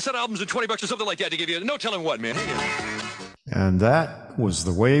 We're going to set albums at $20 or something like that to give you. No telling what, man. And that was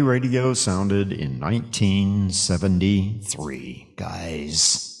the way radio sounded in 1973,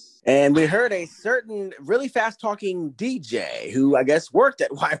 guys. And we heard a certain really fast-talking DJ who, I guess, worked at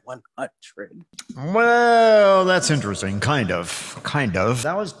Y100. Well, that's interesting. Kind of.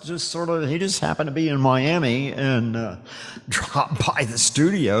 That was just sort of, he just happened to be in Miami and dropped by the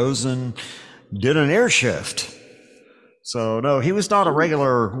studios and did an air shift. So, no, he was not a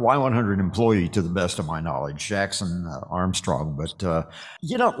regular Y100 employee, to the best of my knowledge, Jackson Armstrong. But,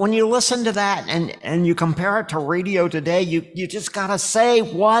 when you listen to that and you compare it to radio today, you just got to say,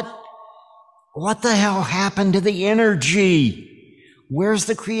 what the hell happened to the energy? Where's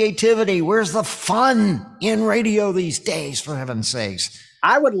the creativity? Where's the fun in radio these days, for heaven's sakes?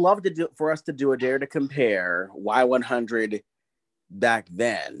 I would love for us to do a dare to compare Y100 back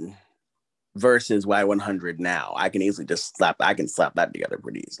then versus Y100 now. I can easily slap that together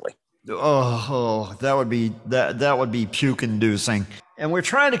pretty easily. Oh, that would be puke inducing. And we're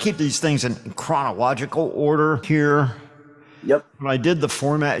trying to keep these things in chronological order here. Yep. When I did the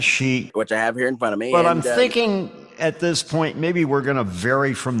format sheet, which I have here in front of me. But I'm thinking at this point, maybe we're going to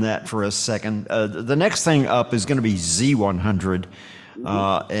vary from that for a second. The next thing up is going to be Z100.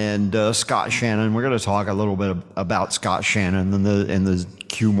 And Scott Shannon. We're going to talk a little bit about Scott Shannon and the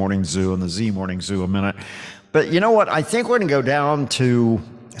Q Morning Zoo and the Z Morning Zoo a minute. But you know what? I think we're going to go down to,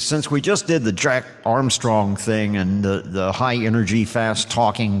 since we just did the Jack Armstrong thing and the high energy, fast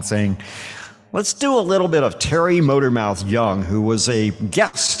talking thing, let's do a little bit of Terry Motormouth Young, who was a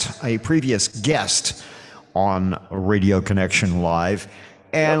previous guest on Radio Connection Live.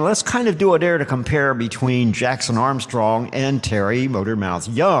 And let's kind of do a dare to compare between Jackson Armstrong and Terry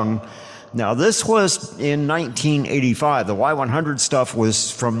Motormouth Young. Now, this was in 1985. The Y100 stuff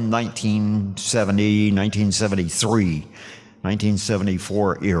was from 1970, 1973,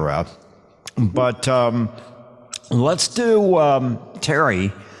 1974 era. But let's do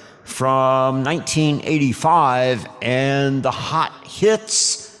Terry from 1985 and the hot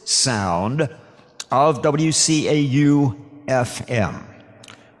hits sound of WCAU FM.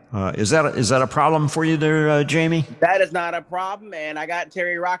 Is that a problem for you there, Jamie? That is not a problem, and I got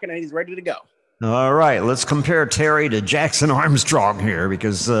Terry rocking, and he's ready to go. All right, let's compare Terry to Jackson Armstrong here,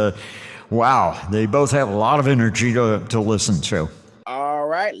 because, wow, they both have a lot of energy to listen to. All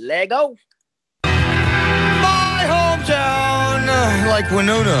right, Lego. My hometown down like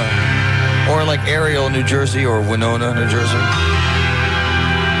Winona, or like Ariel, New Jersey, or Winona, New Jersey?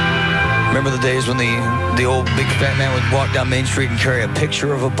 Remember the days when the old big fat man would walk down Main Street and carry a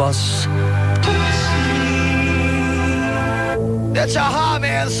picture of a bus? That's Aha,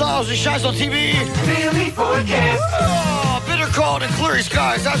 man. The songs that shines on TV. Daily forecast. Oh, bitter cold and clear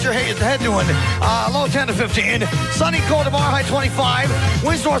skies. How's your head doing? Low 10 to 15. Sunny, cold tomorrow, high 25.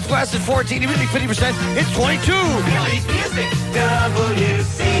 Winds northwest at 14, humidity 50%. It's 22. Billy's Music. WCAU-FM.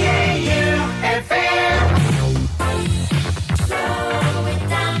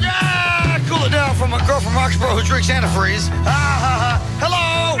 Yeah, cool it down from a girl from Roxborough who drinks antifreeze.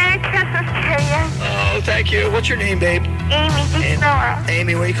 Hello. Merry Christmas to you. Oh, thank you. What's your name, babe? Amy. Nora.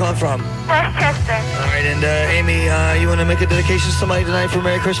 Amy, where are you calling from? Westchester. All right, and Amy, you want to make a dedication to somebody tonight for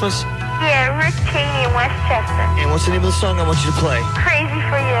Merry Christmas? Yeah, Rick Cheney in Westchester. And what's the name of the song I want you to play? Crazy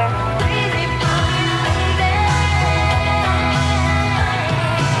for you.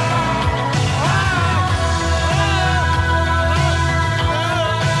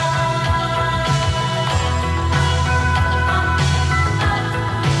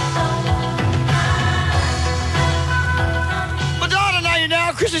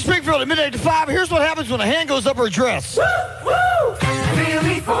 Chrissy Springfield at midnight to 5. Here's what happens when a hand goes up her dress. Woo! Woo!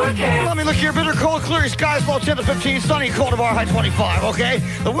 Really forecast. Let me look here. Bitter cold, clear skies, low 10 to 15. Sunny, cold tomorrow, high 25. Okay.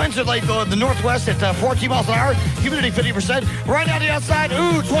 The winds are like the northwest at 14 miles an hour. Humidity 50%. Right now the outside.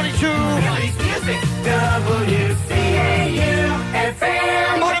 Ooh, 22. Billy's Music. WCAU-FM.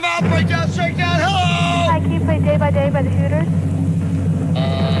 Bottom out, breakdown, shakedown. Hello. Hi, can you play Day by Day by the Hooters?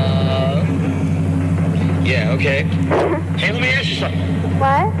 Yeah. Okay. Hey, let me ask you something.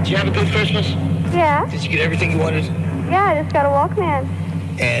 What? Did you have a good Christmas? Yeah. Did you get everything you wanted? Yeah, I just got a Walkman.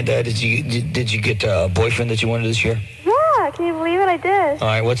 And did you get a boyfriend that you wanted this year? Yeah, can you believe it? I did. All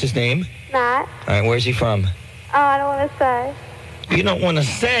right, what's his name? Matt. All right, where's he from? Oh, I don't want to say. You don't want to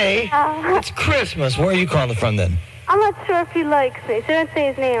say? It's Christmas. Where are you calling from then? I'm not sure if he likes me, so don't say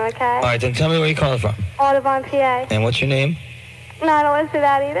his name, okay? All right, then tell me where you're calling from. Audubon, PA. And what's your name? No, I don't want to say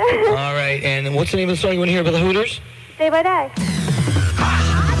that either. All right, and what's the name of the song you want to hear about the Hooters? Day by Day.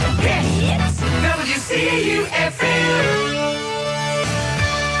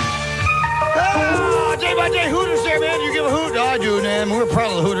 Day by Day Hooters there, man. You give a hoot. I do, man. We're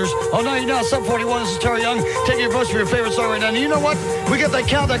proud of the Hooters. Oh, no, you're not. 741. This is Terry Young. Taking your votes for your favorite song right now. And you know what? We got that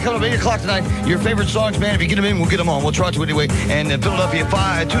countdown coming up 8 o'clock tonight. Your favorite songs, man. If you get them in, we'll get them on. We'll try to anyway. And Philadelphia,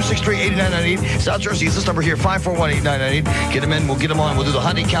 263-8998. South Jersey is this number here, 541-8998. Get them in. We'll get them on. We'll do the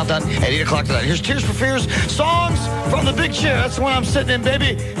Honey Countdown at 8 o'clock tonight. Here's Tears for Fears. Songs from the big chair. That's the one I'm sitting in,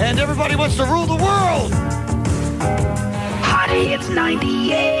 baby. And everybody wants to rule the world. Honey, it's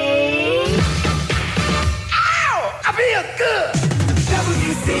 98. I feel good.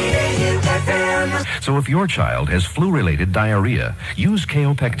 WCAU-FM. So if your child has flu-related diarrhea, use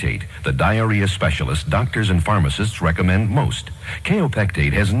Kaopectate, the diarrhea specialist doctors and pharmacists recommend most.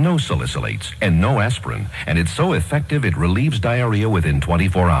 Kaopectate has no salicylates and no aspirin, and it's so effective it relieves diarrhea within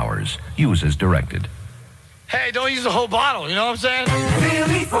 24 hours. Use as directed. Hey, don't use the whole bottle, you know what I'm saying?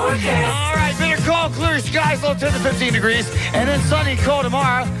 Really forecast. All right, bitter cold, clear skies, low 10 to 15 degrees. And then sunny, cold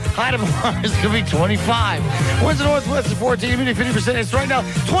tomorrow. High tomorrow is going to be 25. Winds in northwest at 14, humidity 50%. It's right now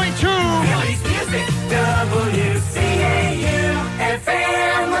 22. Billy's Music, WCAU-FM.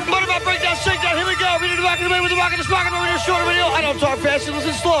 What about breakdown, shakedown? Here we go. Read the back of the way with the rock and the sprocket over here, short radio. I don't talk fast, you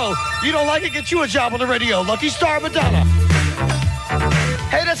listen slow. You don't like it, get you a job on the radio. Lucky Star Madonna.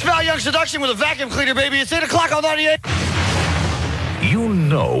 Hey, that's Val Young Seduction with a vacuum cleaner, baby. It's 8 o'clock on 98. You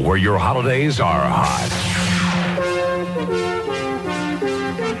know where your holidays are hot.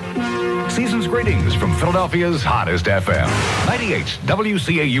 Season's greetings from Philadelphia's hottest FM. 98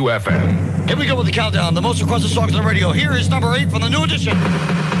 WCAU-FM. Here we go with the countdown. The most requested songs on the radio. Here is number 8 from the new edition.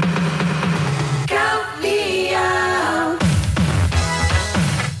 Count me out.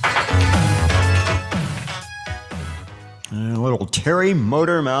 Little Terry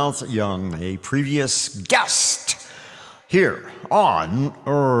Motormouth Young, a previous guest here on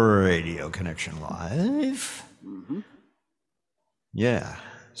Radio Connection Live. Mm-hmm. Yeah.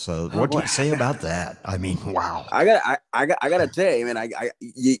 So what do you say about that? I mean, wow. I gotta tell you, man.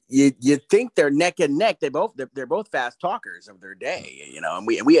 You think they're neck and neck. They're both fast talkers of their day, you know.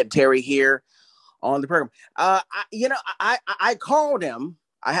 And we had Terry here on the program. I called him.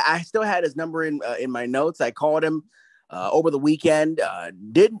 I still had his number in my notes. I called him over the weekend.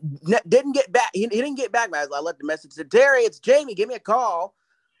 Didn't get back. He didn't get back. I left the message. Said, Terry, it's Jamie. Give me a call.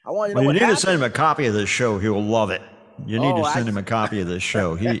 I want to know you what need happened. to send him a copy of this show. He'll love it. You need to send him a copy of this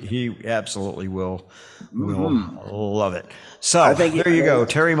show. He absolutely will love it. So there you go,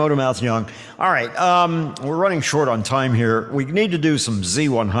 Terry Motormouth Young. All right, we're running short on time here. We need to do some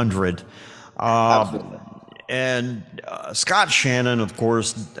Z100. And Scott Shannon, of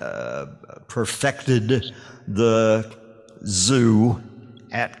course, perfected the zoo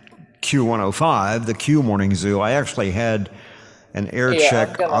at Q105, the Q Morning Zoo. I actually had an air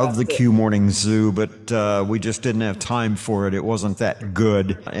check of the Q Morning Zoo, but we just didn't have time for it. It wasn't that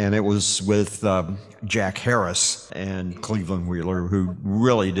good. And it was with Jack Harris and Cleveland Wheeler, who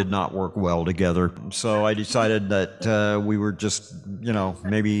really did not work well together. So I decided that we were just,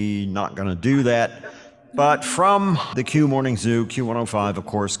 maybe not going to do that. But from the Q Morning Zoo, Q105, of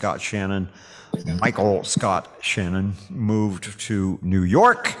course, Scott Shannon, Michael Scott Shannon, moved to New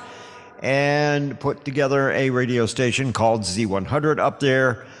York and put together a radio station called Z100 up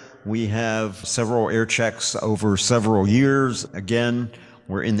there. We have several air checks over several years. Again,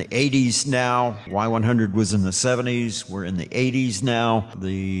 we're in the 80s now. Y100 was in the 70s. We're in the 80s now.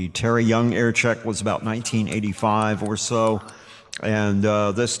 The Terry Young air check was about 1985 or so. And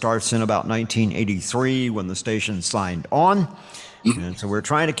this starts in about 1983 when the station signed on. And so we're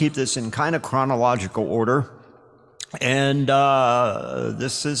trying to keep this in kind of chronological order. And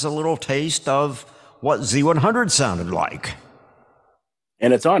this is a little taste of what Z100 sounded like.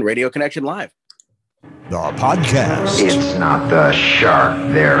 And it's on Radio Connection Live. The podcast. It's not the shark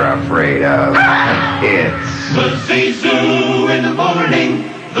they're afraid of. It's the Z-Zoo in the morning.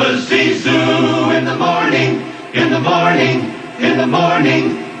 The Z-Zoo in the morning. In the morning. In the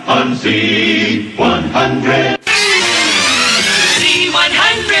morning. On Z100.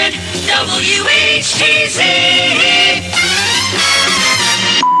 Z100 WHTZ.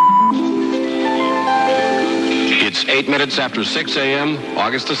 It's 8 minutes after 6 a.m.,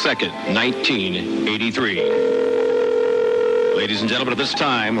 August the 2nd, 1983. Ladies and gentlemen, at this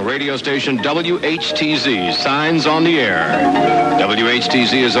time, radio station WHTZ signs on the air.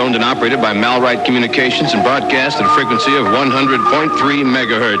 WHTZ is owned and operated by Malrite Communications and broadcast at a frequency of 100.3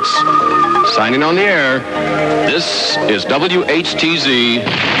 megahertz. Signing on the air, this is WHTZ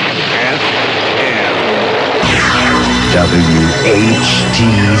FM.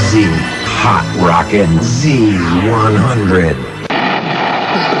 WHTZ, Hot Rockin' Z100.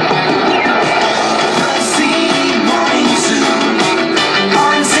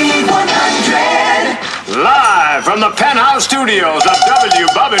 Live from the penthouse studios of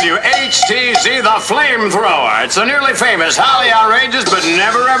WHTZ, the Flamethrower. It's the nearly famous, highly outrageous, but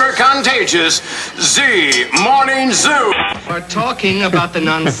never ever contagious Z Morning Zoo. We're talking about the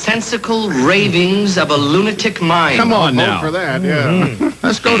nonsensical ravings of a lunatic mind. Come on I'll now. vote for that, yeah.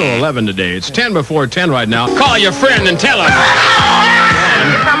 Let's go to 11 today. It's 10 before 10 right now. Call your friend and tell him.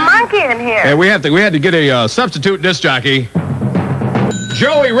 There's a monkey in here. Hey, we had to get a substitute disc jockey.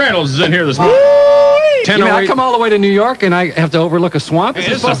 Joey Reynolds is in here this morning. You mean I come all the way to New York and I have to overlook a swamp? It's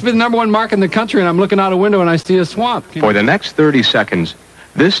supposed to be the #1 market in the country, and I'm looking out a window and I see a swamp. For the next 30 seconds,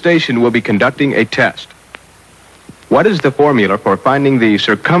 this station will be conducting a test. What is the formula for finding the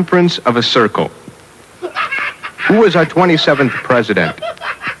circumference of a circle? Who was our 27th president?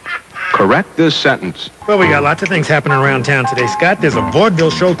 Correct this sentence. Well, we got lots of things happening around town today, Scott. There's a vaudeville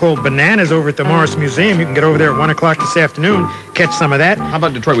show called Bananas over at the Morris Museum. You can get over there at 1 o'clock this afternoon, catch some of that. How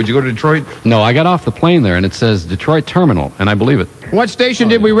about Detroit? Would you go to Detroit? No, I got off the plane there and it says Detroit Terminal, and I believe it. What station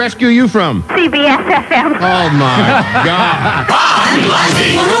did we rescue you from? CBS FM. Oh, my God.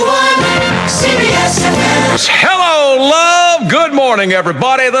 Hello, love. Good morning,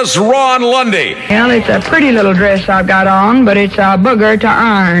 everybody. This is Ron Lundy. Well, it's a pretty little dress I've got on, but it's a booger to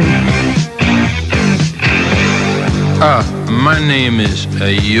iron. My name is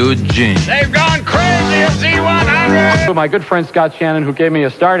Eugene. They've gone crazy at Z100. My good friend Scott Shannon, who gave me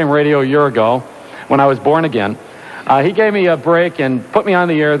a start in radio a year ago when I was born again, he gave me a break and put me on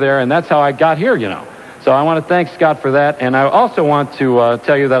the air there, and that's how I got here, So I want to thank Scott for that, and I also want to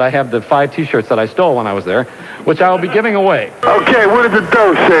tell you that I have the 5 T-shirts that I stole when I was there, which I will be giving away. Okay, what did the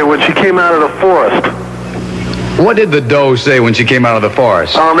doe say when she came out of the forest? What did the doe say when she came out of the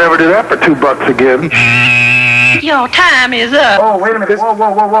forest? I'll never do that for $2 again. Your time is up. Oh, wait a minute. Whoa.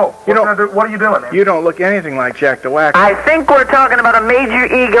 What are you doing, man? You don't look anything like Jack the Wax. I think we're talking about a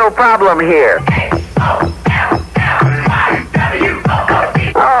major ego problem here.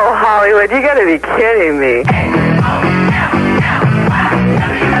 Oh, Hollywood, you gotta be kidding me.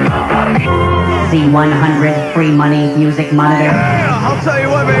 Z100 free money music monitor. Yeah, I'll tell you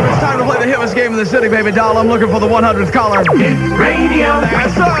what, baby, it's time to play the hitless game in the city, baby doll. I'm looking for the 100th caller. It's radio.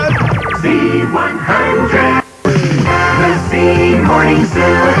 That's us. Z100. The Z Morning Zoo.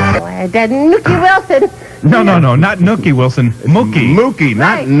 Boy, that Nookie Wilson No, not Nookie, Wilson. Mookie. Mookie,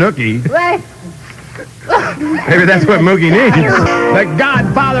 not Nookie. Right. Maybe that's what Mookie needs. The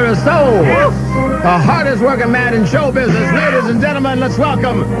godfather of soul. The hardest working man in show business. Ladies and gentlemen, let's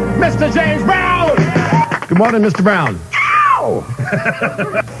welcome Mr. James Brown. Good morning, Mr. Brown. Ow!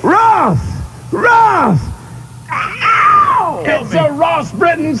 Ross! Ow! It's a Ross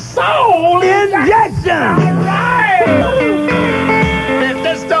Britton soul injection! All right! If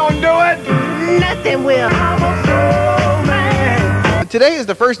this don't do it, nothing will. Today is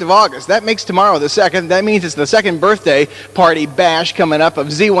the 1st of August. That makes tomorrow the 2nd. That means it's the second birthday party bash coming up of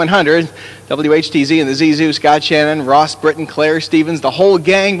Z100. WHTZ and the Z-Zoo, Scott Shannon, Ross Britton, Claire Stevens, the whole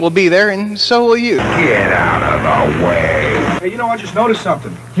gang will be there, and so will you. Get out of the way. Hey, you know, I just noticed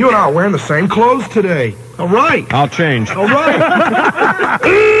something. You and I are wearing the same clothes today. All right. I'll change. All right.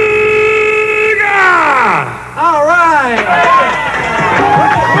 All right.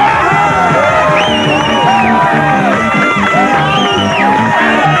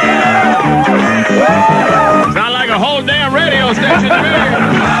 Sound like a whole damn radio station to me.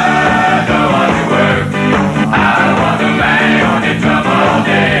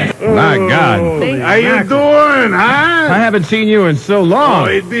 My God. How you doing, huh? I haven't seen you in so long. Oh,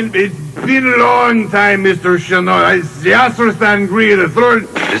 it's been a long time, Mr. Chanel. I just understand greed. The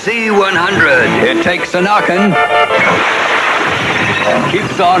Z100. It takes a knocking and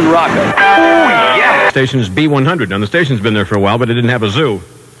keeps on rocking. Oh, yeah. Station's B100. Now, the station's been there for a while, but it didn't have a zoo.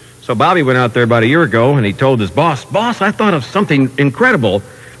 So Bobby went out there about a year ago, and he told his boss, I thought of something incredible.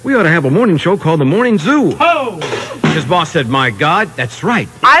 We ought to have a morning show called The Morning Zoo. Oh! His boss said, my God, that's right.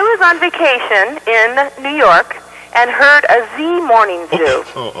 I was on vacation in New York and heard a Z morning zoo.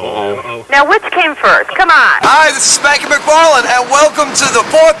 Now, which came first? Come on. Hi, this is Spanky McFarlane, and welcome to the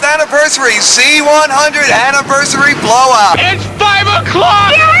 4th anniversary Z100 anniversary blowout. It's 5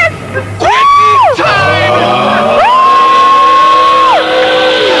 o'clock! Yes! Quitting time!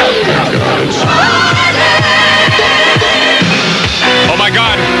 Oh my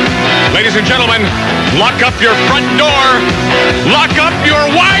God. Ladies and gentlemen, lock up your front door, lock up your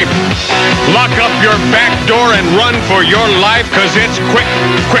wife, lock up your back door and run for your life, because it's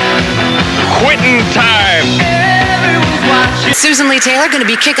quitting time. Susan Lee Taylor going to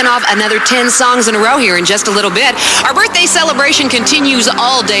be kicking off another 10 songs in a row here in just a little bit. Our birthday celebration continues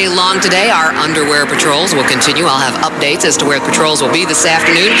all day long today. Our underwear patrols will continue. I'll have updates as to where the patrols will be this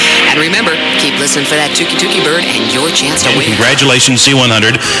afternoon. And remember, keep listening for that Tookie Tookie Bird and your chance to win. Congratulations,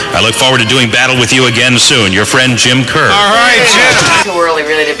 Z100. I look forward to doing battle with you again soon. Your friend Jim Kerr. All right, Jim. Too early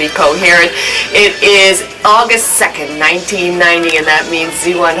really to be coherent. It is August 2nd, 1990, and that means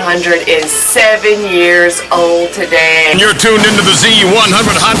Z100 is 7 years old today. You're tuned into the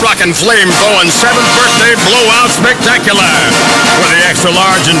Z100 Hot Rockin' Flame-throwing 7th birthday blowout spectacular. For the extra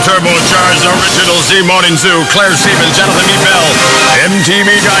large and turbocharged original Z Morning Zoo, Claire Stevens, Jonathan E. Bell, MTV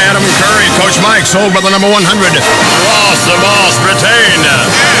guy Adam Curry, Coach Mike, sold by the number 100, Ross the Boss Brittain,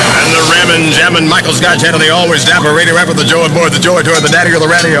 and the Rammin' Jammin' Michael Scott Shannon, the always dapper radio rapper, the Joe aboard the Joy Tour, the Daddy of the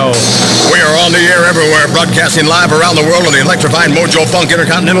Radio. We are on the air everywhere, broadcasting live around the world on the electrifying Mojo Funk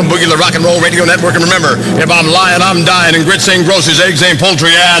Intercontinental Boogie the Rock and Roll Radio Network. And remember, if I'm lying, I'm dying, and grits ain't groceries, eggs ain't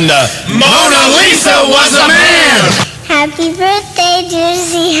poultry, and Mona Lisa was a man! Happy birthday,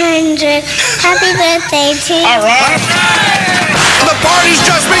 Z100. Happy birthday to you. All right. The party's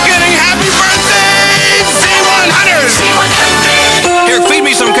just beginning. Happy birthday, Z100! Here, feed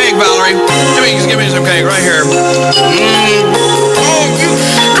me some cake, Valerie. Give me some cake right here. Oh, you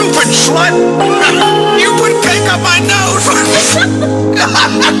stupid slut! You put cake up my nose!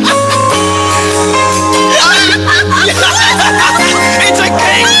 It's a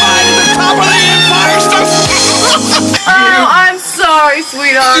cake fight at the top of the Empire State! Oh, I'm sorry,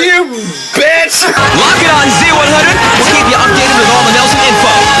 sweetheart. You bitch! Lock it on Z100. We'll keep you updated with all the Nelson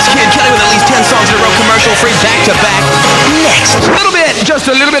info. It's Kid Kelly with at least 10 songs in a row, commercial free, back to back. Next. Just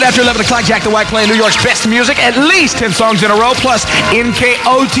a little bit after 11 o'clock, Jack the White playing New York's best music. At least 10 songs in a row, plus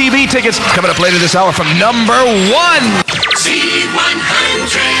NKOTB tickets coming up later this hour from number 1.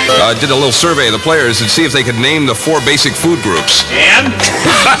 Z100. I did a little survey of the players to see if they could name the 4 basic food groups. And?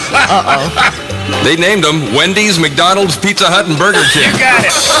 They named them Wendy's, McDonald's, Pizza Hut, and Burger King. You got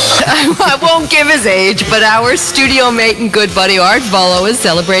it. I won't give his age, but our studio mate and good buddy Art Volo is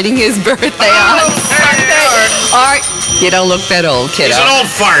celebrating his birthday on Sunday. Art, you don't look that old, kiddo. He's an old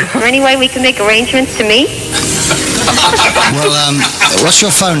fart. Is there any way we can make arrangements to meet? Well, what's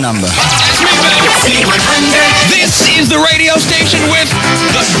your phone number? This is the radio station with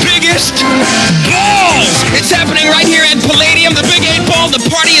the biggest balls. It's happening right here at Palladium, the Big 8 Ball. The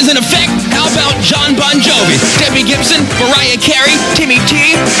party is in effect. How about John Bon Jovi, Debbie Gibson, Mariah Carey, Timmy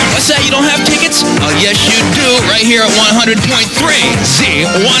T? What's that? You don't have tickets? Oh, Yes, you do, right here at 100.3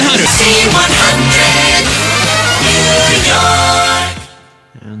 Z100. Z100, New York.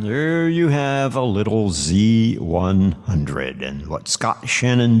 And there you have a little Z100 and what Scott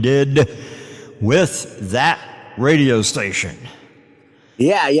Shannon did with that radio station.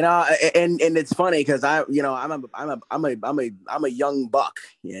 Yeah, and it's funny because I'm a young buck,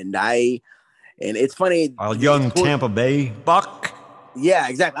 and it's funny. A young Tampa Bay buck. Yeah,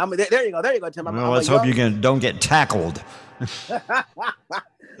 exactly. There you go, Tim. Let's hope you don't get tackled.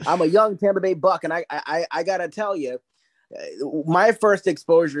 I'm a young Tampa Bay buck, and I gotta tell you, my first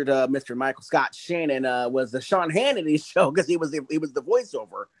exposure to Mr. Michael Scott Shannon was the Sean Hannity show because he was the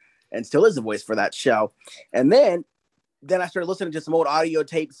voiceover, and still is the voice for that show, and then I started listening to some old audio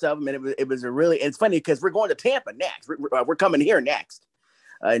tapes of him, and it was it's funny because we're going to Tampa next. We're coming here next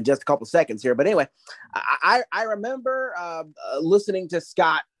in just a couple seconds here. But anyway, I remember listening to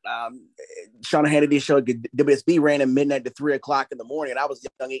Scott, Sean Hannity show. WSB ran at midnight to 3 o'clock in the morning, and I was a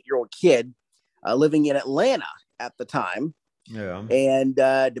young 8-year-old kid living in Atlanta at the time. Yeah, and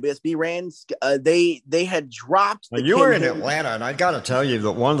WSB ran. They had dropped. You were in Atlanta, and I got to tell you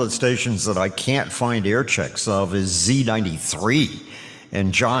that one of the stations that I can't find air checks of is Z93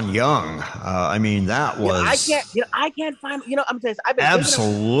 and John Young. That was I can't find. I'm saying I've been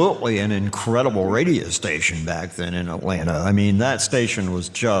absolutely an incredible radio station back then in Atlanta. That station was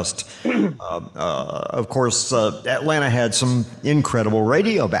just. Of course, Atlanta had some incredible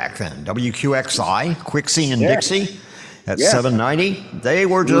radio back then. WQXI, Quixie and Dixie. At 790, they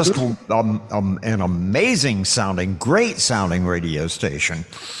were just an amazing sounding, great sounding radio station.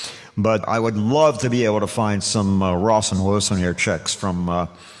 But I would love to be able to find some Ross and Wilson air checks from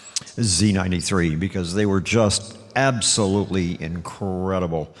Z93 because they were just absolutely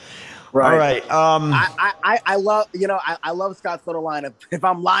incredible. Right. All right. I love I love Scott's little line of "If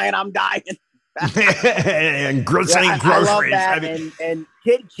I'm lying, I'm dying." And saying groceries. I love that. And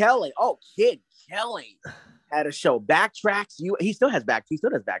Kid Kelly. Oh, Kid Kelly. Had a show, Backtracks. He still has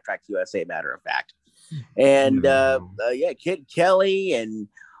Backtracks USA, matter of fact. And Kid Kelly, and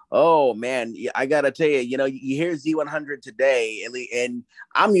oh man, I gotta tell you, you hear Z100 today, and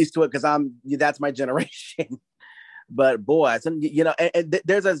I'm used to it because that's my generation. But boy, and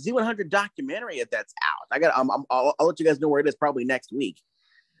there's a Z100 documentary that's out. I'll let you guys know where it is probably next week.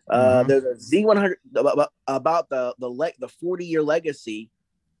 There's a Z100 about the 40-year legacy.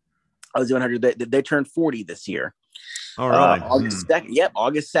 Z100. They turned 40 this year. All right. August 2nd. Yep,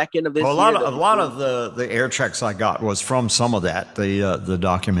 August 2nd of this year. A lot of the air checks I got was from some of that, the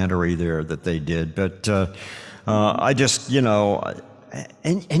documentary there that they did. But I just,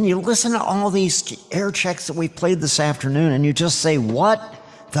 and you listen to all these air checks that we played this afternoon, and you just say, what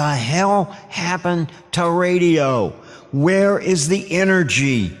the hell happened to radio? Where is the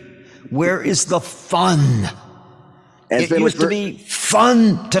energy? Where is the fun? It used to be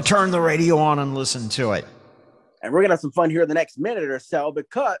fun to turn the radio on and listen to it. And we're going to have some fun here in the next minute or so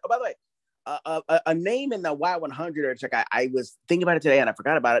because, by the way, a name in the Y100 air check, I was thinking about it today and I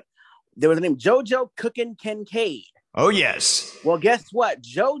forgot about it. There was a name, JoJo Cookin' Kincaid. Oh, yes. Well, guess what?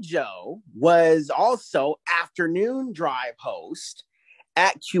 JoJo was also afternoon drive host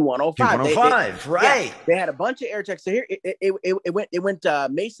at Q105. Q105, right. Yeah, they had a bunch of air checks. So here it went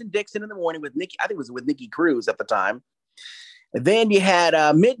Mason Dixon in the morning with Nikki. I think it was with Nikki Cruz at the time. And then you had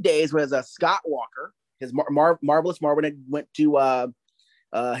middays was Scott Walker. His Marvelous Marvin went to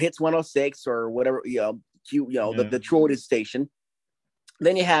Hits 106 or whatever, the Troy station.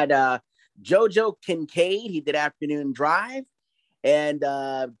 Then you had JoJo Kincaid. He did afternoon drive, and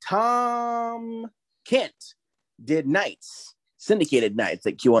Tom Kent did nights, syndicated nights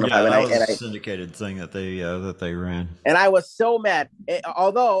at Q105. Yeah, that was a syndicated thing that they ran. And I was so mad.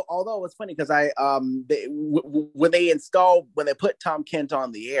 Although it was funny because when they put Tom Kent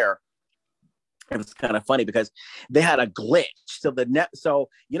on the air, it was kind of funny because they had a glitch. So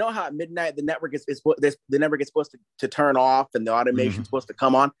you know how at midnight the network is supposed to turn off and the automation's supposed to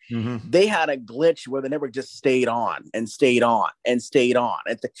come on. Mm-hmm. They had a glitch where the network just stayed on and stayed on and stayed on.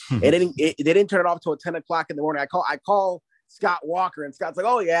 They didn't turn it off till 10 o'clock in the morning. I call Scott Walker and Scott's like,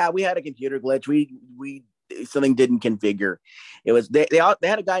 "Oh yeah, we had a computer glitch. We something didn't configure." It was they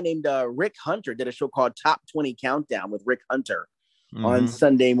had a guy named Rick Hunter did a show called Top 20 Countdown with Rick Hunter. Mm-hmm. On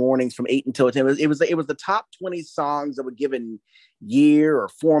Sunday mornings from 8 until 10. It was the top 20 songs that were given year or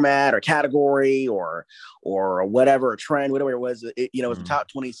format or category or whatever, a trend, whatever it was. It was the top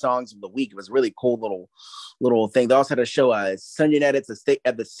 20 songs of the week. It was a really cool little thing. They also had a show Sunday night at the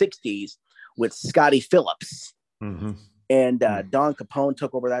 60s with Scotty Phillips. Mm-hmm. And Don Capone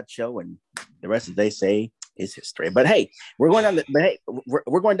took over that show, and the rest, as they say, is history. But hey, we're going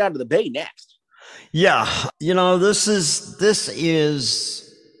down to the Bay next. Yeah, this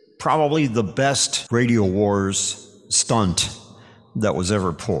is probably the best Radio Wars stunt that was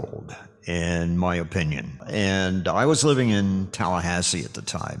ever pulled, in my opinion. And I was living in Tallahassee at the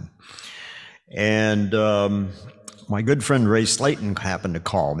time. And my good friend Ray Slayton happened to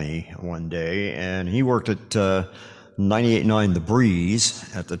call me one day, and he worked at 98.9 The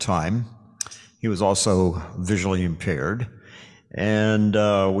Breeze at the time. He was also visually impaired. And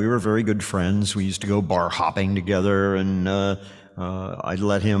we were very good friends. We used to go bar hopping together, and I'd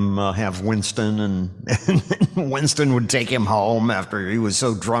let him have Winston, and Winston would take him home after he was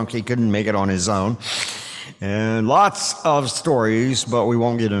so drunk he couldn't make it on his own. And lots of stories, but we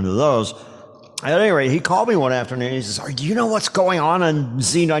won't get into those. At any rate, he called me one afternoon. He says, do you know what's going on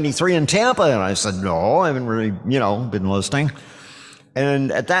Z93 in Tampa? And I said, no, I haven't really, been listening.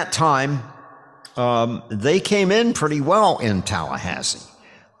 And at that time, they came in pretty well in Tallahassee.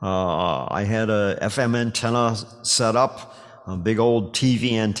 I had a FM antenna set up, a big old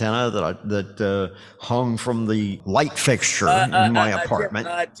TV antenna that hung from the light fixture in my apartment.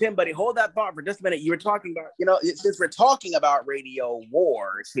 Tim, buddy, hold that thought for just a minute. You were talking about, since we're talking about Radio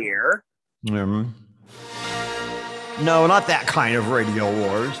Wars here. No, not that kind of Radio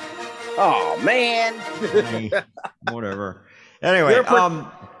Wars. Oh, man. Whatever. Anyway,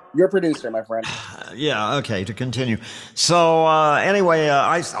 you're a producer, my friend. Yeah, okay, to continue. So, anyway,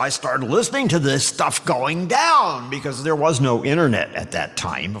 I started listening to this stuff going down because there was no internet at that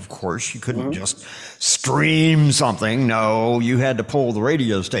time, of course. You couldn't just stream something. No, you had to pull the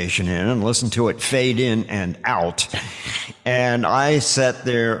radio station in and listen to it fade in and out. And I sat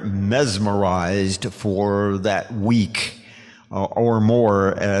there mesmerized for that week or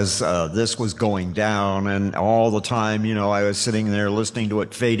more as this was going down, and all the time, I was sitting there listening to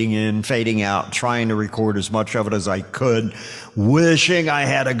it fading in, fading out, trying to record as much of it as I could, wishing I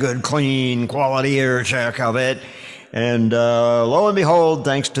had a good, clean, quality air check of it. And lo and behold,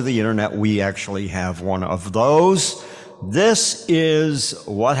 thanks to the internet, we actually have one of those. This is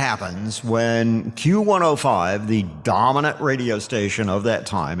what happens when Q105, the dominant radio station of that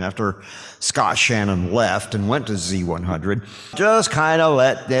time, after Scott Shannon left and went to Z100, just kind of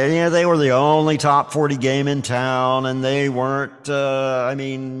they were the only top 40 game in town, and they weren't,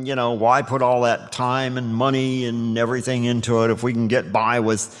 why put all that time and money and everything into it if we can get by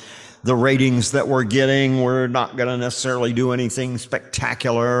with the ratings that we're getting? We're not going to necessarily do anything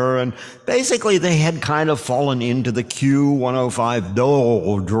spectacular. And basically, they had kind of fallen into the Q105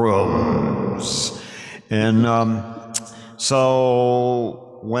 doldrums. And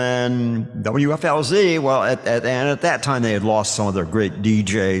so when WFLZ, at that time they had lost some of their great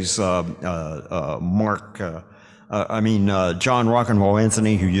DJs, John Rock and Roll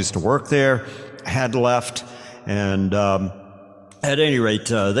Anthony, who used to work there, had left, and at any rate,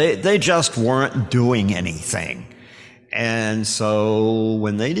 they just weren't doing anything. And so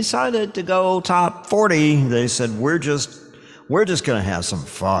when they decided to go top 40, they said, we're just going to have some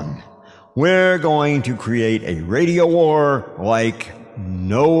fun. We're going to create a radio war like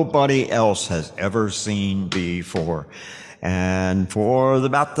nobody else has ever seen before. And for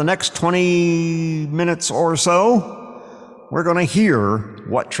about the next 20 minutes or so, we're going to hear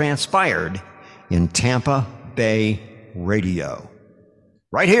what transpired in Tampa Bay radio.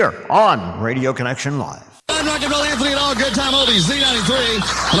 Right here on Radio Connection Live. I'm Rock and Roll Anthony and all good time oldies, Z93,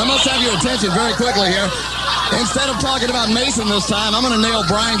 and I must have your attention very quickly here. Instead of talking about Mason this time, I'm going to nail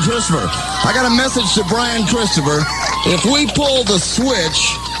Brian Christopher. I got a message to Brian Christopher. If we pull the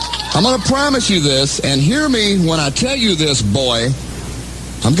switch, I'm going to promise you this, and hear me when I tell you this, boy.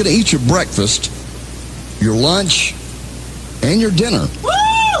 I'm going to eat your breakfast, your lunch, and your dinner.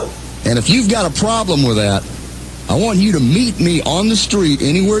 Woo! And if you've got a problem with that, I want you to meet me on the street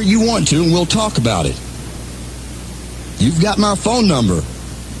anywhere you want to, and we'll talk about it. You've got my phone number,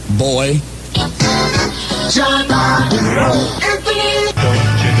 boy. John Rock and Roll Anthony.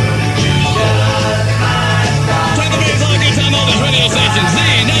 Tampa Bay's on good time on this radio station,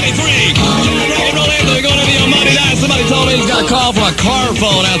 Z93. John Rock and Roll Anthony going into your Monday night. Somebody told me he's got a call from a car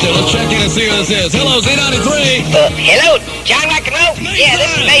phone out there. Let's check in and see who this is. Hello, Z93. Hello, John Rock and Roll? Mason. Yeah,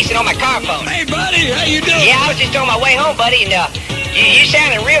 this is Mason on my car phone. Hey, buddy, how you doing? Yeah, I was just on my way home, buddy, and you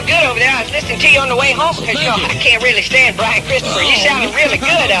sounded real good over there. I was listening to you on the way home because, I can't really stand Brian Christopher. You sounded really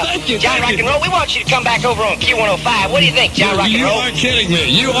good. John Rock and Roll, we want you to come back over on Q105. What do you think, John Rock and Roll? You are kidding me.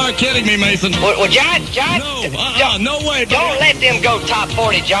 You are kidding me, Mason. Well, John? No way, buddy. Don't let them go top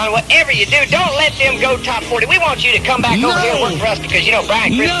 40, John. Whatever you do, don't let them go top 40. We want you to come back over here and work for us because,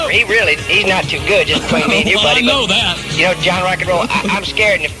 Brian Christopher, he's not too good, just between me and you, buddy. I know that. John Rock and Roll, I'm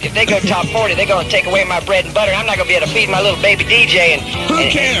scared, and if they go top 40, they're going to take away my bread and butter. I'm not going to be able to feed my little baby DJ. Who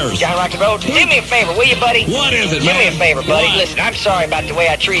cares? John Rock and Roll. Do me a favor, will you, buddy? What is it, Do me a man? favor, buddy. What? Listen, I'm sorry about the way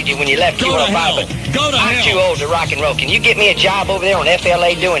I treated you when you left Go to Q105, hell. but Go to I'm hell. too old to rock and roll. Can you get me a job over there on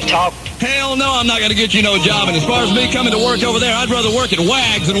FLA doing talk? Hell no, I'm not going to get you no job. And as far as me coming to work over there, I'd rather work at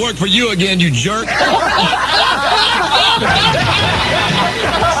Wags than work for you again, you jerk.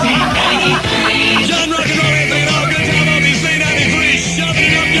 John Rock and Roll, Anthony, and all good time on the C93, shoving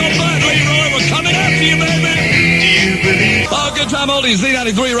it up your butt, Leroy. We're coming after you, baby. All good time oldies,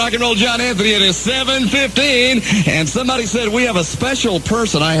 Z93, Rock and Roll, John Anthony. It is 7:15, and somebody said we have a special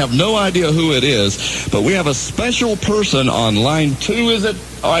person. I have no idea who it is, but we have a special person on line 2, is it?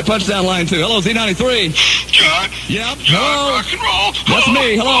 All right, punch down line 2. Hello, Z93. John? Yep. John, Hello. rock and roll. That's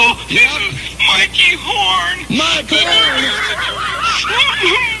me. Hello. This is Mikey Horn. Mike Horn.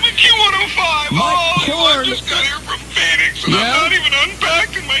 Q105. Mike Horn. I just got here from Phoenix, and I'm not even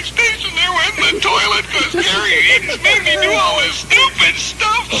unpacked in my station there in the toilet because Gary Eaton's made me do all this stupid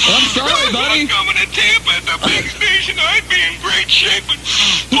stuff. I'm sorry, buddy. If I'm coming to Tampa at the big station, I'd be in great shape, but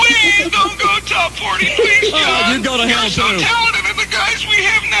please don't go top 40. Please, John. You go to hell, You're so too. talented, and the guys we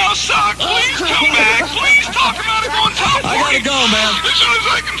have now suck. Please come back. Please talk about it going top 40. I gotta go, man. As soon as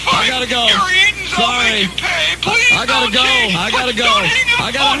I can find I gotta go. Gary Eaton's, I'll make you pay. Please I gotta go. I gotta go.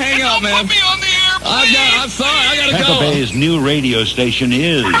 I gotta hang up, man. I'm sorry. I gotta Tampa go. Bay's new radio station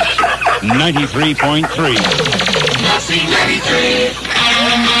is 93.3.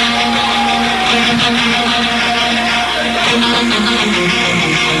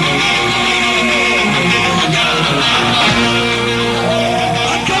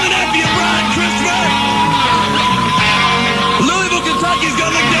 I'm coming after you, Brian Christopher. Louisville, Kentucky's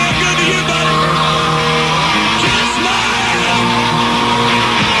gonna look damn good to you, buddy. Kiss mine.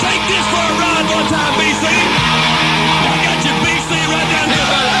 Take this for a ride one time, BC. I got your BC right down here,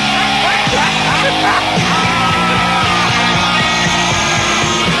 buddy.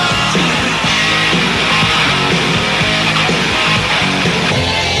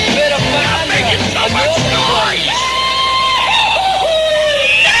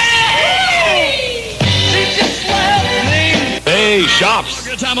 Hey, shops.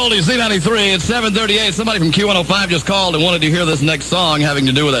 Good time oldies, Z93. It's 7:38. Somebody from Q105 just called and wanted to hear this next song having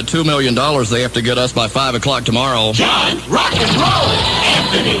to do with that $2 million they have to get us by 5 o'clock tomorrow. John, rock and roll,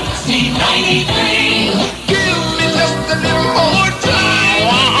 Anthony, C93. Give me just a little more time.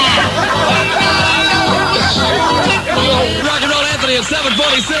 Rock and roll Anthony at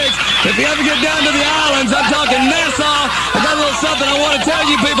 7:46. If you ever get down to the islands, I'm talking Nassau. I got a little something I want to tell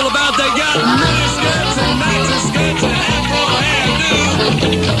you people about. They got mini skirts and maxi skirts and afro hairdo.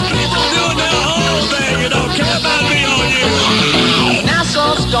 People doing their whole thing. You don't care about me on you.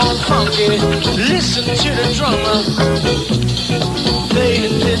 Nassau's gone funky. Listen to the drummer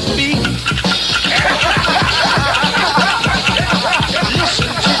playing his beat.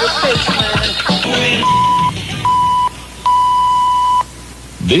 Listen to the bass man.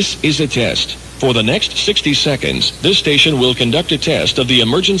 This is a test. For the next 60 seconds, this station will conduct a test of the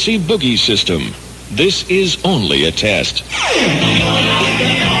emergency boogie system. This is only a test.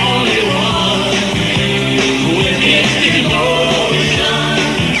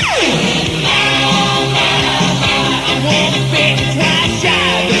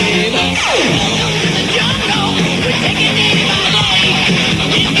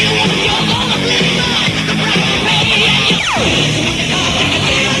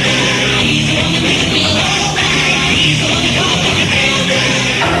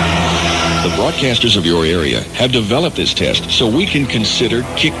 Broadcasters of your area have developed this test so we can consider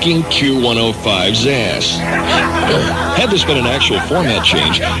kicking Q105's ass. Had this been an actual format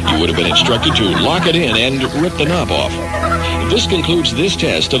change, you would have been instructed to lock it in and rip the knob off. This concludes this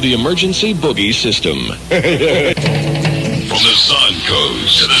test of the emergency boogie system. From the sun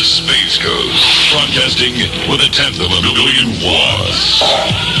coast to the space coast, broadcasting with 1/10 of a million watts.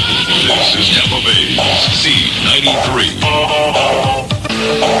 This is Tampa Bay's C93.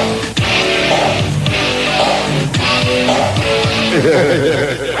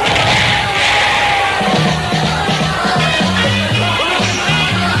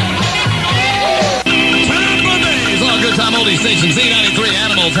 Good time oldie station Z93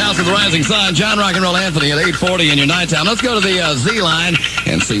 Animals House of the Rising Sun. John Rock and Roll Anthony at 8:40 in your night time. Let's go to the Z line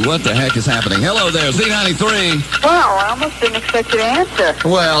and see what the heck is happening. Hello there, Z93. Well, I almost didn't expect you to answer.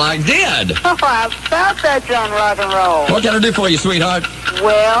 Well, I did. Oh, how about that, John Rock and Roll? What can I do for you, sweetheart?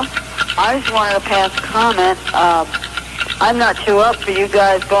 Well, I just wanted to pass a comment. I'm not too up for you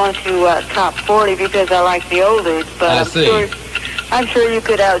guys going to top 40 because I like the oldies, but I'm sure you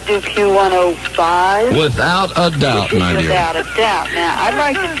could outdo Q105. Without a doubt, my dear. Without a doubt. Now, I'd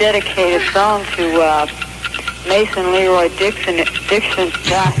like to dedicate a song to Mason Leroy Dixon,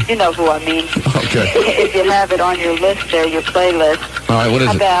 you know who I mean. Okay. If you have it on your list there, your playlist. All right, what is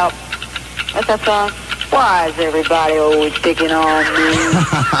it? What's that song? Why is everybody always picking on me?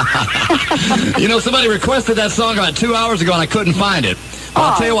 You know, somebody requested that song about 2 hours ago, and I couldn't find it.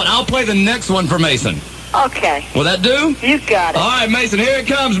 I'll tell you what, I'll play the next one for Mason. Okay. Will that do? You got it. All right, Mason, here it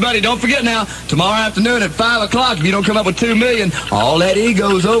comes, buddy. Don't forget now, tomorrow afternoon at 5 o'clock, if you don't come up with $2 million, all that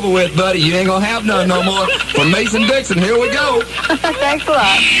ego's over with, buddy. You ain't gonna have none no more. From Mason Dixon, here we go. Thanks a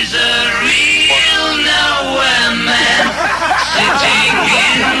lot. He's a real nowhere man, sitting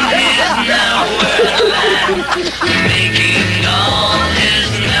in his nowhere land, making all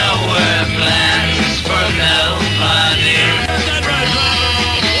his nowhere plans for nobody.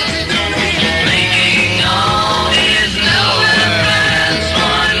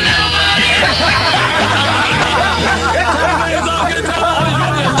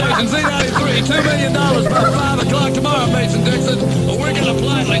 $2 million by 5 o'clock tomorrow, Mason Dixon. We're gonna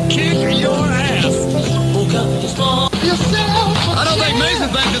politely kick your ass. I don't think Mason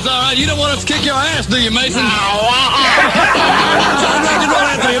thinks it's all right. You don't want us to kick your ass, do you, Mason? John Rock and Roll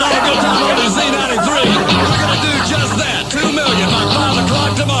Anthony and all good time on Z93. We're gonna do just that. $2 million by 5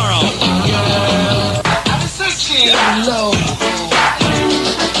 o'clock tomorrow.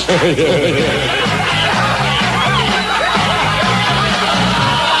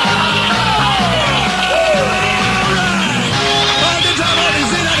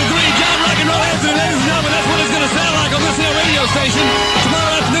 Station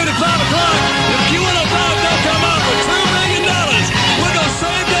tomorrow afternoon at 5 o'clock. If Q105 don't come up with $2 million, we're going to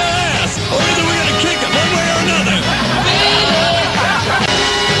save their ass, or either we're going to kick them one way or another.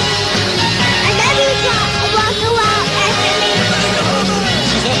 I love you, Pop. Walk a walk after me.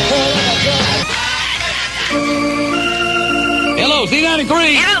 Hello, Z93.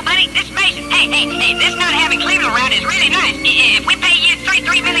 Hello, buddy. This is Mason. Hey, this not having Cleveland around is really nice. If we pay you $3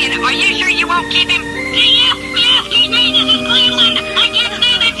 million, are you sure you won't keep him? Yeah, he's made us in Cleveland. I can't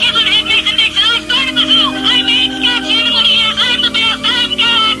stand that Cleveland head Mason Dixon. I started the zoo. I made Scott Shannon years. I'm the best. I'm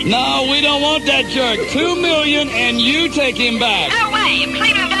God. No, we don't want that jerk. $2 million and you take him back. No way. If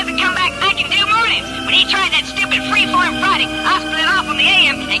Cleveland doesn't come back, I can do mornings. When he tried that stupid freeform Friday, I split off on the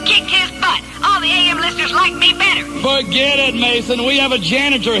AM and kicked his butt. All the AM listeners like me better. Forget it, Mason. We have a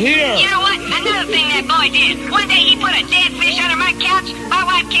janitor here. You know what? Another thing that boy did. One day he put a dead fish under my couch. My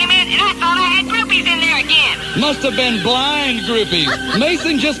wife came in and I thought I had groupies in there again. Must have been blind groupies.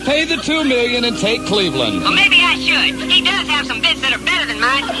 Mason, just pay the $2 million and take Cleveland. Well, maybe I should. He does have some bits that are better than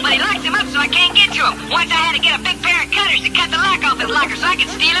mine, but he locks them up so I can't get to them. Once I had to get a big pair of cutters to cut the lock off his locker so I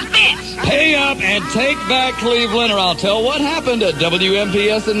could steal his bits. Pay up and take back Cleveland, or I'll tell what happened at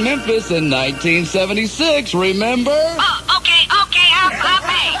WMPS in Memphis in 1976. Remember? Oh, okay, I'll pay.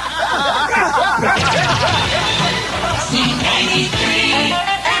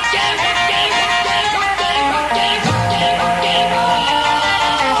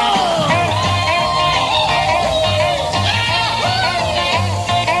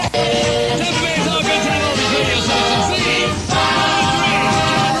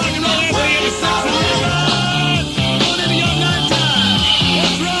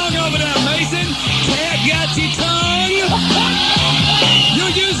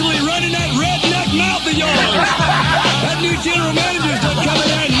 General managers don't come in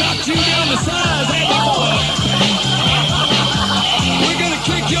there and knock you down the size, have you, boy? We're gonna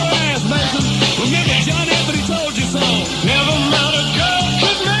kick your ass, Mason. Remember, John Anthony told you so. Never mind a girl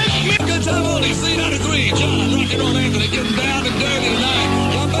could make me. Good time only, C93. John Rock and Roll Anthony getting down and dirty tonight.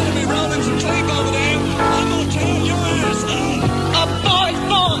 Y'all better be rolling some tape over there. I'm gonna tear your ass up. A boy's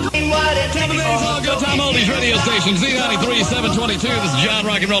born. Today's all good time oldies radio station, Z93 722. This is John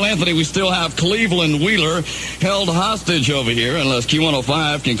Rock and Roll Anthony. We still have Cleveland Wheeler held hostage over here unless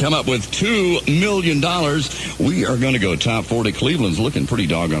Q105 can come up with $2 million. We are going to go top 40. Cleveland's looking pretty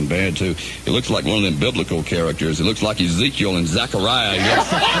doggone bad, too. It looks like one of them biblical characters. It looks like Ezekiel and Zechariah.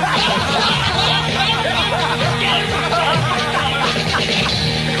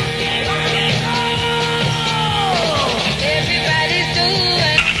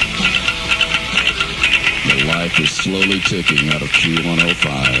 The life is slowly ticking out of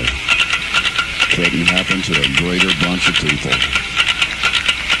Q105. Couldn't happen to a greater bunch of people.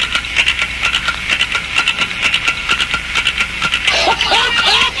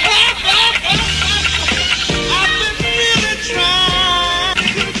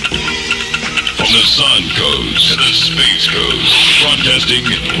 From the Sun Coast to the Space Coast, broadcasting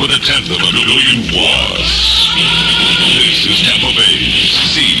with a 1/10 of a million watts. This is Tampa Bay's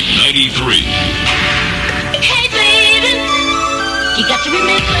Z93. Hey, baby, you got to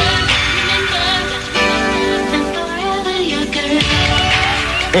remember.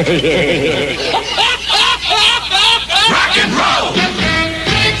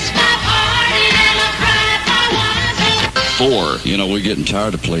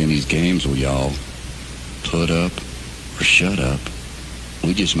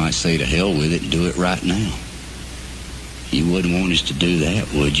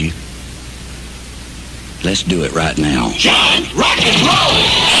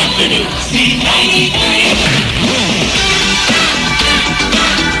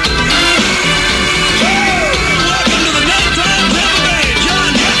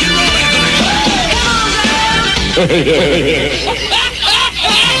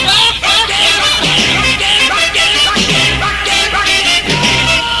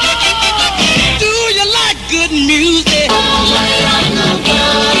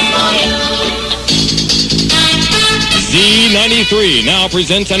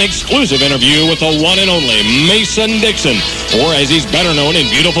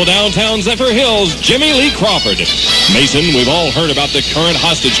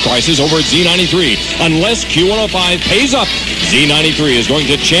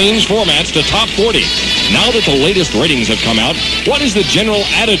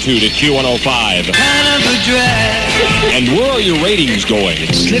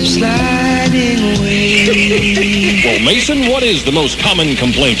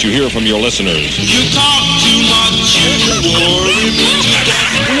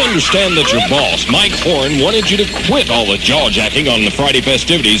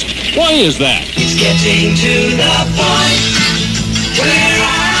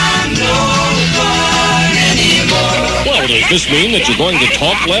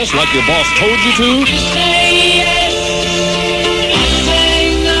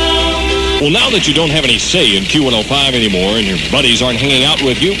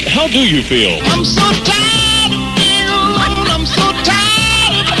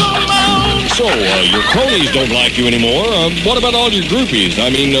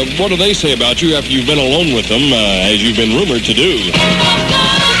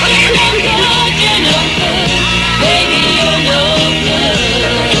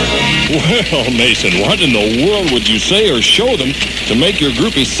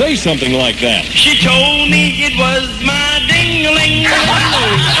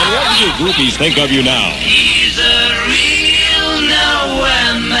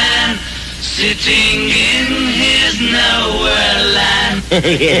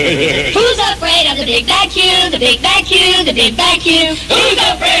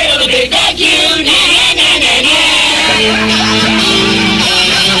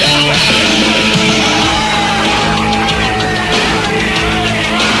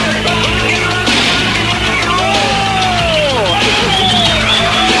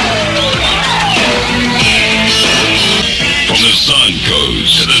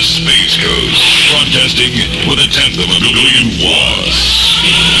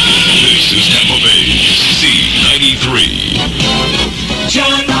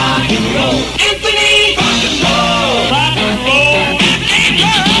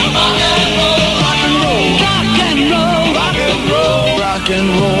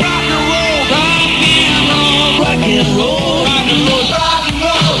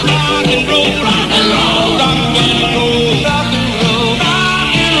 rock and roll, rock and roll, rock and roll, rock and roll,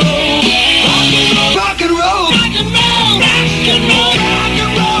 rock and roll, rock and roll, rock and roll, rock and roll, rock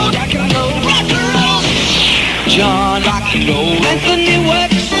and roll, rock and roll, rock and roll. John Rock and Roll Anthony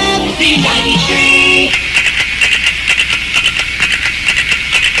works Z93.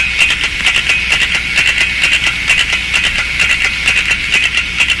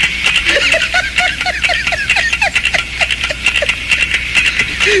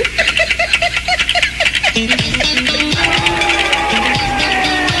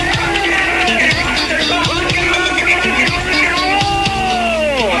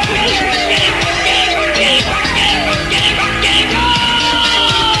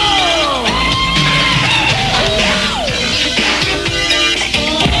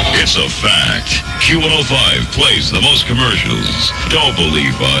 It's a fact. Q105 plays the most commercials. Don't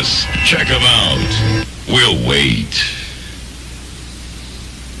believe us? Check them out. We'll wait.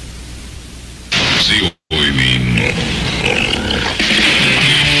 See what we mean?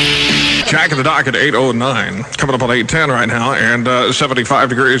 Jack at the dock at 8:09. Coming up on 8:10 right now, and 75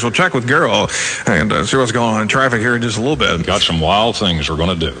 degrees. We'll check with Garo and see what's going on in traffic here in just a little bit. Got some wild things we're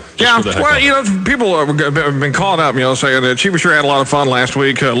going to do. Yeah, well, people have been calling up, saying that Chief sure had a lot of fun last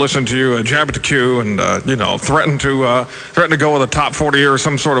week. Listened to you jab at the Q, and threatened to go with a top 40 or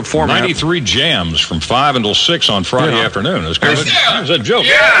some sort of format. 93 jams from 5 until 6 on Friday afternoon. It was a joke.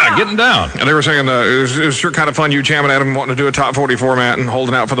 Yeah, getting down. And they were saying it was sure kind of fun, you jamming at him, wanting to do a top 40 format and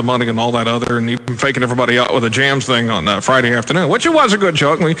holding out for the money and all that other, and even faking everybody out with a jams thing on Friday afternoon, which it was a good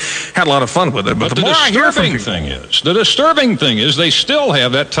joke. We had a lot of fun with it. But the disturbing thing is they still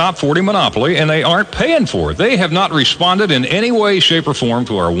have that top 40 monopoly, and they aren't paying for it. They have not responded in any way, shape, or form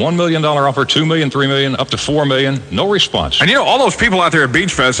to our $1 million offer, $2 million, $3 million, up to $4 million. No response. And all those people out there at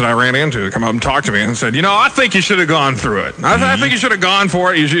Beach Fest that I ran into come up and talked to me and said, I think you should have gone through it. I think you should have gone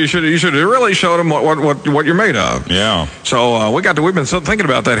for it. You should have really showed them what you're made of. Yeah. So we've been thinking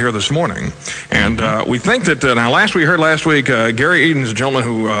about that here this morning, and we think that we heard last week Gary Eden's a gentleman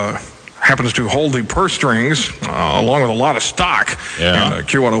who happens to hold the purse strings along with a lot of stock. Yeah. And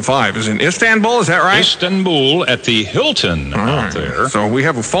Q105 is in Istanbul. Is that right? Istanbul at the Hilton out there. So we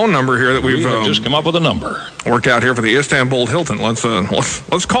have a phone number here that we've just come up with a number. Worked out here for the Istanbul Hilton. Let's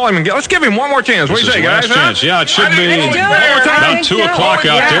call him and let's give him one more chance. What do you say, guys? Chance. Yeah, it should be about 2 o'clock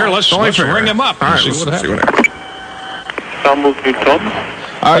out there. Let's ring him up. All right, see what happens.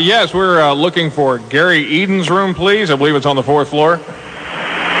 Yes, we're looking for Gary Eden's room, please. I believe it's on the 4th floor.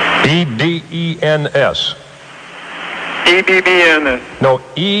 E-D-E-N-S. E-B-B-N-S. No,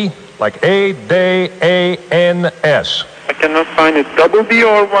 E like A-D-A-N-S. I cannot find it. Double D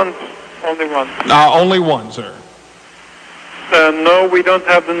or one? Only one? Only one, sir. No, we don't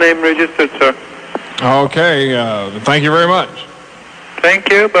have the name registered, sir. Okay, thank you very much.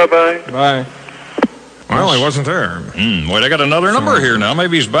 Thank you, bye-bye. Bye. Well, he wasn't there. Wait, I got another number here now.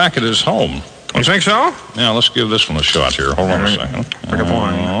 Maybe he's back at his home. You think so? Yeah, let's give this one a shot here. Hold on a second. Pick up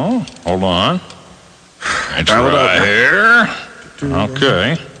one. Hold on. It's Dial it up right here.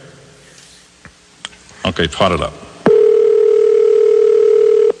 Okay. Okay, pot it up.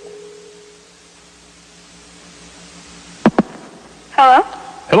 Hello?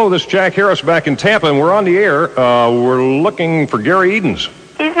 Hello, this is Jack Harris back in Tampa, and we're on the air. We're looking for Gary Edens.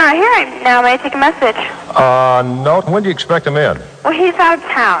 He's not here right now. May I take a message? No. When do you expect him in? Well, he's out of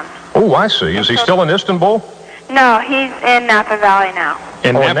town. Oh, I see. Is he still in Istanbul? No, he's in Napa Valley now.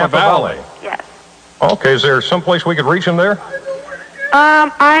 In Napa Valley? Yes. Okay, is there someplace we could reach him there?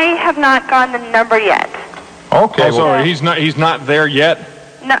 I have not gotten the number yet. Okay. So he's not there yet?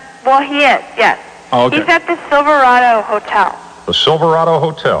 No, well, he is, yes. Oh, okay. He's at the Silverado Hotel. The Silverado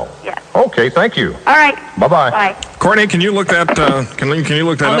Hotel? Yes. Okay, thank you. All right. Bye-bye. Bye. Courtney, can you look that? Can you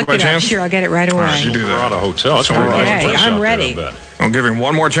look that I'll up look by it chance? Up. Sure, I'll get it right away. You do that. Silverado Hotel. That's okay, I'm ready. I'll give him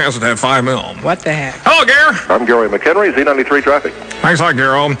one more chance at that $5 million. What the heck? Hello, Gare. I'm Gary McHenry, Z93 Traffic. Thanks a lot,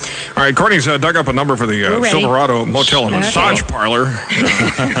 Garo. All right, Courtney's dug up a number for the Silverado Motel and Massage Parlor.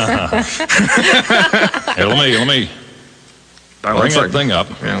 Hey, let me bring that thing up.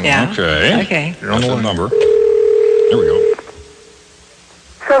 Yeah. Okay. That's the number. There we go.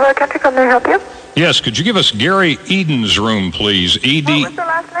 Silver Country Club, may I help you? Yes, could you give us Gary Eden's room, please? What was the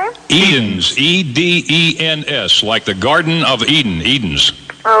last name? Eden's, E-D-E-N-S, like the Garden of Eden, Eden's.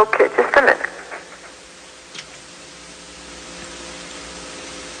 Okay, just a minute.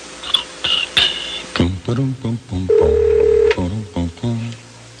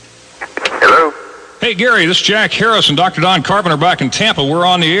 Hello? Hey, Gary, this is Jack Harris and Dr. Don Carpenter back in Tampa. We're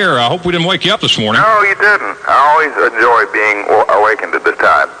on the air. I hope we didn't wake you up this morning. No, you didn't. I always enjoy being awakened at this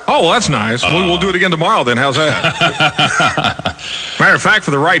time. Oh, well, that's nice. We'll do it again tomorrow then. How's that? Matter of fact,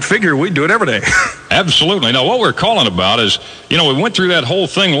 for the right figure, we'd do it every day. Absolutely. Now, what we're calling about is, we went through that whole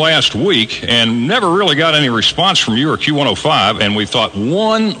thing last week and never really got any response from you or Q105, and we thought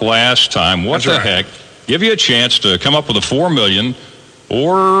one last time, heck, give you a chance to come up with a $4 million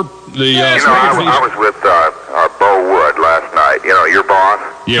or the... I was with Bo Wood last night, your boss.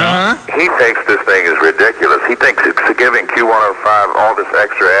 Yeah. He thinks this thing is ridiculous. He thinks it's giving Q105 all this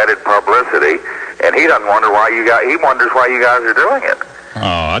extra added publicity, and he doesn't wonder why he wonders why you guys are doing it.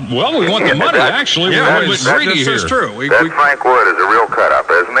 Well, we want the money, actually. We're a little bit greedy here. That's true. That Frank Wood is a real cut-up,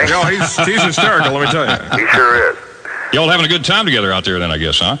 isn't he? No, he's hysterical, let me tell you. He sure is. Y'all having a good time together out there then, I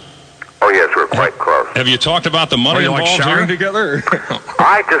guess, huh? Oh, yes, we're quite close. Have you talked about the money involved like showering here? Together?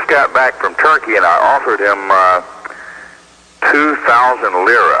 I just got back from Turkey, and I offered him 2,000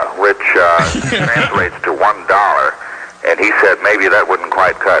 lira, which translates to $1, and he said maybe that wouldn't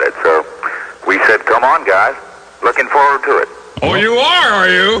quite cut it. So we said, come on, guys. Looking forward to it. Oh, you are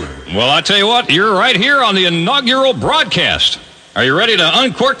you? Well, I tell you what, you're right here on the inaugural broadcast. Are you ready to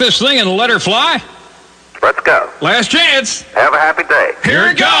uncork this thing and let her fly? Let's go. Last chance. Have a happy day. Here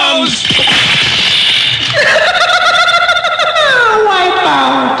it goes.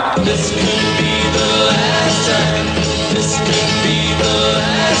 Wipeout. This could be the last time. This could be the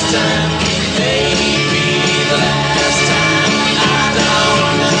last time. Maybe the last time. I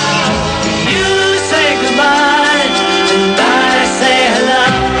don't know. You say goodbye and I say hello.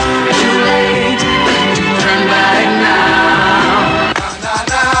 Too late to turn back now. Na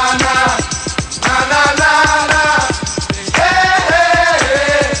na na na na na na. Hey hey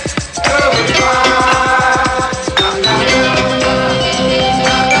hey. Goodbye. Na na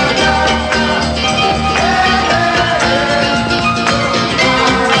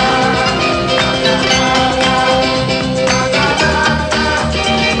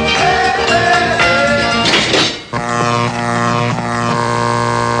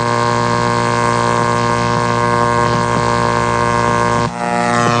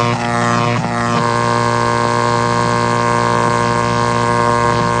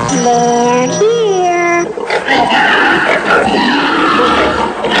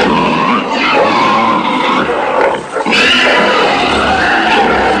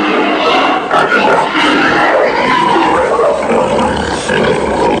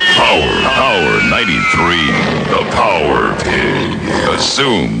Power 93, the Power Pig.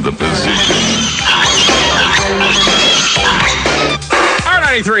 Assume the position.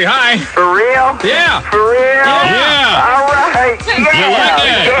 R93, hi. For real? Yeah. For real? Yeah. All right. Yeah. You like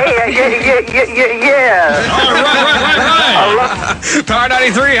it? Yeah. All right. Power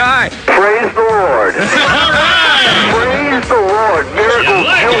 93, hi. Praise the Lord. All right. Praise the Lord. Miracles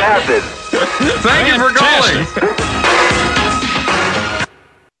do happen. Thank you for calling.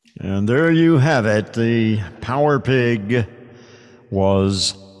 And there you have it. The Power Pig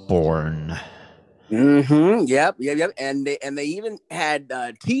was born. Mm-hmm. Yep. And they even had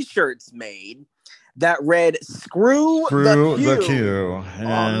T-shirts made that read "Screw the Q."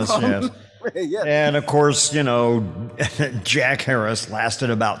 Yes. Yeah. And of course, you know, Jack Harris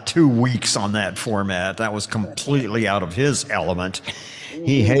lasted about 2 weeks on that format. That was completely out of his element.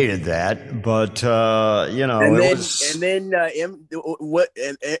 He hated that, but you know, MJ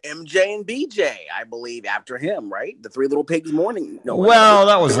and BJ, I believe, after him, right? The Three Little Pigs morning. No, well,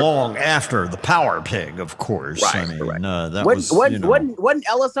 that was long after the Power Pig, of course. Right, I mean, correct. that wasn't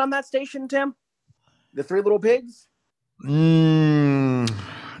Ellis on that station, Tim? The Three Little Pigs? No,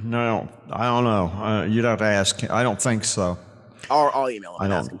 I don't know. You'd have to ask. I don't think so. I'll email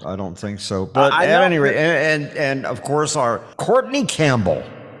him. I don't think so. But at any rate, and of course, our Courtney Campbell.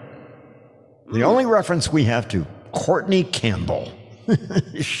 The only reference we have to Courtney Campbell.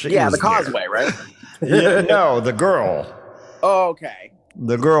 The Causeway, right? No, the girl. Oh, okay.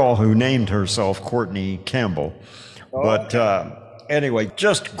 The girl who named herself Courtney Campbell. But anyway,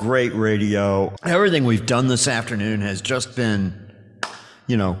 just great radio. Everything we've done this afternoon has just been,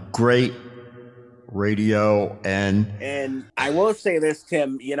 you know, great radio. And I will say this,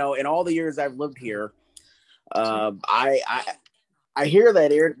 Tim, you know, in all the years I've lived here, I hear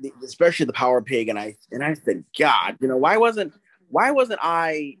that especially the Power Pig, and I think, God, you know, why wasn't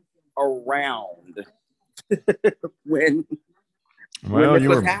I around when this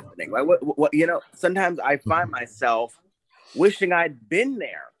was happening? What you know, sometimes I find myself wishing I'd been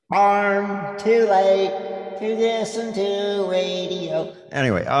there. Arm too late to listen to radio.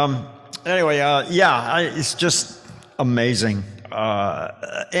 Anyway, it's just amazing.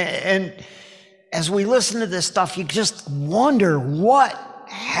 And as we listen to this stuff, you just wonder what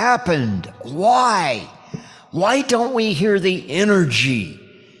happened. Why? Why don't we hear the energy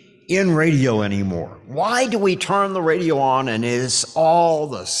in radio anymore? Why do we turn the radio on and it's all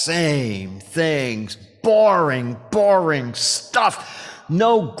the same things? Boring stuff.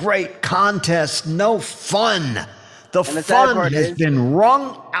 No great contests, no fun. The fun has been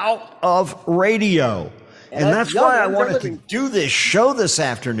wrung out of radio. And that's why I wanted to do this show this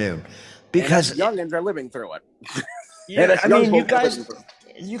afternoon. Because youngins are living through it. Yeah, I mean, you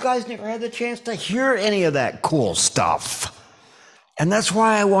guys never had the chance to hear any of that cool stuff. And that's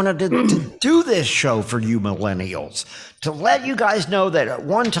why I wanted to do this show for you millennials, to let you guys know that at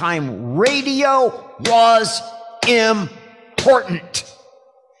one time radio was important.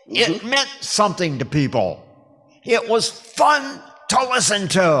 It meant something to people. It was fun to listen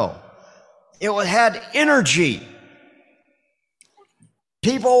to. It had energy.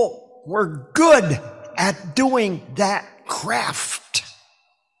 People were good at doing that craft.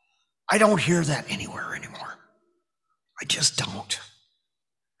 I don't hear that anywhere anymore. I just don't.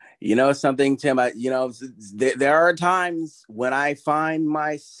 You know something, Tim? There are times when I find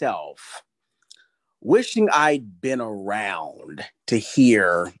myself wishing I'd been around to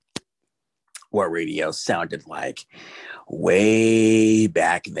hear what radio sounded like way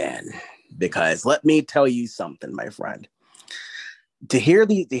back then. Because let me tell you something, my friend. To hear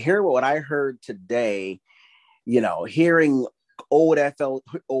what I heard today, hearing old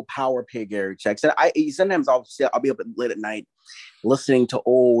Power Pig air checks. And sometimes I'll be up late at night listening to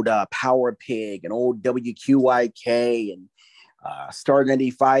old Power Pig and old WQYK and Star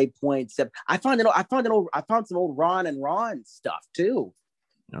 95.7. I found some old Ron and Ron stuff too.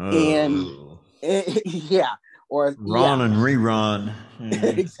 And yeah, or Ron and rerun.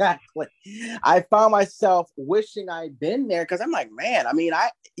 Exactly. I found myself wishing I'd been there because I'm like, man, I mean,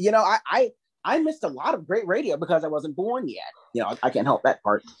 I missed a lot of great radio because I wasn't born yet. I can't help that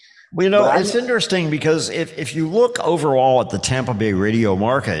part. Well, it's interesting because if you look overall at the Tampa Bay radio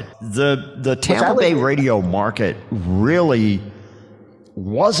market, the Tampa Bay radio market really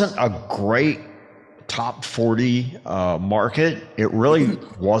wasn't a great top 40 market. It really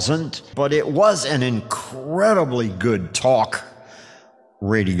wasn't, but it was an incredibly good talk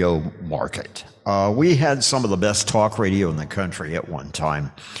radio market. We had some of the best talk radio in the country at one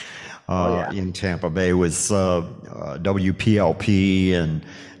time. In Tampa Bay with WPLP and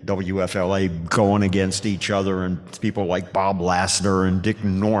WFLA going against each other, and people like Bob Lassiter and Dick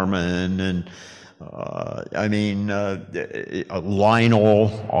Norman and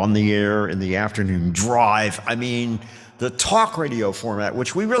Lionel on the air in the afternoon drive. I mean, the talk radio format,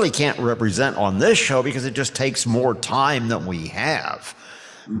 which we really can't represent on this show because it just takes more time than we have.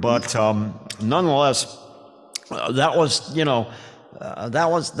 But nonetheless, that was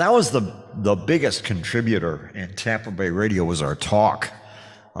the biggest contributor in Tampa Bay radio was our talk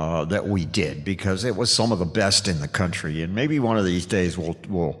that we did, because it was some of the best in the country. And maybe one of these days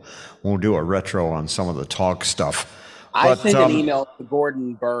we'll do a retro on some of the talk stuff. I sent an email to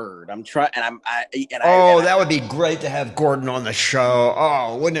Gordon Bird. I'm trying, that would be great to have Gordon on the show.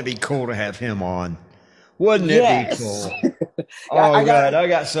 Oh, wouldn't it be cool to have him on? Wouldn't it be cool? I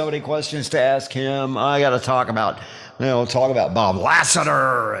got so many questions to ask him. I got to talk about Bob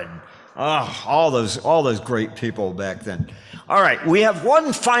Lassiter and all those great people back then. All right, we have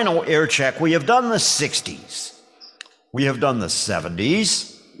one final air check. We have done the 60s. We have done the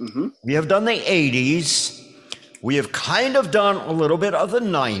 70s. Mm-hmm. We have done the 80s. We have kind of done a little bit of the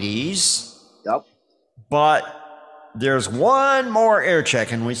 90s. Yep. But there's one more air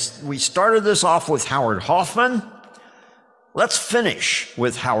check, and we started this off with Howard Hoffman. Let's finish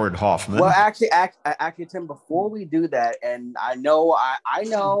with Howard Hoffman. Well, actually, Tim, before we do that, and I know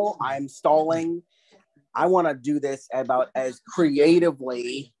I'm stalling. I want to do this about as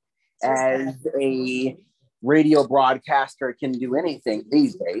creatively as a radio broadcaster can do anything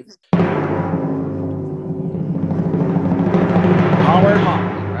these days. Howard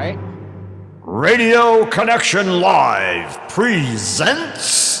Hoffman, right? Radio Connection Live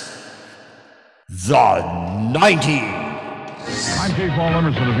presents the 90s. I'm Jay Paul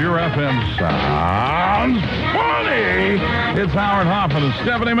Emerson of your FM Sounds Funny. It's Howard Hoffman and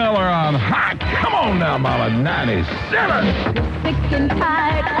Stephanie Miller on Hot. Come on now, Mama, 97. Sick and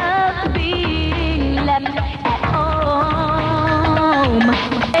tired of being left at home.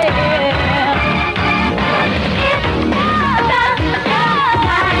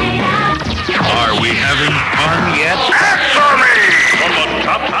 Are we having fun yet? Answer me! From the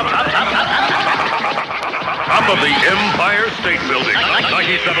top of the Empire State Building,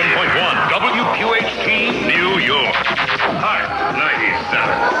 97.1 WQHT, New York. Hot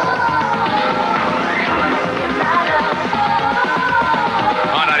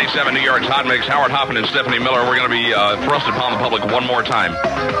 97 New York's Hot Mix. Howard Hoffman and Stephanie Miller. We're going to be thrust upon the public one more time.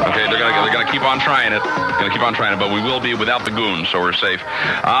 Okay, they're going to keep on trying it. But we will be without the goons, so we're safe.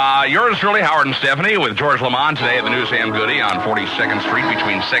 Yours truly, Howard and Stephanie, with George Lamont today at the New Sam Goody on 42nd Street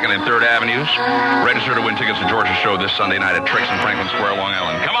between 2nd and 3rd Avenues. Register to win tickets to George's show this Sunday night at Trix in Franklin Square, Long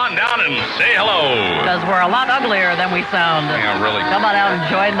Island. Come on down and say hello. Because we're a lot uglier than we sound. Yeah, really. Come on out and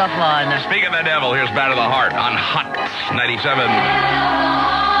join the fun. Speaking of the devil, here's Bat of the Heart on Hot 97.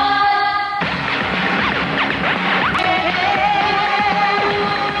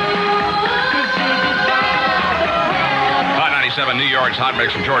 New York's Hot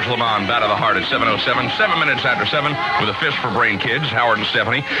Mix of George Lamont, Bat of the Heart at 7:07, 7 minutes after 7, with a fish for brain kids, Howard and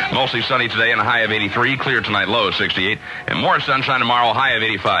Stephanie. Mostly sunny today and a high of 83, clear tonight, low of 68, and more sunshine tomorrow, high of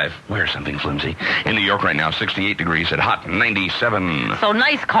 85. Wear something flimsy. In New York right now, 68 degrees at Hot 97. So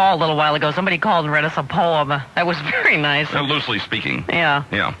nice call a little while ago. Somebody called and read us a poem. That was very nice. Loosely speaking. Yeah.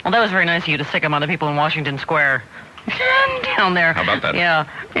 Yeah. Well, that was very nice of you to stick them on the people in Washington Square. down there. How about that? Yeah.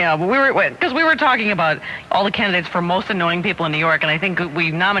 But we were talking about all the candidates for most annoying people in New York, and I think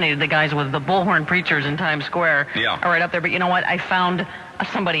we nominated the guys with the bullhorn preachers in Times Square. Yeah. Are right up there. But you know what? I found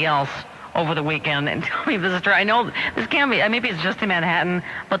somebody else over the weekend, and tell me if this is true. I know this can't be. Maybe it's just in Manhattan,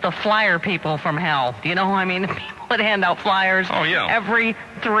 but the flyer people from hell. Do you know who I mean? People that hand out flyers. Oh, yeah. Every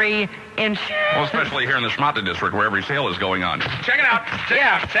 3 inches. Well, especially here in the Schmata district where every sale is going on. Check it out.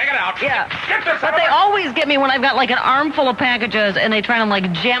 Check it out. Yeah. Get this But they always get me when I've got like an armful of packages and they try to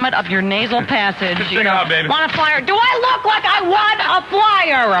like jam it up your nasal passage. Check it out, baby. Want a flyer? Do I look like I want a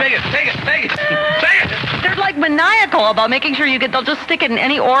flyer? Take it. They're like maniacal about making sure they'll just stick it in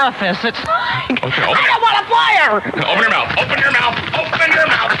any orifice. It's like, Okay, I don't want a flyer. Open your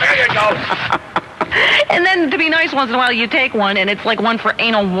mouth. There you go. And then to be nice once in a while, you take one and it's like one for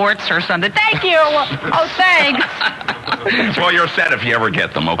anal warts or something. Thank you. Oh, thanks. Well, you're set if you ever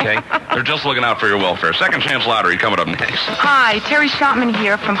get them, okay? They're just looking out for your welfare. Second Chance Lottery coming up next. Hi, Terry Shotman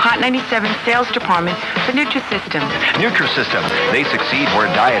here from Hot 97 Sales Department for Nutrisystem. Nutrisystem. They succeed where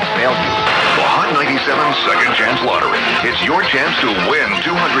diets fail you. The Hot 97 Second Chance Lottery. It's your chance to win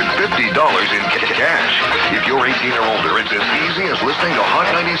 $250 in cash. If you're 18 or older, it's as easy as listening to Hot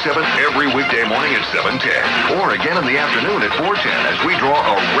 97 every weekday morning at 7:10. Or again in the afternoon at 4:10 as we draw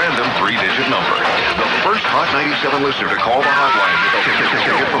a random 3-digit number. The first Hot 97 listener to call the hotline with a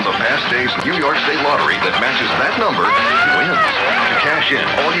ticket from the past day's New York State Lottery that matches that number wins. To cash in,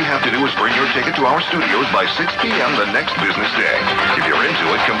 all you have to do is bring your ticket to our studios by 6 p.m. the next business day. If you're into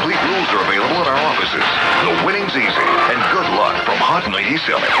it, complete rules are available at our offices. The winning's easy, and good luck from Hot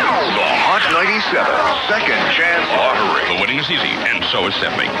 97. The Hot 97 Second Chance Lottery. The winning is easy, and so is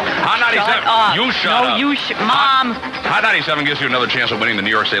Stephanie. Hot 97. Shut up. You shut up. Mom. Hot 97 gives you another chance of winning the New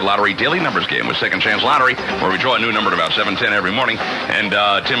York State Lottery Daily Numbers Game with Second Chance Lottery, where we draw a new number at about 7:10 every morning. And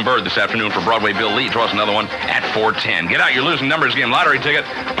Tim Bird this afternoon for Broadway Bill Lee draws another one at 4:10. Get out your Losing Numbers Game lottery ticket.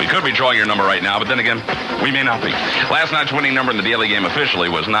 We could be drawing your number right now, but then again, we may not be. Last night's winning number in the Daily Game officially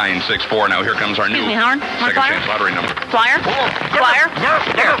was 964. Now here comes our new Excuse me, Howard. Second Chance Lottery number. Flyer? Flyer?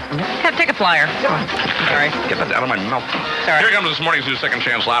 Here. Take a flyer. Sorry. Get that out of my mouth. Sorry. Here comes this morning's new Second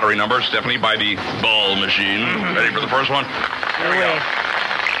Chance Lottery number. Stephanie by the ball machine. Ready for the first one? Here we go.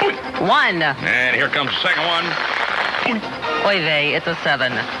 1. And here comes the second one. Oy vey, it's a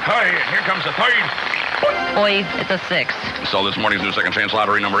 7. Hi, here comes the third. Oy, it's a 6. So this morning's new Second Chance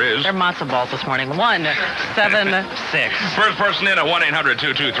Lottery number is? They're matzo balls this morning. 176. First person in at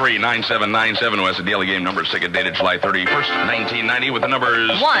 1-800-223-9797 who has the Daily Game numbers ticket dated July 31st, 1990 with the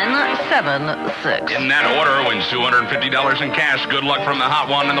numbers 176. in that order wins $250 in cash. Good luck from the hot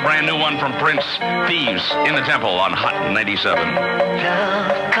one and the brand new one from Prince. Thieves in the Temple on Hot 97.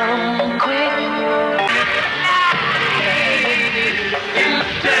 Just come quick. In the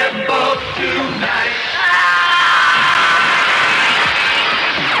temple tonight.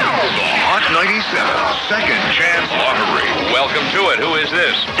 Hot 97 Second Chance Lottery. Welcome to it. Who is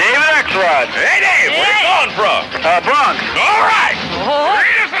this? David Axelrod. Hey, Dave. Where you calling from? Bronx. All right.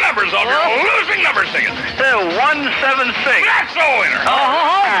 Read us the numbers of your losing numbers ticket. 176. That's the winner.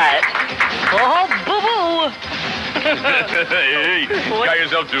 Oh, boo-boo. Hey, got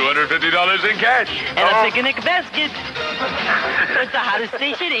yourself $250 in cash. And a picnic basket. It's the hottest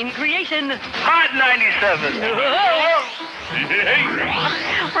station in creation. Hot 97.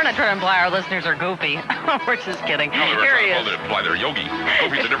 We're not trying to imply our listeners are goofy. We're just kidding. Here he is. They're Yogi.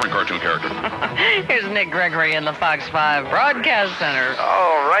 Goofy's a different cartoon character. Here's Nick Gregory in the Fox 5 Broadcast Center.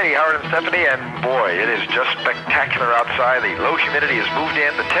 All righty, Howard and Stephanie, and boy, it is just spectacular outside. The low humidity has moved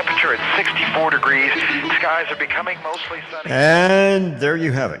in. The temperature at 64 degrees. Skies are becoming mostly sunny. And there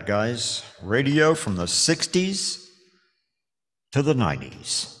you have it, guys. Radio from the 60s to the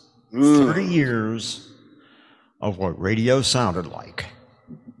 90s. 30 years of what radio sounded like.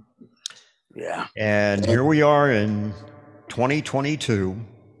 Yeah. And here we are in 2022.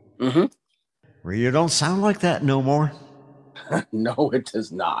 Mm-hmm. Radio don't sound like that no more. No, it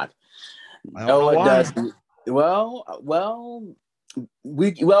does not. I don't No, know it why. doesn't.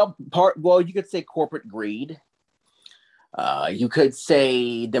 You could say corporate greed. You could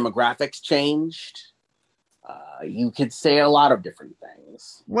say demographics changed. You could say a lot of different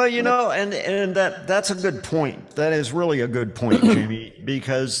things. Well, you know, and that's a good point. That is really a good point, Jamie,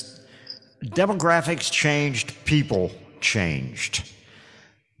 because demographics changed, people changed.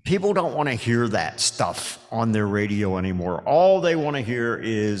 People don't want to hear that stuff on their radio anymore. All they want to hear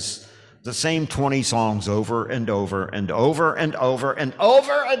is the same 20 songs over and over and over and over and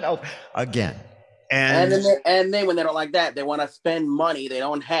over and over again. And then when they don't like that, they want to spend money they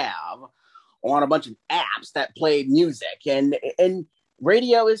don't have on a bunch of apps that play music. And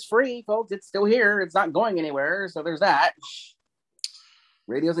radio is free, folks. It's still here. It's not going anywhere. So there's that.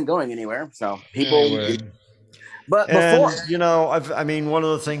 Radio isn't going anywhere. So people. Anyway. But And, before, you know, one of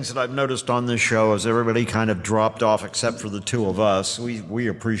the things that I've noticed on this show is everybody kind of dropped off except for the two of us. We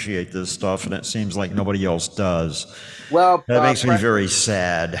appreciate this stuff, and it seems like nobody else does. well, That makes me Preston- very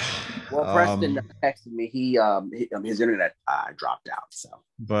sad. Well, Preston texted me. His internet dropped out. So,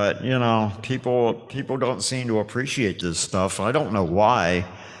 But, you know, people don't seem to appreciate this stuff. I don't know why.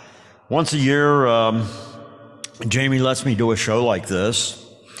 Once a year, Jamie lets me do a show like this,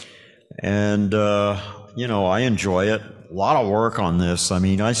 and you know, I enjoy it. A lot of work on this. I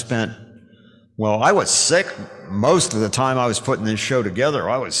mean, I was sick most of the time I was putting this show together.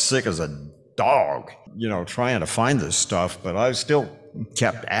 I was sick as a dog, you know, trying to find this stuff, but I still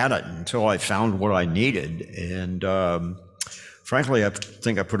kept at it until I found what I needed. And frankly, I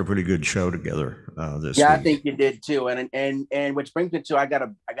think I put a pretty good show together this week. I think you did too. And which brings me to I got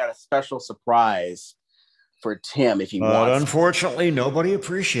a special surprise for Tim if he But wants. unfortunately, nobody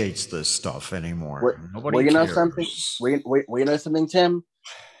appreciates this stuff anymore. Nobody Well, you know cares. something? You know something, Tim?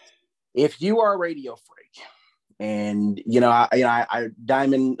 If you are a radio freak, and I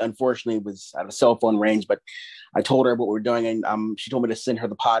Diamond unfortunately was out of cell phone range, but I told her what we're doing, and she told me to send her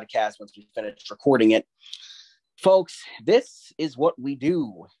the podcast once we finished recording it. Folks, this is what we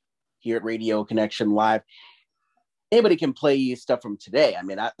do here at Radio Connection Live. Anybody can play you stuff from today. I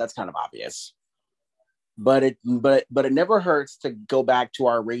mean, that's kind of obvious. But it never hurts to go back to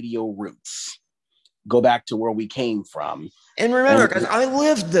our radio roots, go back to where we came from. And remember, guys, I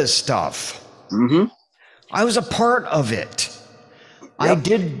lived this stuff. Mm-hmm. I was a part of it. I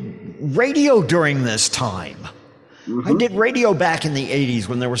did radio during this time. I did radio back in the 80s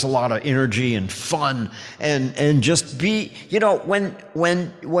when there was a lot of energy and fun and just be, you know,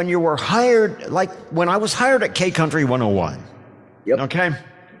 when you were hired, like when I was hired at K Country 101. Yep. Okay.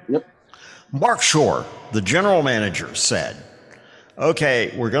 Yep. Mark Shore, the general manager, said,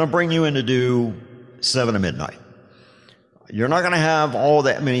 okay, we're going to bring you in to do 7 to midnight. You're not going to have all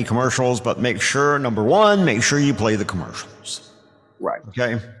that many commercials, but make sure, number one, make sure you play the commercials. Right.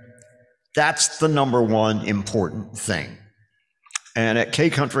 Okay. That's the number one important thing. And at K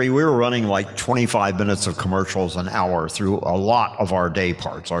Country, we were running like 25 minutes of commercials an hour through a lot of our day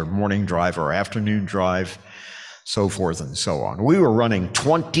parts, our morning drive, our afternoon drive, so forth and so on. We were running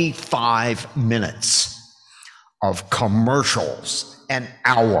 25 minutes of commercials an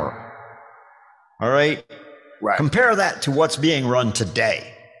hour. All right? Right. Compare that to what's being run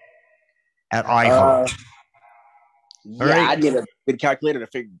today at iHeart. I need a good calculator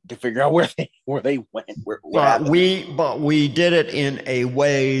to figure out where they went. But we did it in a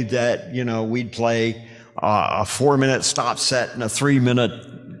way that, you know, we'd play a 4-minute stop set and a 3-minute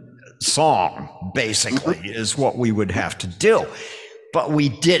song, basically, is what we would have to do. But we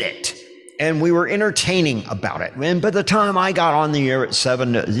did it, and we were entertaining about it. And by the time I got on the air at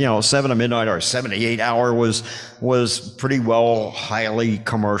 7 to midnight, or 7 to 8 hour was pretty well highly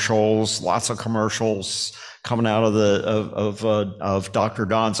commercials, lots of commercials coming out of Dr.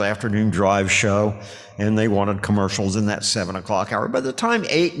 Don's afternoon drive show, and they wanted commercials in that 7 o'clock hour. By the time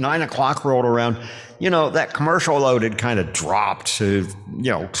 8, 9 o'clock rolled around, you know, that commercial load had kind of dropped to,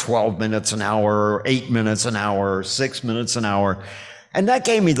 12 minutes an hour, 8 minutes an hour, 6 minutes an hour. And that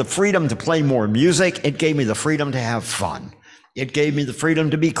gave me the freedom to play more music. It gave me the freedom to have fun. It gave me the freedom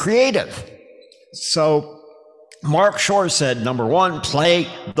to be creative. So Mark Shore said, number one, play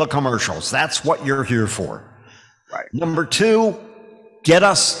the commercials. That's what you're here for. Right. Number two, get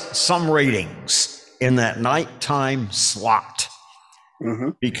us some ratings in that nighttime slot.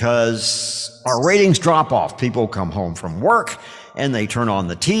 Because our ratings drop off. People come home from work and they turn on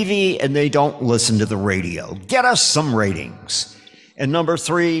the TV and they don't listen to the radio. Get us some ratings. And number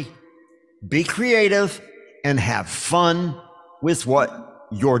three, be creative and have fun with what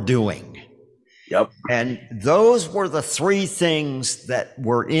you're doing. Yep. And those were the three things that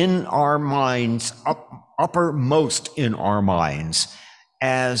were in our minds, uppermost in our minds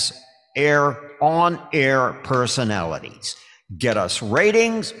as on-air personalities. Get us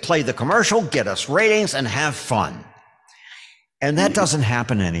ratings, play the commercial, get us ratings, and have fun. And that doesn't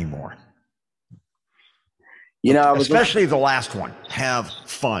happen anymore. You know, especially the last one, have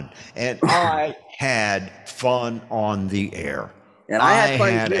fun. And I had fun on the air. And I had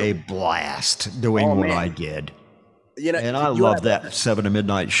fun too. A blast doing what I did. You know, and I loved that 7 to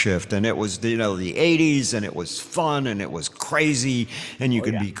midnight shift. And it was, the 80s, and it was fun, and it was crazy, and you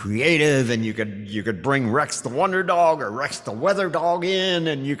could be creative, and you could bring Rex the Wonder Dog or Rex the Weather Dog in,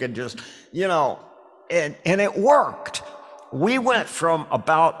 and you could just, and it worked. We went from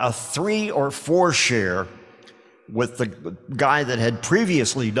about a 3 or 4 share with the guy that had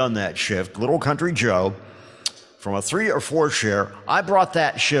previously done that shift, Little Country Joe, from a 3 or 4 share. I brought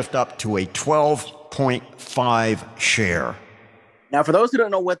that shift up to a 12.5 share. Now, for those who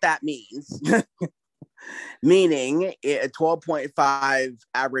don't know what that means, meaning a 12.5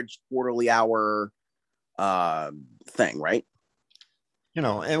 average quarterly hour thing, right? You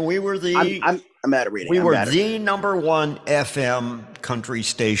know, and we were the I'm at it reading. We were the #1 FM country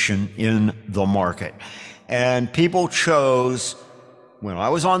station in the market. And people chose, when I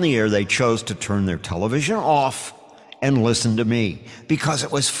was on the air, they chose to turn their television off and listen to me because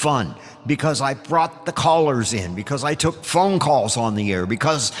it was fun, because I brought the callers in, because I took phone calls on the air,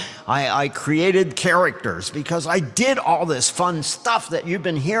 because I created characters, because I did all this fun stuff that you've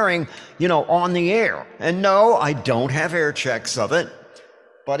been hearing, you know, on the air. And no, I don't have air checks of it,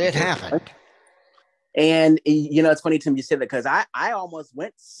 but it happened. And, you know, it's funny, Tim, you said that because I almost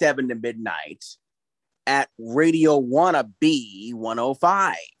went 7 to midnight at Radio Wannabe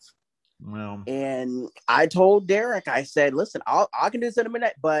 105. Well, and I told Derek, I said, listen, I can do this in a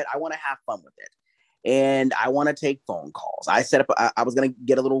minute, but I want to have fun with it. And I want to take phone calls. I set up, I was going to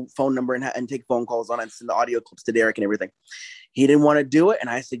get a little phone number and take phone calls on it and send the audio clips to Derek and everything. He didn't want to do it. And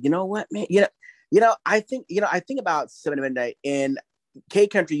I said, you know what, man, I think about 7 to midnight, and K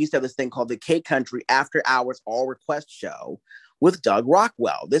Country used to have this thing called the K Country After Hours All Request Show with Doug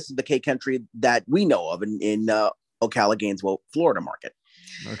Rockwell. This is the K Country that we know of in Ocala, Gainesville, Florida market.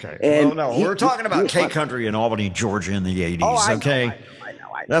 Okay. And well, no, we're talking about K Country in Albany, Georgia in the 80s. Oh, okay. I know.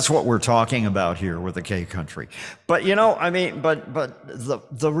 That's what we're talking about here with the K Country. But you know, I mean, but the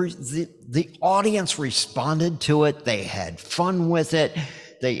audience responded to it. They had fun with it.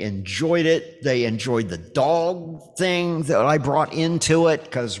 They enjoyed it. They enjoyed the dog thing that I brought into it,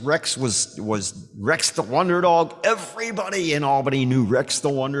 because Rex was Rex the Wonder Dog. Everybody in Albany knew Rex the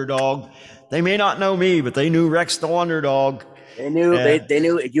Wonder Dog. They may not know me, but they knew Rex the Wonder Dog. They knew. They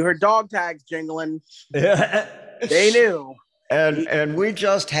knew. If you heard dog tags jingling, they knew. And we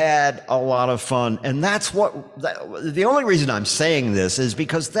just had a lot of fun. And that's the only reason I'm saying this is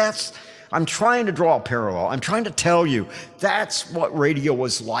because I'm trying to draw a parallel. I'm trying to tell you that's what radio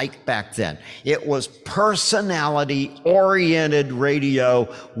was like back then. It was personality-oriented radio,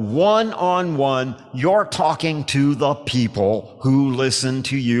 one-on-one. You're talking to the people who listen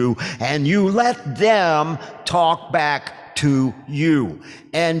to you, and you let them talk back to you.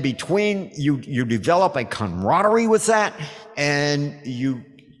 And between you develop a camaraderie with that, and you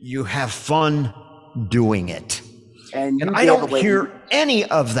have fun doing it. And I don't hear any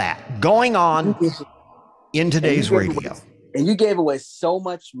of that going on in today's radio. And you gave away so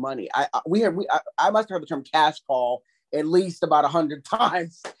much money. I must have heard the term cash call at least about 100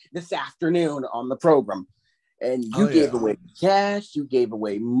 times this afternoon on the program. And you gave away cash, you gave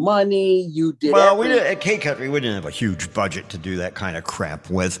away money, you did. Well, at K Country, we didn't have a huge budget to do that kind of crap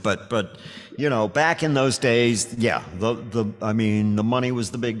with, but you know, back in those days, yeah, the money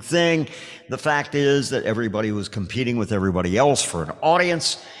was the big thing. The fact is that everybody was competing with everybody else for an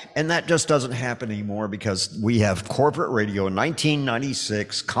audience, and that just doesn't happen anymore because we have corporate radio. In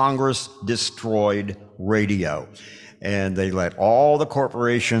 1996, Congress destroyed radio. And they let all the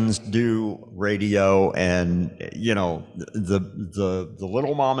corporations do radio, and you know, the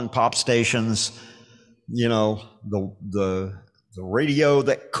little mom and pop stations, you know, the radio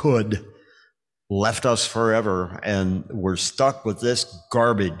that could left us forever, and we're stuck with this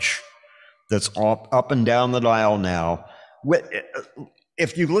garbage that's up and down the dial now.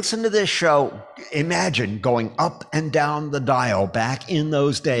 If you listen to this show, imagine going up and down the dial back in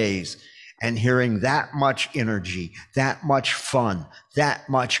those days and hearing that much energy, that much fun, that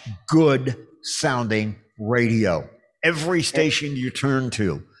much good sounding radio. Every station you turned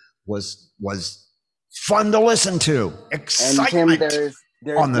to was fun to listen to. Excitement. And Tim,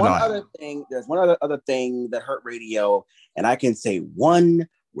 there's on the one dial. other thing. There's one other thing that hurt radio, and I can say one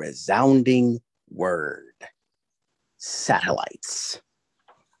resounding word: satellites.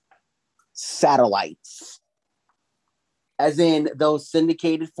 Satellites. As in those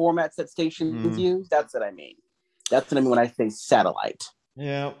syndicated formats that stations use. That's what I mean. That's what I mean when I say satellite.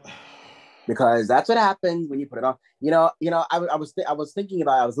 Yeah. Because that's what happens when you put it on. I was thinking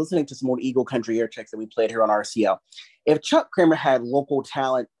about. I was listening to some old Eagle Country air checks that we played here on RCL. If Chuck Kramer had local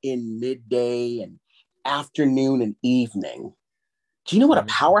talent in midday and afternoon and evening, do you know what a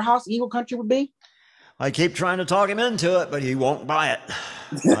powerhouse Eagle Country would be? I keep trying to talk him into it, but he won't buy it.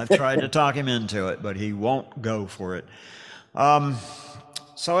 I've tried to talk him into it, but he won't go for it.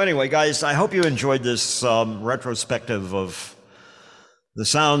 So anyway, guys, I hope you enjoyed this retrospective of the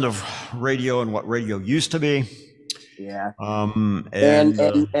sound of radio and what radio used to be. Yeah.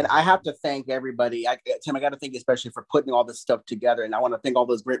 And I have to thank everybody. Tim, I got to thank you especially for putting all this stuff together. And I want to thank all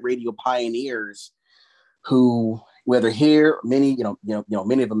those great radio pioneers who, whether here, many,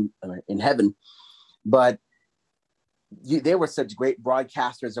 many of them in heaven, but they were such great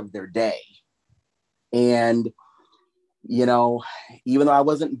broadcasters of their day. And, even though I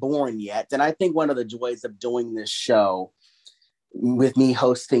wasn't born yet, and I think one of the joys of doing this show with me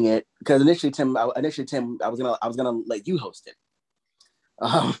hosting it, because initially, Tim, I was gonna let you host it,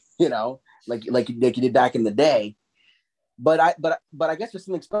 like you did back in the day. But I guess there's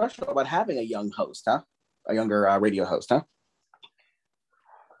something special about having a young host, huh? A younger radio host, huh?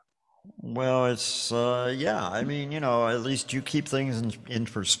 Well, it's yeah. I mean, at least you keep things in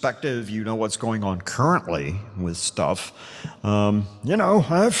perspective. You know what's going on currently with stuff. I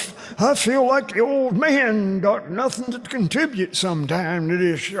feel like the old man got nothing to contribute sometime to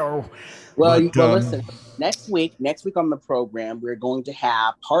this show. Well, listen. Next week on the program, we're going to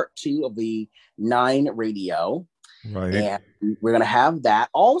have part 2 of the 9 radio, right? And we're going to have that.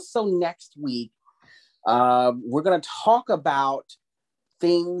 Also, next week, we're going to talk about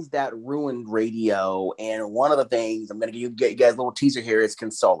things that ruined radio, and one of the things I'm going to get you guys a little teaser here is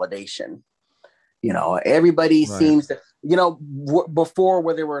consolidation. Everybody seems to, before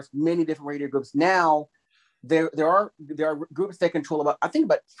where there were many different radio groups, now there are groups that control about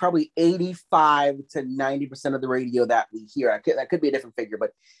probably 85 to 90% of the radio that we hear. That could be a different figure,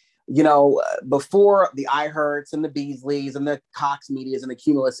 but before the iHertz and the Beasleys and the Cox Medias and the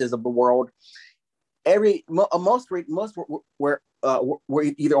Cumuluses of the world, most were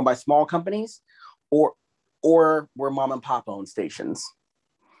either owned by small companies or were mom and pop owned stations.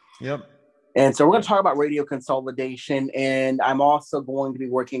 Yep. And so we're going to talk about radio consolidation, and I'm also going to be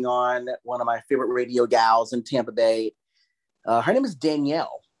working on one of my favorite radio gals in Tampa Bay. Her name is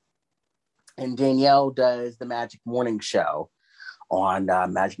Danielle, and Danielle does the Magic Morning Show on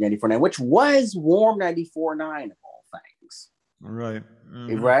Magic 94.9, which was Warm 94.9 of all things. Right.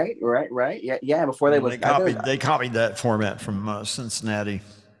 Mm-hmm. Right. Yeah. Before they copied that format from Cincinnati.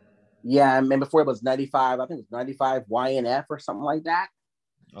 Yeah, and before it was 95, I think it was 95 YNF or something like that.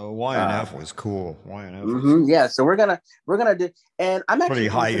 Oh, YNF was cool. YNF. Was yeah, so we're gonna do, and I'm actually pretty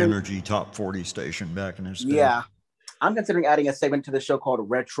high energy top 40 station back in this day. Yeah, I'm considering adding a segment to the show called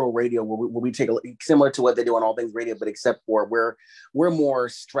Retro Radio, where we take similar to what they do on All Things Radio, but except for we're more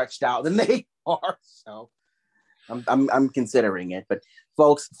stretched out than they are. So I'm considering it. But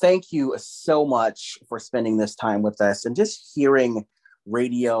folks, thank you so much for spending this time with us and just hearing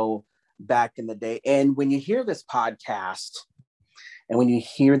radio back in the day. And when you hear this podcast and when you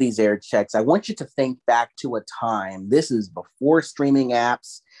hear these air checks, I want you to think back to a time. This is before streaming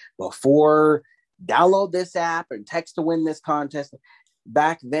apps, before download this app and text to win this contest.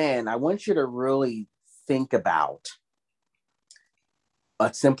 Back then, I want you to really think about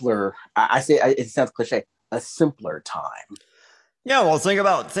a simpler, it sounds cliche, a simpler time. Yeah, well, think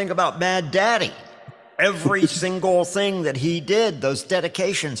about Mad Daddy. Every single thing that he did, those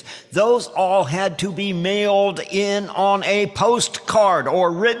dedications, those all had to be mailed in on a postcard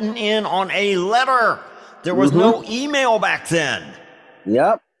or written in on a letter. There was no email back then.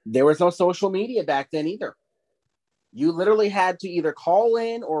 Yep. There was no social media back then either. You literally had to either call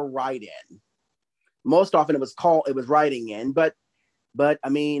in or write in. Most often it was writing in, but I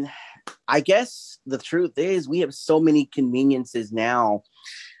mean, I guess the truth is we have so many conveniences now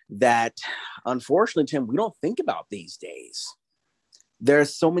that unfortunately, Tim, we don't think about these days.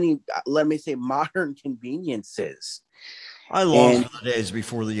 There's so many, let me say, modern conveniences. I long for the days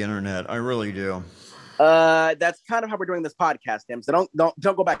before the internet. I really do. That's kind of how we're doing this podcast, Tim. So don't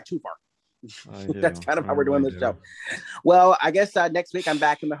go back too far. That's kind of how we're doing this show. Well, I guess next week I'm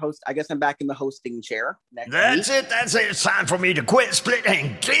back in the hosting chair. That's it. It's time for me to quit, split,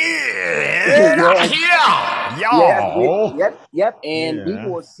 and get out here. Yep. And we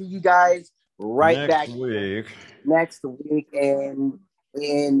will see you guys next week. And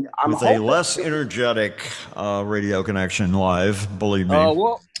I'm with a less energetic radio connection live. Believe me.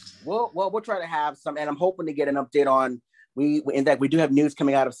 We'll try to have some, and I'm hoping to get an update on. In fact, we do have news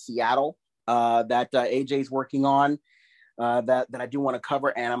coming out of Seattle that AJ's working on that I do want to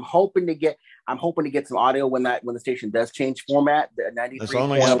cover, and I'm hoping to get some audio when the station does change format. The 93. This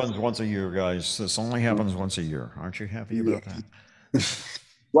only happens once a year, guys. This only happens once a year. Aren't you happy about that?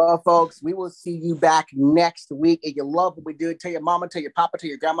 Well, folks, we will see you back next week. If you love what we do, tell your mama, tell your papa, tell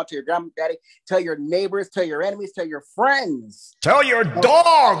your grandma, tell your granddaddy, tell your neighbors, tell your enemies, tell your friends. Tell your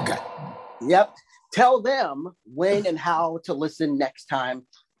dog. Yep. Tell them when and how to listen next time,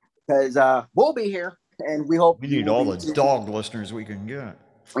 because we'll be here, and we hope we need all the dog listeners we can get.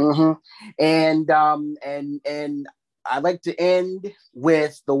 And I'd like to end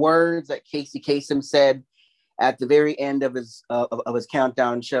with the words that Casey Kasem said at the very end of his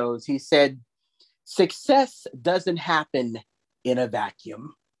countdown shows. He said, "Success doesn't happen in a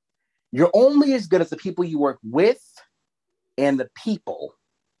vacuum. You're only as good as the people you work with and the people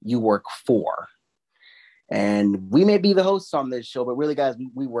you work for." And we may be the hosts on this show, but really, guys,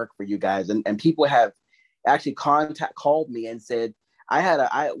 we work for you guys. And people have actually called me and said,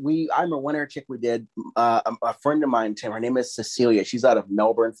 I remember one air chick we did, a friend of mine, Tim, her name is Cecilia. She's out of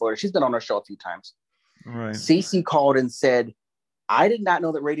Melbourne, Florida. She's been on our show a few times. Right. Cece called and said, "I did not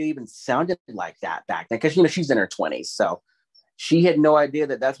know that radio even sounded like that back then." Because, she's in her 20s. So she had no idea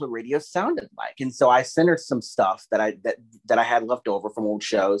that that's what radio sounded like. And so I sent her some stuff that I had left over from old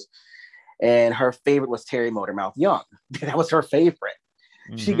shows. And her favorite was Terry Motormouth Young. That was her favorite.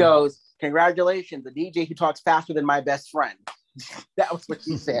 Mm-hmm. She goes, "Congratulations, the DJ who talks faster than my best friend." That was what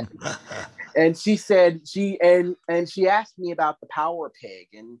she said. And she said, she asked me about the Power Pig.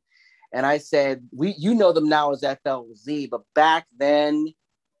 And I said, you know them now as FLZ, but back then,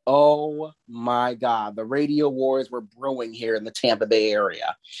 oh my God, the radio wars were brewing here in the Tampa Bay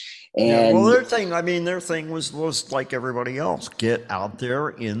area. And their thing was like everybody else. Get out there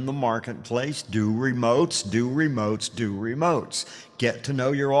in the marketplace, do remotes. Get to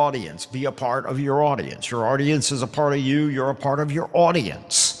know your audience. Be a part of your audience. Your audience is a part of you. You're a part of your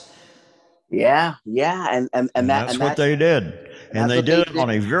audience. Yeah. And that's what they did. And they did it on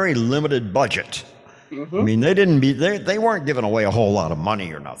a very limited budget. Mm-hmm. I mean, they weren't giving away a whole lot of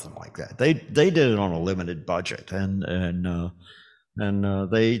money or nothing like that. They did it on a limited budget, and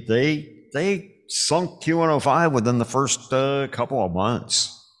they sunk Q105 within the first couple of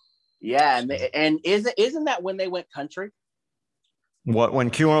months. Yeah, and isn't that when they went country? What, when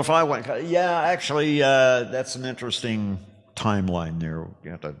Q105 went? Yeah, actually, that's an interesting timeline there.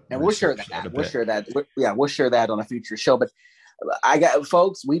 And we'll share that. We'll share that on a future show. But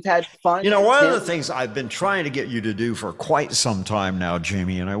folks, we've had fun. One of the things I've been trying to get you to do for quite some time now,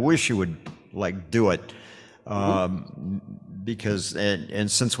 Jamie, and I wish you would do it, because and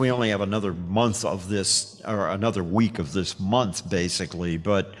since we only have another month of this, or another week of this month, basically,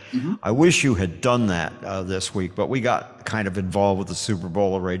 but I wish you had done that this week. But we got kind of involved with the Super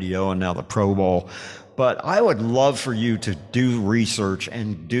Bowl of radio and now the Pro Bowl. But I would love for you to do research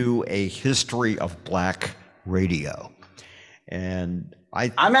and do a history of black radio. And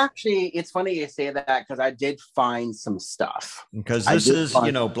I'm actually, it's funny you say that, because I did find some stuff. Because this is,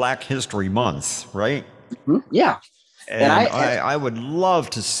 Black History Month, right? Mm-hmm. Yeah. And I would love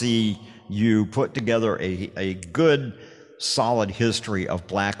to see you put together a good, solid history of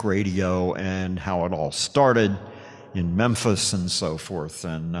black radio and how it all started in Memphis and so forth.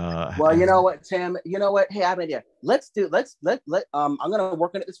 And well, you know what, Tim? You know what? Hey, I have an idea. I'm gonna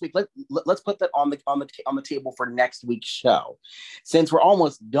work on it this week. Let's put that on the table for next week's show. Since we're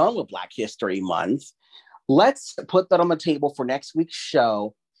almost done with Black History Month, let's put that on the table for next week's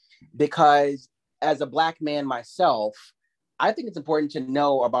show, because as a black man myself, I think it's important to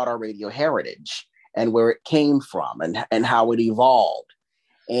know about our radio heritage and where it came from and how it evolved.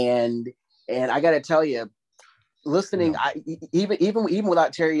 And I got to tell you, listening, even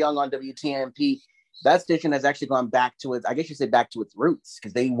without Terry Young on WTMP, that station has actually gone back to its, I guess you say back to its roots,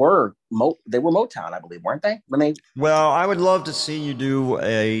 because they were Motown, I believe, weren't they? Well, I would love to see you do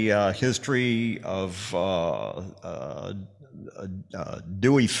a history of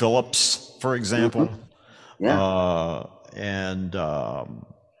Dewey Phillips, for example. Mm-hmm. Yeah. And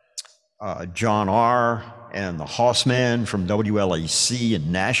John R. and the Hossman from WLAC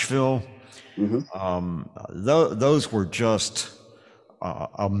in Nashville. Mm-hmm. Those were just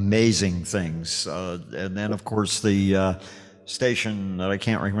amazing things. And then, of course, the station that I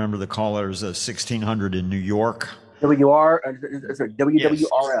can't remember the callers, 1600 in New York. WWRL.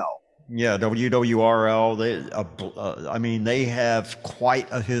 Yeah, WWRL. They have quite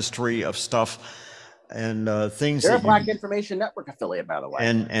a history of stuff and things. They're a Black Information Network affiliate, by the way.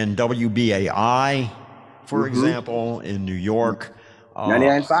 And WBAI, for example, in New York.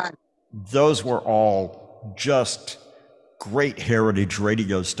 99.5. Those were all just great heritage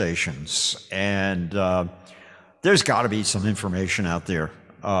radio stations, and there's got to be some information out there.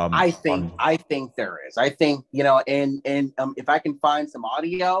 I think there is. I think, and if I can find some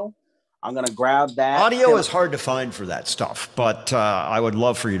audio, I'm going to grab that. Audio is hard to find for that stuff, but I would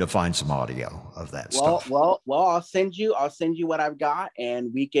love for you to find some audio of that stuff. Well, I'll send you what I've got,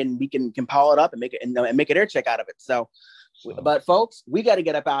 and we can compile it up and make an air check out of it. So, but folks, we got to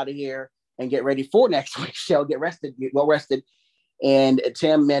get up out of here and get ready for next week's show. Get well rested. And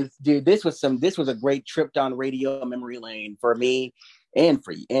Tim, man, dude, this was a great trip down radio memory lane for me. and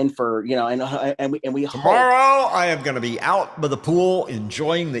for and we tomorrow I am going to be out by the pool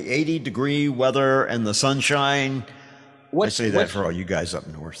enjoying the 80-degree weather and the sunshine. I say that for all you guys up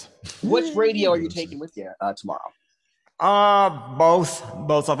north. Which radio are you taking with you tomorrow?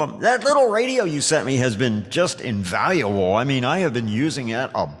 Both of them. That little radio you sent me has been just invaluable. I mean, I have been using it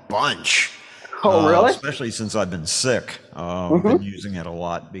a bunch. Oh, really? Especially since I've been sick. I've been using it a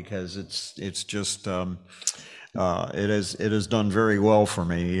lot because it's just it has done very well for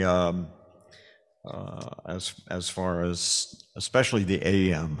me as far as especially the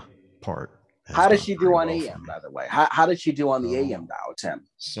AM part. How does she do on AM, by the way? How does she do on the AM dial, Tim?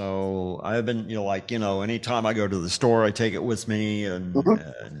 So I've been, anytime I go to the store, I take it with me, and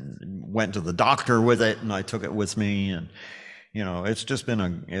went to the doctor with it, and I took it with me, and it's just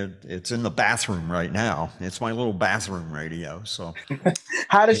been it's in the bathroom right now. It's my little bathroom radio. So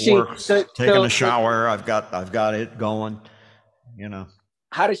how does she taking a shower? I've got it going.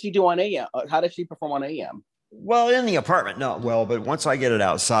 How does she do on AM? How does she perform on AM? Well, in the apartment, not well, but once I get it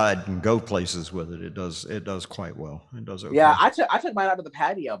outside and go places with it, it does quite well. It does okay. Yeah, I took mine out of the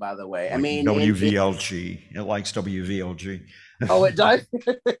patio, by the way. I mean, WVLG. It likes WVLG. Oh, it does.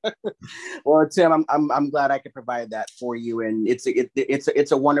 Well, Tim, I'm glad I could provide that for you, and it's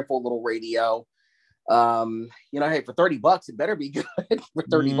a wonderful little radio. Hey, for $30, it better be good for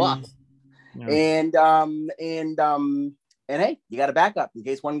 $30. Yeah. And hey, you got a backup in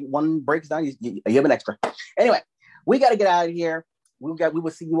case one breaks down. You have an extra. Anyway, we got to get out of here. We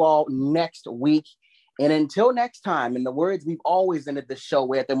will see you all next week. And until next time, in the words we've always ended the show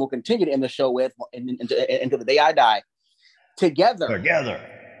with, and we'll continue to end the show with until the day I die. Together,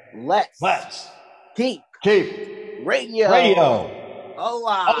 let's keep radio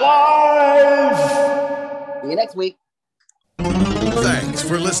alive. See you next week. Thanks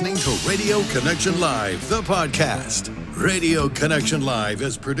for listening to Radio Connection Live, the podcast. Radio Connection Live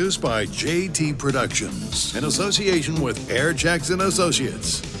is produced by JT Productions in association with Air Jackson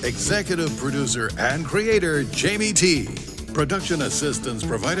Associates. Executive producer and creator Jamie T. Production assistance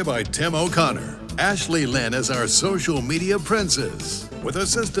provided by Tim O'Connor. Ashley Lynn is our social media princess, with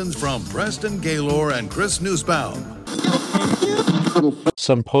assistance from Preston Gaylor and Chris Newsbaum.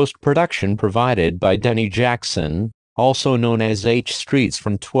 Some post-production provided by Denny Jackson, also known as H Streets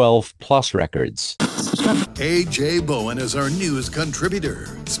from 12 Plus Records. AJ Bowen is our news contributor.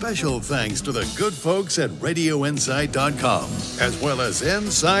 Special thanks to the good folks at RadioInside.com, as well as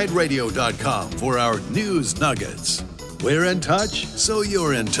InsideRadio.com for our news nuggets. We're in touch, so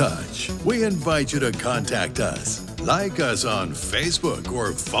you're in touch. We invite you to contact us. Like us on Facebook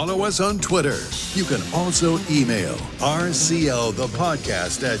or follow us on Twitter. You can also email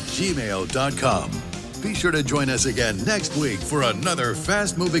rclthepodcast@gmail.com. Be sure to join us again next week for another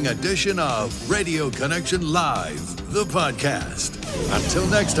fast-moving edition of Radio Connection Live, the podcast. Until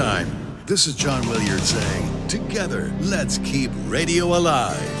next time, this is John Williard saying, together, let's keep radio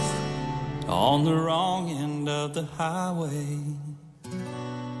alive. On the wrong end of the highway,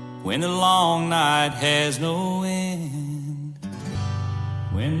 when the long night has no end,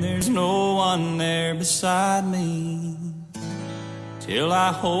 when there's no one there beside me, till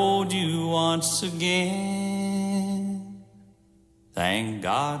I hold you once again. Thank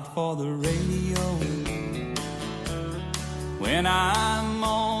God for the radio. When I'm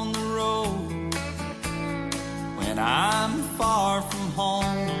on the road, when I'm far from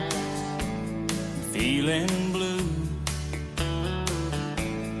home, feeling blue,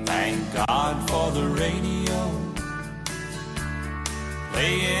 thank God for the radio,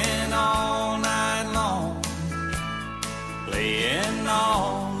 playing all night long, playing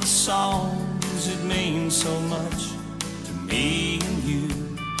all the songs that mean so much to me and you.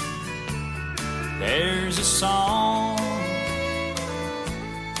 There's a song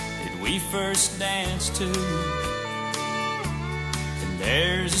that we first danced to, and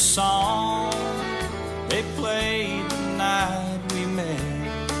there's a song they played the night we met,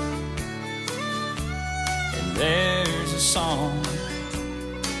 and there's a song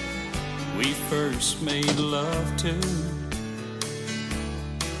we first made love to.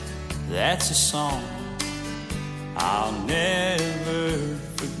 That's a song I'll never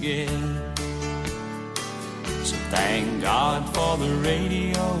forget. So thank God for the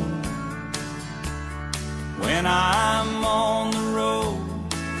radio. When I'm on the road,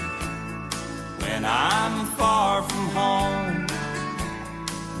 when I'm far from home,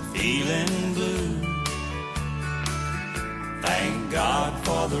 feeling blue, thank God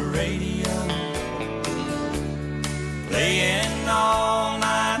for the radio, playing all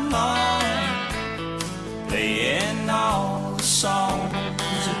night long, playing all the songs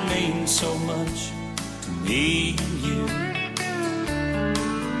that mean so much to me and you.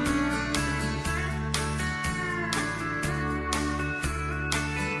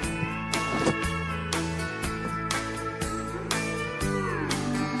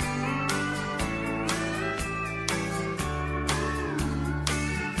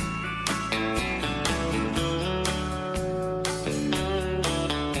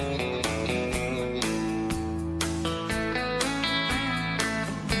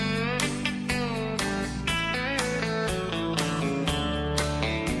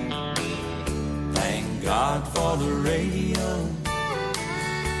 God for the radio.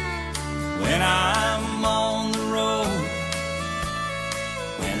 When I'm on the road,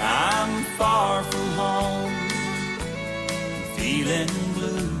 when I'm far from home, feeling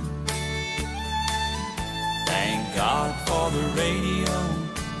blue. Thank God for the radio,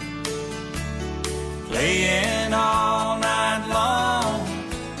 playing all night long,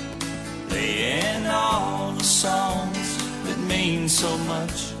 playing all the songs that mean so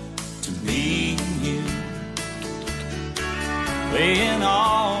much to me and you, playing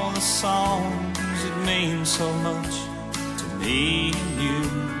all the songs that mean so much to me and you.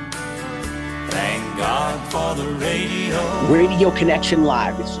 Thank God for the radio. Radio Connection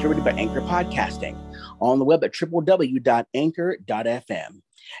Live is distributed by Anchor Podcasting on the web at www.anchor.fm.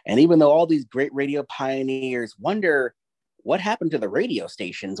 And even though all these great radio pioneers wonder what happened to the radio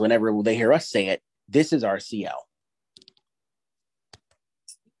stations whenever they hear us say it, this is RCL.